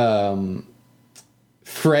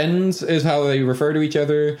 Friends is how they refer to each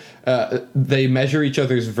other. They measure each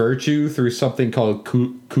other's virtue through something called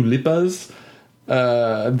kulipas.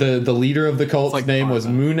 The leader of the cult's name was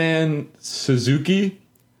Munan Suzuki.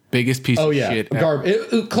 Biggest piece of shit.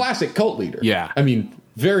 Classic cult leader. Yeah. I mean,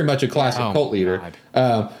 very much a classic cult leader.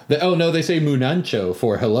 They say Munancho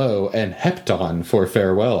for hello and Hepton for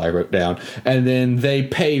farewell, I wrote down. And then they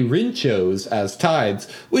pay rinchos as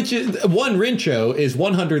tithes, which is 1 rincho is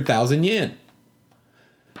 100,000 yen.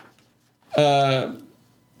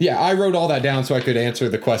 I wrote all that down so I could answer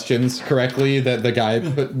the questions correctly that the guy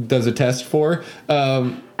does a test for.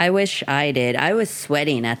 I wish I did. I was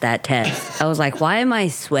sweating at that test. I was like, why am I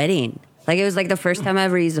sweating? Like, it was like the first time I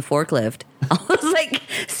ever used a forklift. I was like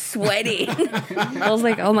sweating. I was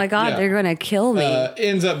like, oh my God, they're going to kill me.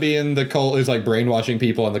 Ends up being the cult is like brainwashing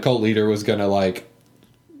people, and the cult leader was going to like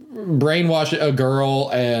brainwash a girl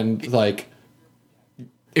and like.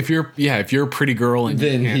 If you're a pretty girl and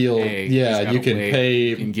then you can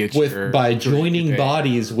pay by joining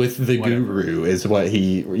bodies with the guru is what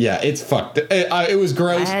it's fucked. It was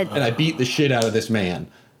gross, and I beat the shit out of this man.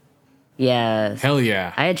 Yes. Hell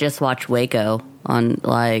yeah. I had just watched Waco on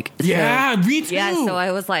like... me too. Yeah, so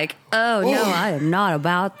I was like, no, I am not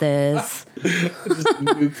about this. Just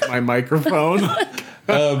nuked my microphone.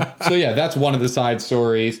 So yeah, that's one of the side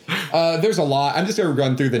stories. There's a lot. I'm just going to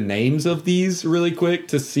run through the names of these really quick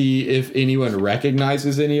to see if anyone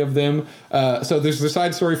recognizes any of them. So there's the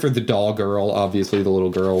side story for the doll girl, obviously the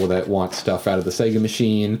little girl that wants stuff out of the Sega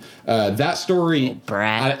machine. That story,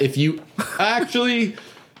 if you actually...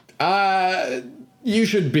 you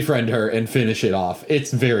should befriend her and finish it off.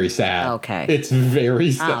 It's very sad. Okay. It's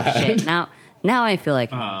very sad. Oh, shit. Now I feel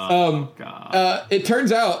like... it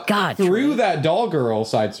turns out through that doll girl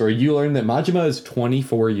side story, you learn that Majima is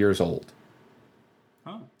 24 years old.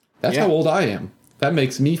 Oh. That's how old I am. That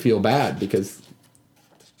makes me feel bad because,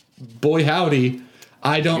 boy howdy,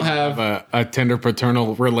 I don't have a tender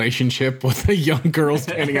paternal relationship with a young girl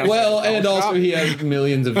standing out. Well, and also he has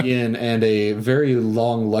millions of yen and a very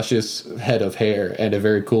long, luscious head of hair and a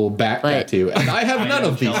very cool back tattoo. And I have none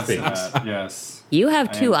of these things. Yes. You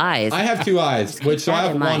have two eyes. I have two eyes, which so I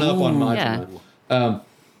have one up on Majima. Yeah.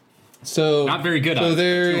 So not very good. So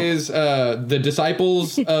there is the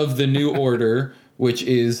Disciples of the New Order, which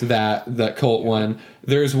is that cult one.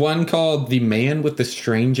 There's one called The Man with the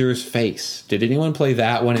Stranger's Face. Did anyone play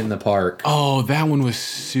that one in the park? Oh, that one was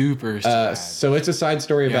super sad. So it's a side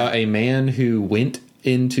story about a man who went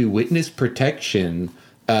into witness protection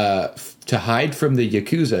to hide from the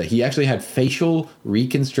Yakuza. He actually had facial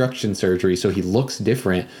reconstruction surgery, so he looks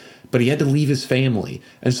different, but he had to leave his family.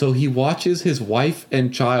 And so he watches his wife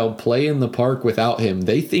and child play in the park without him.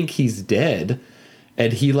 They think he's dead,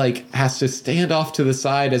 and he like has to stand off to the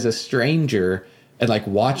side as a stranger and like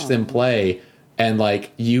watch them play. And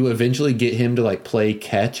like you eventually get him to like play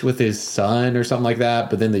catch with his son or something like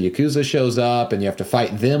that. But then the Yakuza shows up and you have to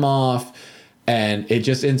fight them off. And it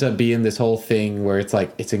just ends up being this whole thing where it's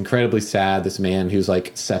like, it's incredibly sad. This man who's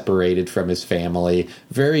like separated from his family,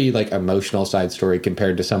 very like emotional side story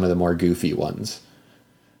compared to some of the more goofy ones.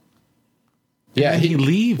 Yeah, he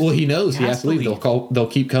leaves. Well, he knows he has to leave. They'll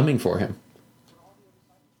keep coming for him.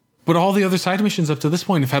 But all the other side missions up to this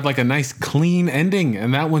point have had like a nice clean ending,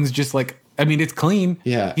 and that one's just like, I mean, it's clean.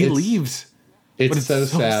 Yeah, he leaves. It's so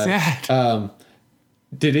sad.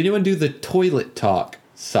 Did anyone do the toilet talk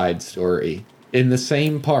side story in the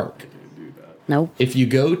same park? Nope. If you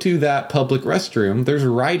go to that public restroom, there's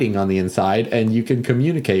writing on the inside, and you can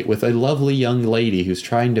communicate with a lovely young lady who's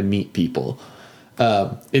trying to meet people.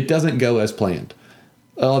 It doesn't go as planned.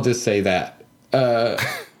 I'll just say that.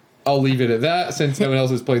 I'll leave it at that since no one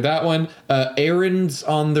else has played that one. Errands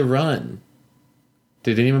on the Run.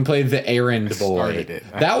 Did anyone play The Errand Boy?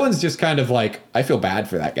 That one's just kind of like, I feel bad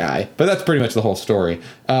for that guy, but that's pretty much the whole story.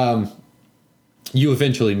 You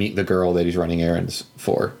eventually meet the girl that he's running errands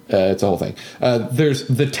for. It's a whole thing. There's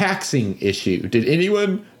the taxing issue. Did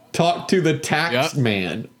anyone talk to the tax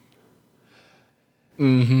man?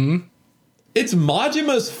 Mm-hmm. It's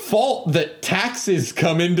Majima's fault that taxes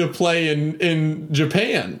come into play in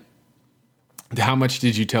Japan. How much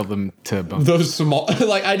did you tell them to bump? Those small,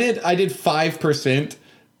 like I did 5%,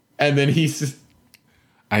 and then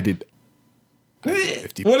I did.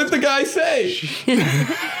 50%. What did the guy say?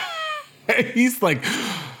 He's like,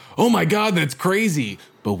 "Oh my God, that's crazy."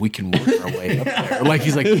 But we can work our way up there. Like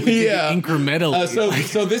he's like, incrementally.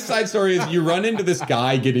 So this side story is you run into this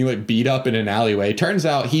guy getting like beat up in an alleyway. Turns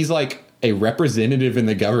out he's like a representative in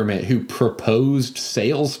the government who proposed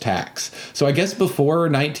sales tax. So I guess before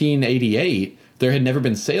 1988, there had never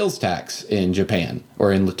been sales tax in Japan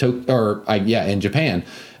in Japan.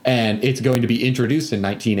 And it's going to be introduced in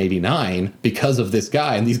 1989 because of this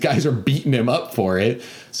guy. And these guys are beating him up for it.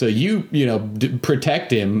 So you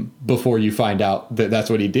protect him before you find out that that's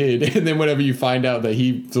what he did. And then whenever you find out that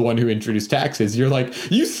he's the one who introduced taxes, you're like,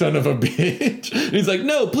 you son of a bitch. And he's like,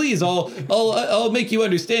 no, please, I'll make you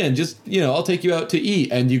understand. Just, I'll take you out to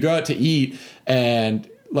eat. And you go out to eat and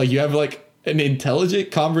like you have like an intelligent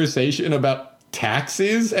conversation about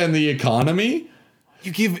taxes and the economy.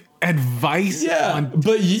 You give advice.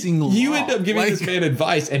 But you end up giving this man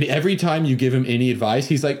advice, and every time you give him any advice,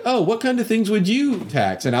 he's like, oh, what kind of things would you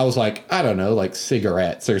tax? And I was like, I don't know, like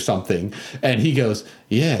cigarettes or something. And he goes,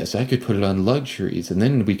 yes, I could put it on luxuries, and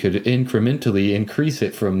then we could incrementally increase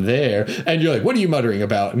it from there. And you're like, what are you muttering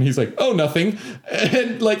about? And he's like, oh, nothing.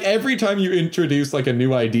 And like every time you introduce like a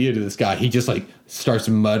new idea to this guy, he just like starts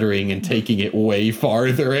muttering and taking it way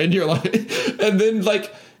farther. And you're like, and then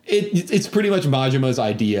like, it's pretty much Majima's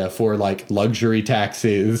idea for like luxury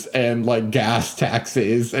taxes and like gas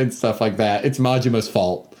taxes and stuff like that. It's Majima's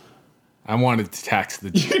fault. I wanted to tax the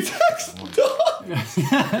dogs. You taxed dogs?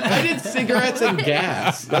 I did cigarettes and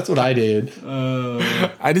gas. That's what I did.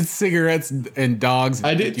 I did cigarettes and dogs.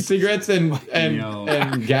 I did cigarettes and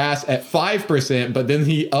gas at 5%, but then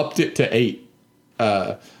he upped it to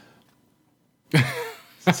 8%.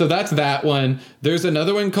 So that's that one. There's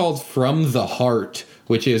another one called From the Heart,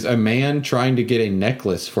 which is a man trying to get a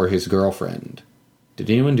necklace for his girlfriend. Did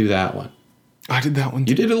anyone do that one? I did that one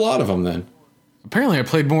too. You did a lot of them then. Apparently I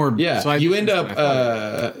played more. Yeah, so you end up...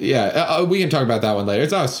 we can talk about that one later.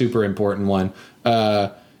 It's not a super important one.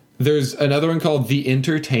 There's another one called The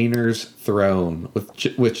Entertainer's Throne,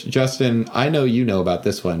 which, Justin, I know you know about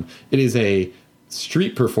this one. It is a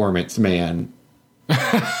street performance man.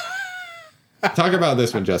 Talk about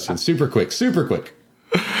this one, Justin. Super quick.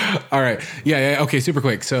 All right. Yeah. Okay. Super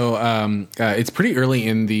quick. So it's pretty early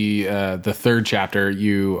in the third chapter.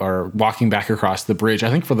 You are walking back across the bridge.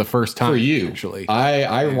 I think for the first time. For you, actually.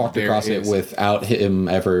 I walked across it without him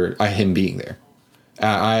being there.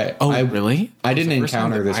 Really? I didn't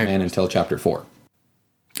encounter this man until chapter 4.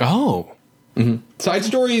 Oh. Mm-hmm.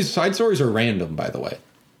 Side stories are random, by the way.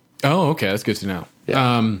 Oh, okay. That's good to know.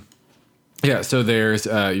 Yeah. Yeah, so there's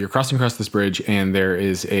you're crossing across this bridge, and there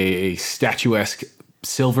is a statuesque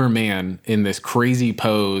silver man in this crazy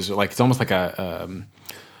pose, like it's almost like a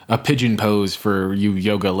pigeon pose for you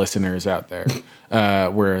yoga listeners out there,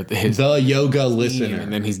 where the yoga listener,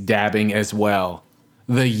 and then he's dabbing as well.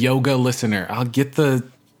 The yoga listener. I'll get it'll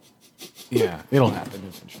happen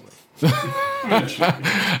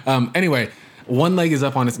eventually. Anyway, one leg is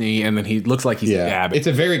up on his knee, and then he looks like he's dabbing. It's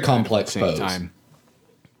a very complex pose. Time.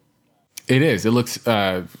 It is. It looks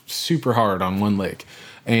super hard on one leg.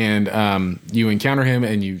 And you encounter him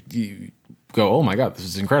and you go, oh my God, this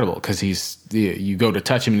is incredible. Because you go to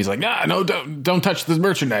touch him and he's like, no, don't touch this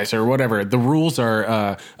merchandise or whatever. The rules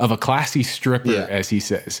are of a classy stripper, as he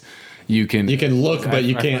says. You can look, but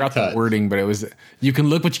you can't touch. The wording, but it was, you can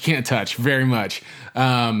look, but you can't touch very much.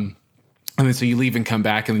 And then so you leave and come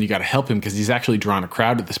back, and then you got to help him because he's actually drawn a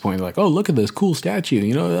crowd at this point. They're like, oh, look at this cool statue,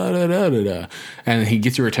 And he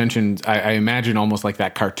gets your attention, I imagine almost like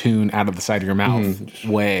that cartoon out of the side of your mouth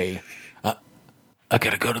way. I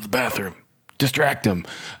got to go to the bathroom. Distract him.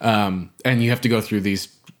 And you have to go through these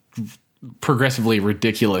progressively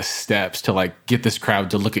ridiculous steps to like get this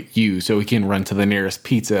crowd to look at you so he can run to the nearest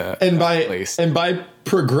pizza place. And by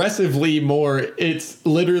progressively more, it's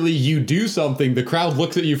literally you do something, the crowd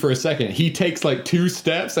looks at you for a second, he takes like 2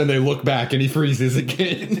 steps and they look back and he freezes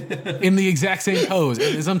again. In the exact same pose.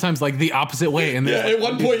 And sometimes like the opposite way. And at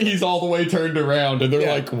one point he's all the way turned around and they're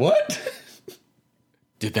like, what?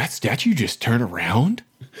 Did that statue just turn around?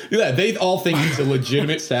 Yeah, they all think he's a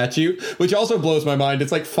legitimate statue, which also blows my mind.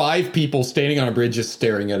 It's like 5 people standing on a bridge just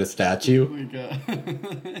staring at a statue. Oh my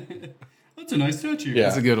God. That's a nice statue. Yeah.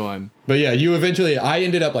 That's a good one. But yeah, I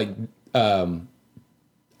ended up like,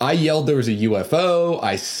 I yelled there was a UFO.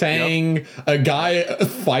 I sang. Yep. A guy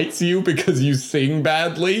fights you because you sing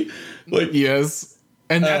badly. Like, yes.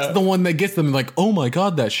 And that's the one that gets them like, oh my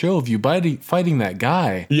God, that show of you fighting that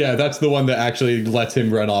guy. Yeah, that's the one that actually lets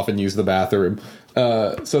him run off and use the bathroom.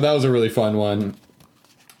 So that was a really fun one.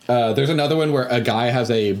 There's another one where a guy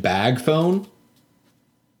has a bag phone.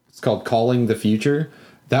 It's called Calling the Future.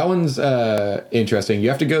 That one's interesting. You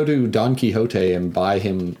have to go to Don Quixote and buy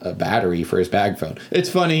him a battery for his bag phone. It's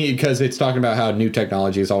funny because it's talking about how new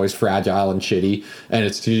technology is always fragile and shitty, and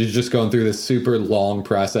you're just going through this super long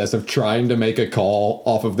process of trying to make a call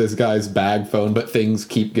off of this guy's bag phone, but things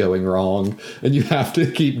keep going wrong, and you have to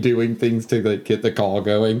keep doing things to like, get the call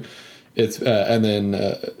going. It's and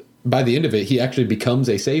then by the end of it, he actually becomes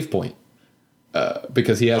a save point.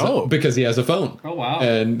 Because he has a phone. Oh wow!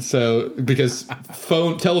 And so because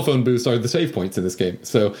telephone booths are the save points in this game,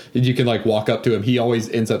 so you can like walk up to him. He always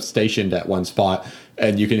ends up stationed at one spot,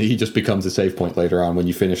 and he just becomes a save point later on when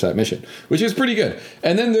you finish that mission, which is pretty good.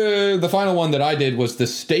 And then the final one that I did was the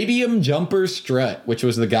Stadium Jumper Strut, which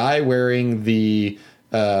was the guy wearing the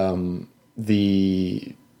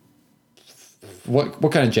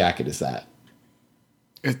what kind of jacket is that?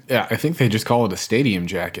 Yeah, I think they just call it a stadium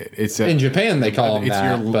jacket. It's in Japan they call them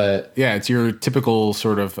that, but yeah, it's your typical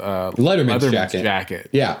sort of Letterman's jacket.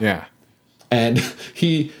 Yeah, yeah. And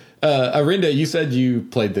he, Arinda, you said you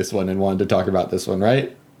played this one and wanted to talk about this one,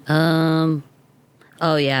 right?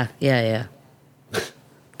 Oh yeah. The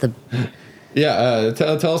Yeah.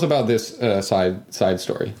 Tell us about this side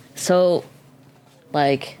story. So,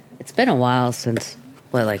 like, it's been a while since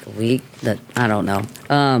like a week that I don't know.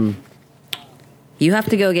 You have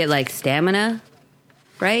to go get like stamina,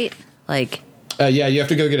 right? Like, yeah, you have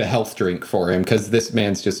to go get a health drink for him because this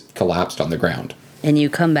man's just collapsed on the ground. and you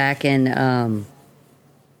come back and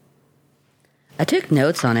I took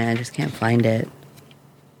notes on it. I just can't find it.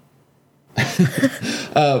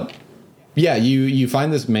 Yeah, you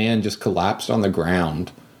find this man just collapsed on the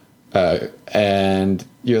ground, and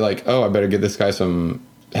you're like, oh, I better give this guy some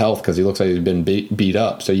health because he looks like he's been beat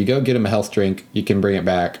up. So you go get him a health drink. You can bring it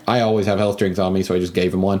back. I always have health drinks on me, so I just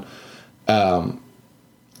gave him one.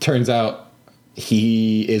 Turns out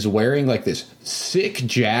he is wearing like this sick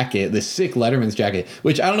jacket, this sick Letterman's jacket,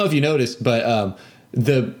 which I don't know if you noticed, but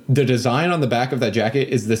the design on the back of that jacket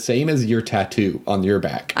is the same as your tattoo on your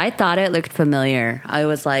back. I thought it looked familiar. I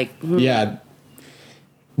was like, Yeah.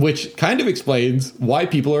 Which kind of explains why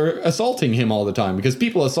people are assaulting him all the time, because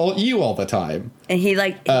people assault you all the time. and he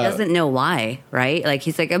doesn't know why, right? Like,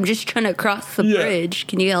 he's like, I'm just trying to cross the bridge.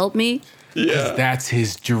 Can you help me? Yeah. That's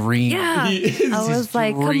his dream. Yeah. I was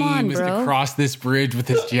like, come Dream on, is bro. to cross this bridge with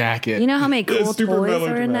his jacket. You know how many cool super toys are in that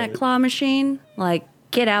melodramatic. claw machine? Like,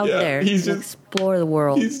 get out Yeah, there. he's and just- explore the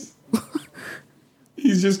world.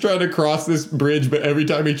 He's just trying to cross this bridge, but every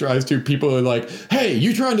time he tries to, people are like, hey,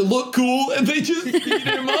 you trying to look cool? And they just beat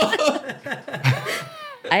him up.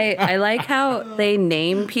 I like how they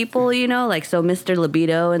name people, you know, like, so Mr.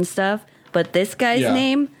 Libido and stuff. But this guy's Yeah.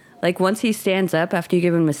 name, like, once he stands up after you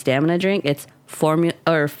give him a stamina drink, it's formerly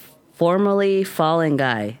fallen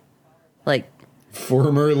guy. Like,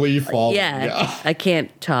 Formerly fallen. yeah, I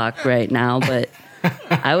can't talk right now, but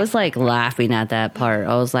I was like laughing at that part.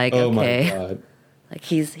 I was like, Oh okay, my God. like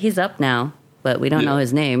he's up now, but we don't know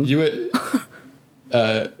his name. You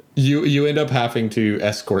end up having to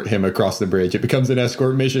escort him across the bridge. It becomes an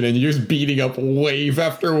escort mission, and you're just beating up wave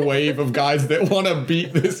after wave of guys that want to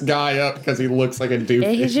beat this guy up because he looks like a doofus.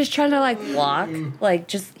 And he's just trying to like walk,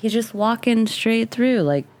 like he's just walking straight through,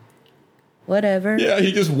 like whatever. Yeah,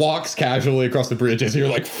 he just walks casually across the bridge as you're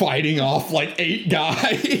like fighting off like 8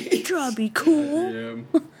 guys. Try to be cool.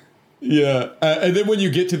 Yeah, and then when you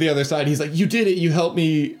get to the other side, he's like, "You did it! You helped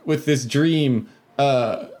me with this dream.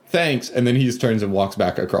 Thanks." And then he just turns and walks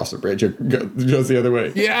back across the bridge, or goes the other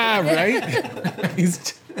way. Yeah, right?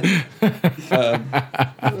 He's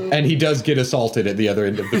And he does get assaulted at the other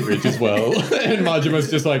end of the bridge as well. And Majima's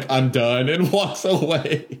just like, "I'm done," and walks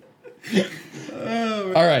away.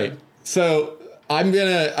 All right, so I'm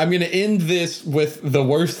gonna end this with the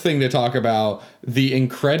worst thing to talk about: the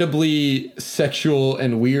incredibly sexual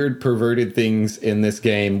and weird, perverted things in this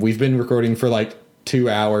game. We've been recording for like 2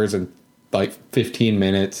 hours and like 15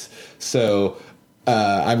 minutes, so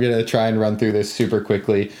I'm gonna try and run through this super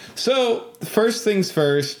quickly. So first things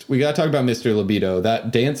first, we gotta talk about Mr. Libido.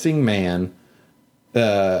 That dancing man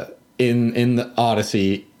in the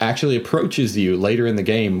Odyssey actually approaches you later in the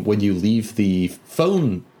game when you leave the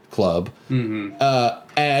phone club.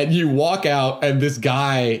 And you walk out, and this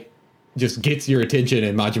guy just gets your attention,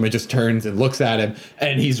 and Majima just turns and looks at him,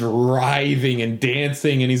 and he's writhing and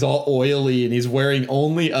dancing, and he's all oily, and he's wearing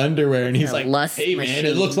only underwear, and he's like, lust "Hey man, it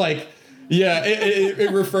machine. looks like." Yeah,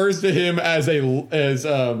 it refers to him as a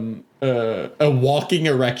walking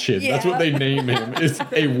erection. That's what they name him. It's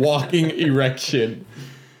a walking erection.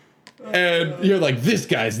 And you're like, this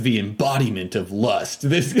guy's the embodiment of lust.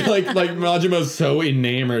 This like Majima's so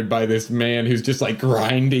enamored by this man who's just like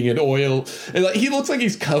grinding in oil. And like he looks like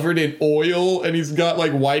he's covered in oil, and he's got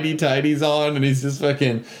like whitey tighties on, and he's just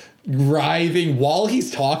fucking writhing while he's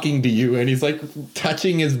talking to you, and he's like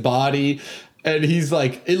touching his body. And he's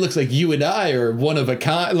like, it looks like you and I are one of a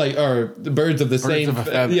kind, like, are the birds of the same, of a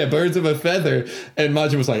feather. yeah, birds of a feather. And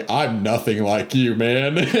Majin was like, I'm nothing like you,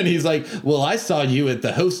 man. And he's like, well, I saw you at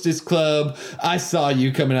the Hostess Club. I saw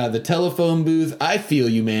you coming out of the telephone booth. I feel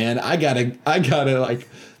you, man. I gotta, like,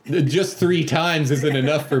 just 3 times isn't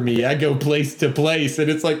enough for me. I go place to place. And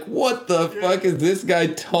it's like, what the fuck is this guy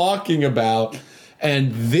talking about?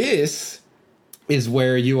 And this is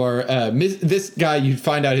where you are, this guy, you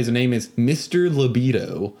find out his name is Mr.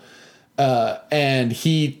 Libido, and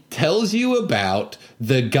he tells you about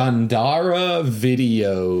the Gandhara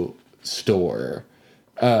video store,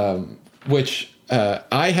 which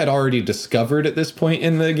I had already discovered at this point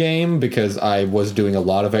in the game because I was doing a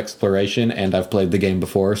lot of exploration and I've played the game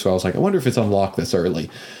before. So I was like, I wonder if it's unlocked this early.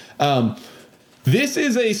 This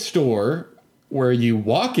is a store where you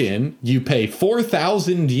walk in, you pay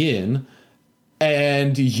 4,000 yen,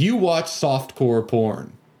 and you watch softcore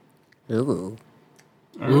porn. Ooh.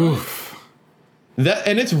 Oof.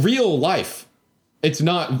 And it's real life. It's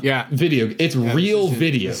not video. It's real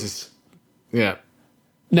videos. Yeah.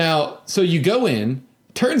 Now, so you go in.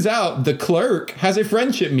 Turns out the clerk has a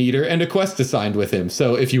friendship meter and a quest assigned with him.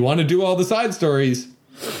 So if you want to do all the side stories,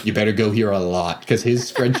 you better go here a lot because his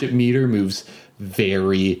friendship meter moves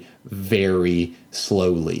very, very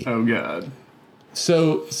slowly. Oh god.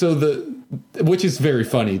 So which is very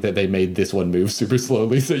funny that they made this one move super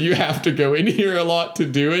slowly. So you have to go in here a lot to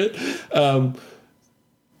do it.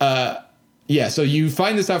 Yeah, so you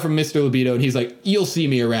find this out from Mr. Libido, and he's like, you'll see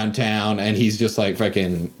me around town, and he's just like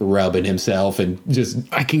fucking rubbing himself and just...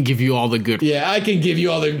 I can give you all the good... Yeah, I can give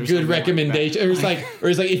you all the good recommendations. Like or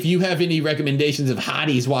it's like, if you have any recommendations of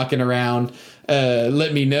hotties walking around,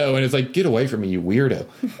 let me know. And it's like, get away from me, you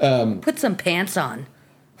weirdo. Put some pants on.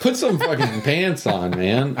 Put some fucking pants on,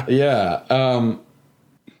 man. Yeah.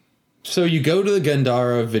 So you go to the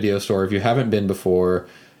Gandara video store if you haven't been before,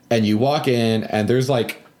 and you walk in, and there's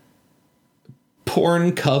like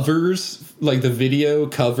porn covers, like the video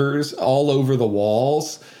covers all over the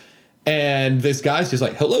walls. And this guy's just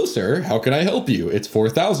like, hello, sir, how can I help you? It's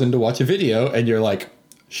 4,000 to watch a video. And you're like,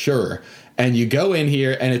 sure. And you go in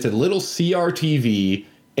here, and it's a little CRTV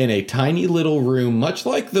in a tiny little room, much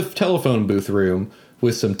like the telephone booth room,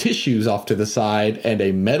 with some tissues off to the side and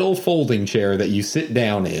a metal folding chair that you sit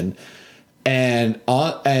down in. And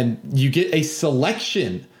you get a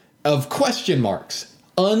selection of question marks,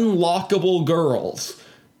 unlockable girls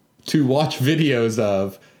to watch videos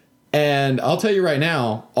of. And I'll tell you right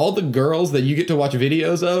now, all the girls that you get to watch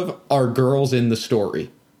videos of are girls in the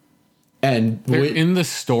story. And they're in the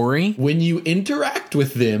story? When you interact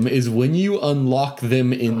with them is when you unlock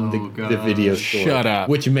them in the video story. Shut up.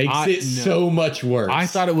 Which makes it so much worse. I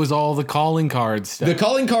thought it was all the calling cards stuff. The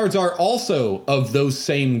calling cards are also of those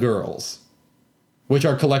same girls, which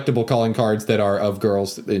are collectible calling cards that are of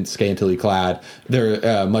girls in scantily clad.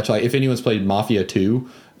 They're much like, if anyone's played Mafia 2,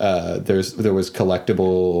 there was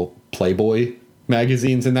collectible Playboy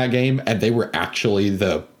magazines in that game, and they were actually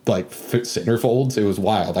the centerfolds. It was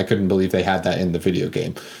wild. I couldn't believe they had that in the video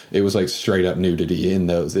game. It was like straight up nudity in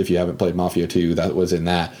those. If you haven't played Mafia 2, that was in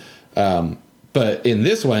that. But in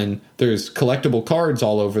this one, there's collectible cards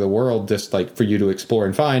all over the world, just like for you to explore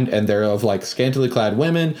and find. And they're of like scantily clad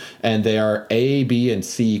women, and they are A, B, and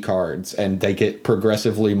C cards. And they get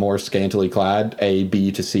progressively more scantily clad, A,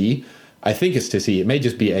 B to C. I think it's to C. It may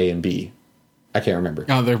just be A and B. I can't remember.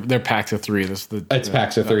 No, they're packs of 3. It's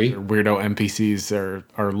packs of 3. Weirdo NPCs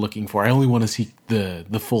are looking for. I only want to see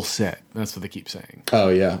the full set. That's what they keep saying. Oh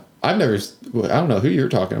yeah, I don't know who you're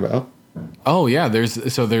talking about. Oh yeah, there's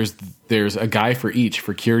a guy for each,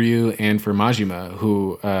 for Kiryu and for Majima,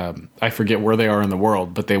 who I forget where they are in the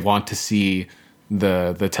world, but they want to see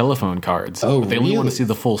the telephone cards. Oh, but they only want to see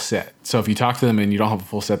the full set. So if you talk to them and you don't have a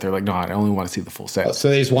full set, they're like, no, I only want to see the full set. So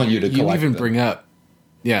they just want you to collect. You even them. bring up.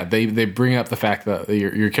 Yeah, they bring up the fact that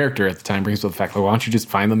your character at the time brings up the fact, like, why don't you just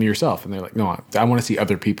find them yourself? And they're like, no, I want to see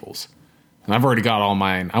other people's. And I've already got all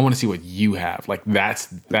mine. I want to see what you have. Like that's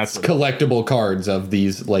collectible cards of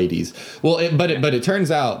these ladies. Well, but it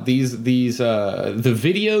turns out the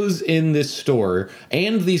videos in this store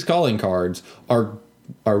and these calling cards are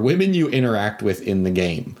women you interact with in the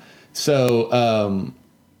game. So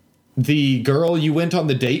the girl you went on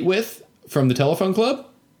the date with from the telephone club,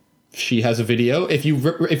 she has a video. If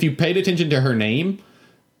you paid attention to her name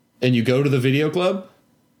and you go to the video club,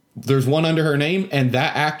 there's one under her name, and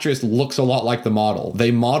that actress looks a lot like the model.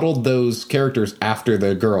 They modeled those characters after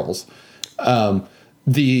the girls.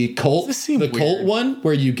 The cult one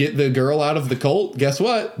where you get the girl out of the cult, guess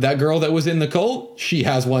what? That girl that was in the cult, she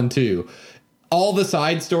has one too. All the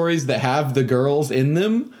side stories that have the girls in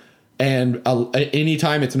them, and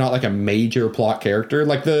anytime it's not like a major plot character,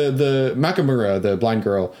 like the Makamura, the blind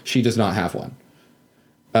girl, she does not have one.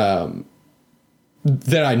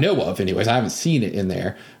 That I know of, anyways. I haven't seen it in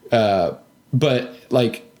there. But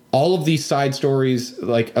like all of these side stories,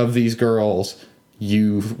 like of these girls,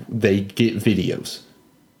 they get videos.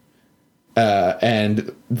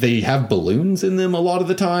 And they have balloons in them a lot of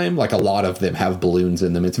the time. Like a lot of them have balloons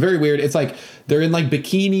in them. It's very weird. It's like they're in like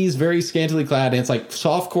bikinis, very scantily clad, and it's like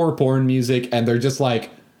softcore porn music, and they're just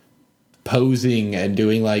like posing and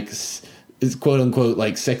doing like quote unquote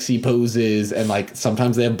like sexy poses, and like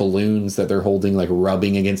sometimes they have balloons that they're holding, like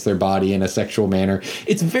rubbing against their body in a sexual manner.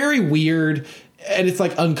 It's very weird. and it's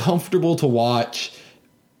like uncomfortable to watch.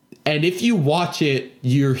 And if you watch it,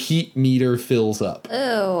 your heat meter fills up.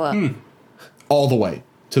 Ew. All the way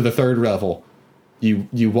to the third level.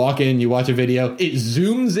 You walk in, you watch a video, it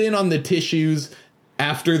zooms in on the tissues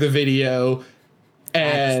after the video,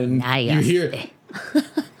 and you hear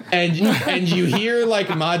and you hear like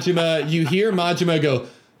Majima go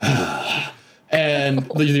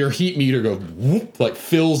and your heat meter goes whoop, like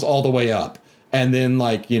fills all the way up. And then,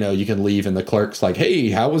 like, you know, you can leave and the clerk's like, hey,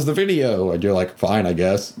 how was the video? And you're like, fine, I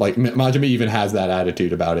guess. Like, Majima even has that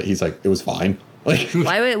attitude about it. He's like, it was fine. Like,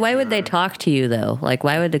 why would they talk to you, though? Like,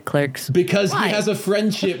 why would the clerks... Because he has a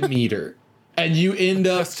friendship meter. And you end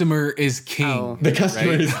up... Customer is king. Oh. The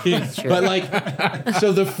customer is king. But, like,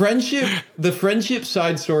 so the friendship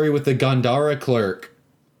side story with the Gandara clerk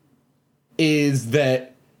is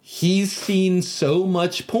that he's seen so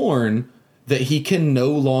much porn that he can no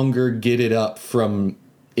longer get it up from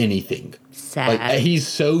anything. Sad. Like, he's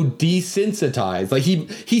so desensitized. Like,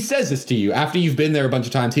 he says this to you after you've been there a bunch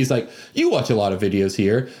of times. He's like, you watch a lot of videos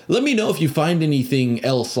here. Let me know if you find anything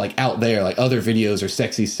else, like, out there, like other videos or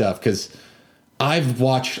sexy stuff, because I've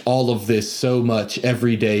watched all of this so much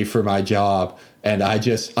every day for my job, and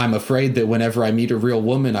I'm afraid that whenever I meet a real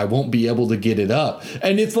woman, I won't be able to get it up.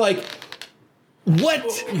 And it's like, what?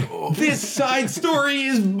 This side story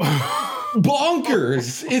is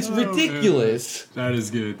bonkers. It's ridiculous. That is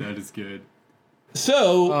good. That is good.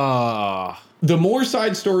 So, the more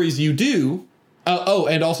side stories you do,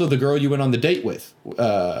 and also the girl you went on the date with,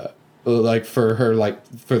 like for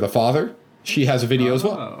the father, she has a video as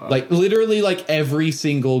well. Like, literally, like, every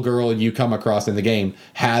single girl you come across in the game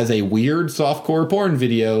has a weird softcore porn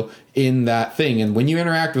video in that thing. And when you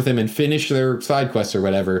interact with them and finish their side quests or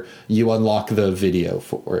whatever, you unlock the video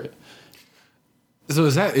for it. So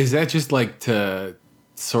is that just like to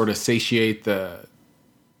sort of satiate the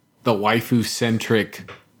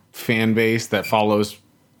waifu-centric fan base that follows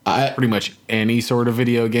pretty much any sort of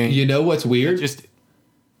video game? You know what's weird?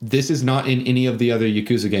 This is not in any of the other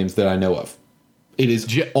Yakuza games that I know of. It is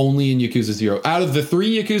only in Yakuza 0. Out of the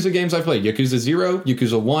 3 Yakuza games I've played, Yakuza 0,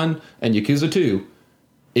 Yakuza 1, and Yakuza 2,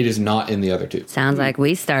 it is not in the other 2. Sounds like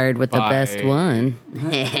we started with the best one.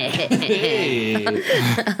 Hey.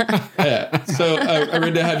 Yeah. So,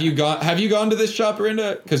 Arinda, have you gone to this shop,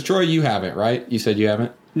 Arinda? Because Troy, you haven't, right? You said you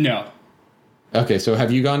haven't? No. Okay, so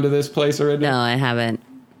have you gone to this place, Arinda? No, I haven't.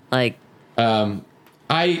 Like,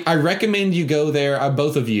 I recommend you go there,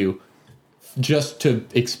 both of you, just to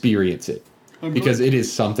experience it. Because it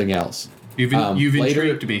is something else. You've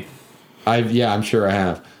intrigued me. I'm sure I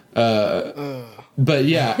have. But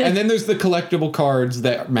yeah, and then there's the collectible cards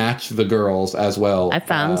that match the girls as well. I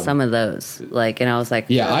found some of those, like, and I was like,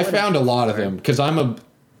 yeah, I found a lot of them because I'm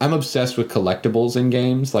obsessed with collectibles in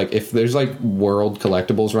games. Like, if there's like world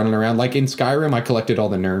collectibles running around, like in Skyrim, I collected all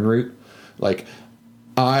the Nirnroot. Like,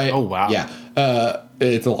 oh wow, yeah,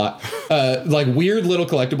 it's a lot. Like weird little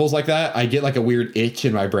collectibles like that, I get like a weird itch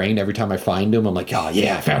in my brain every time I find them. I'm like, oh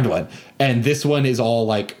yeah, I found one. And this one is all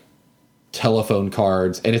like telephone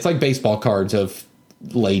cards, and it's like baseball cards of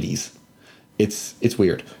ladies. It's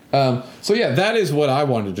weird. So yeah, that is what I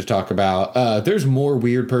wanted to talk about. There's more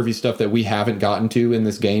weird pervy stuff that we haven't gotten to in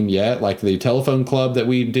this game yet, like the telephone club that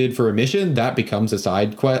we did for a mission. That becomes a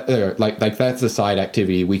side quest, like that's a side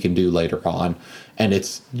activity we can do later on, and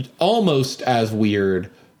it's almost as weird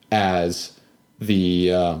as the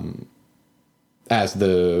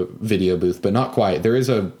video booth, but not quite. There is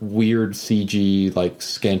a weird CG, like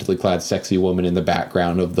scantily clad sexy woman in the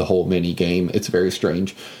background of the whole mini game. It's very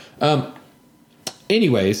strange.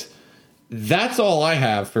 Anyways, that's all I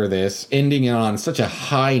have for this, ending on such a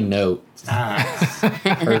high note.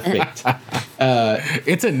 Perfect.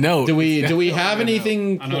 It's a note. Do we have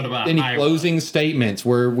anything? Any closing statements?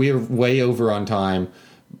 We're way over on time.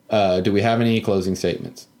 Do we have any closing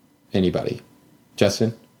statements? Anybody?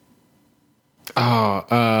 Justin?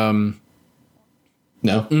 No.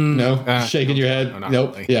 No. Shaking your head. No,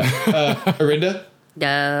 nope. Really. Yeah. Arinda?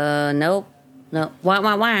 Nope. No.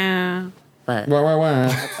 Wah. But Wah.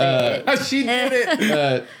 She did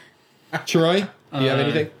it. Troy, do you have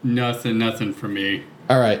anything? Nothing for me.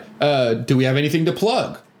 All right. Do we have anything to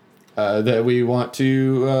plug that we want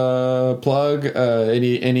to plug?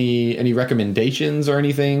 Any recommendations or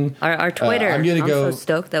anything? Our Twitter. I'm so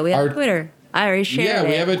stoked that we have Twitter. I already shared it. Yeah,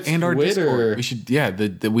 we have a Twitter. And our Discord. We should. Yeah,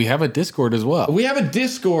 we have a Discord as well. We have a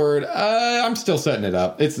Discord. I'm still setting it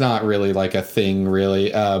up. It's not really like a thing,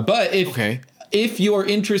 really. But if you're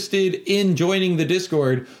interested in joining the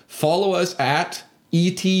Discord, follow us at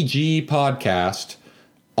ETG Podcast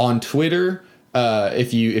on Twitter.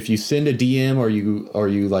 If you send a DM or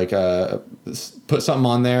you like put something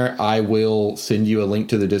on there, I will send you a link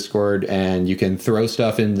to the Discord, and you can throw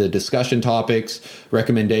stuff in the discussion topics,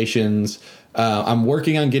 recommendations. I'm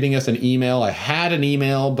working on getting us an email. I had an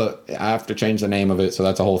email, but I have to change the name of it, so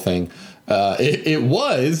that's a whole thing. It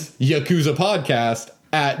was Yakuza Podcast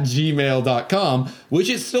at gmail.com, which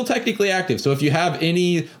is still technically active. So if you have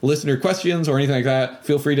any listener questions or anything like that,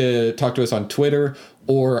 feel free to talk to us on Twitter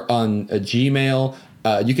or on Gmail.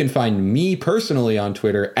 You can find me personally on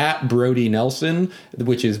Twitter at Brody Nelson,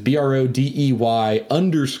 which is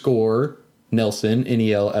BRODEY_Nelson,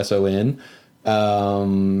 NELSON.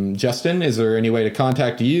 Justin, is there any way to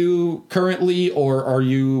contact you currently, or are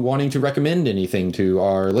you wanting to recommend anything to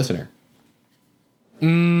our listener?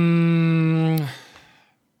 Not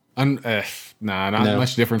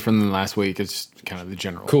much different from the last week. It's kind of the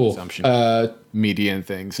general consumption, media and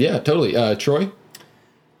things. Yeah, totally. Troy?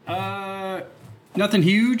 Nothing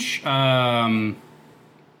huge.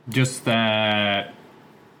 Just that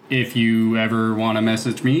if you ever want to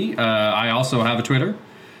message me, I also have a Twitter.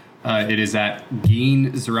 It is at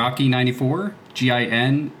GinZaraki94,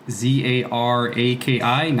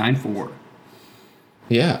 GINZARAKI 94.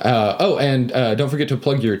 Yeah. And don't forget to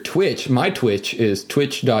plug your Twitch. My Twitch is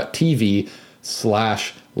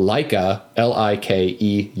twitch.tv/Laika,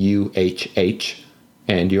 LIKEUHH.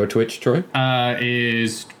 And your Twitch, Troy?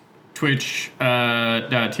 Is twitch.tv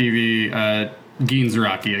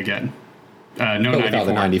GinZaraki again. No, 94. Without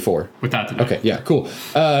the 94. Without the 94. Okay, yeah, cool.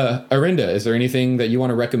 Arinda, is there anything that you want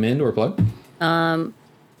to recommend or plug? The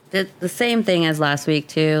same thing as last week,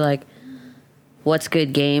 too. Like, What's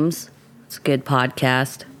Good Games? It's a good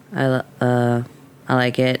podcast. I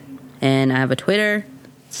like it. And I have a Twitter.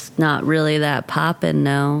 It's not really that poppin',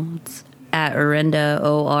 no. It's at Orenda,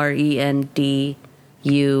 ORENDU,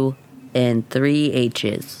 and 3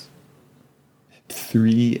 H's.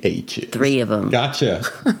 3 H's. 3 of them. Gotcha.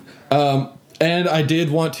 And I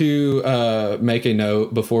did want to make a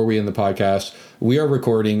note before we end the podcast. We are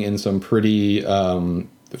recording in some pretty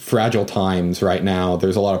fragile times right now.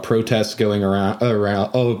 There's a lot of protests going around.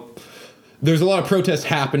 There's a lot of protests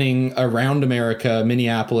happening around America.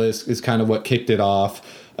 Minneapolis is kind of what kicked it off.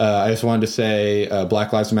 I just wanted to say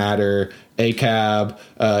Black Lives Matter, ACAB.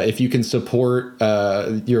 If you can support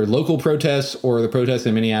your local protests or the protests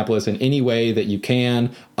in Minneapolis in any way that you can,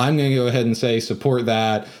 I'm going to go ahead and say support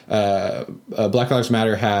that. Black Lives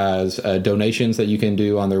Matter has donations that you can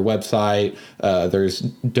do on their website. There's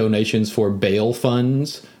donations for bail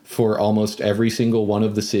funds for almost every single one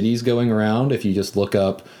of the cities going around. If you just look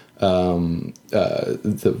up just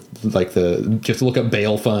look up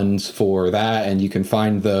bail funds for that, and you can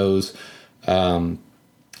find those.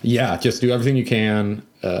 Just do everything you can.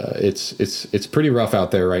 It's pretty rough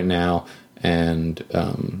out there right now, and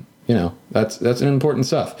that's an important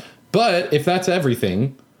stuff. But if that's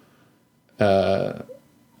everything, then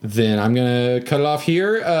I'm gonna cut it off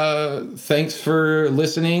here. Thanks for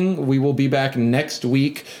listening. We will be back next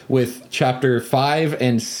week with chapter 5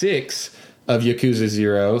 and 6 of Yakuza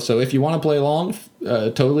 0. So if you want to play along,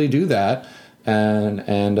 totally do that.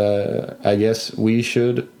 And I guess we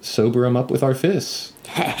should sober them up with our fists.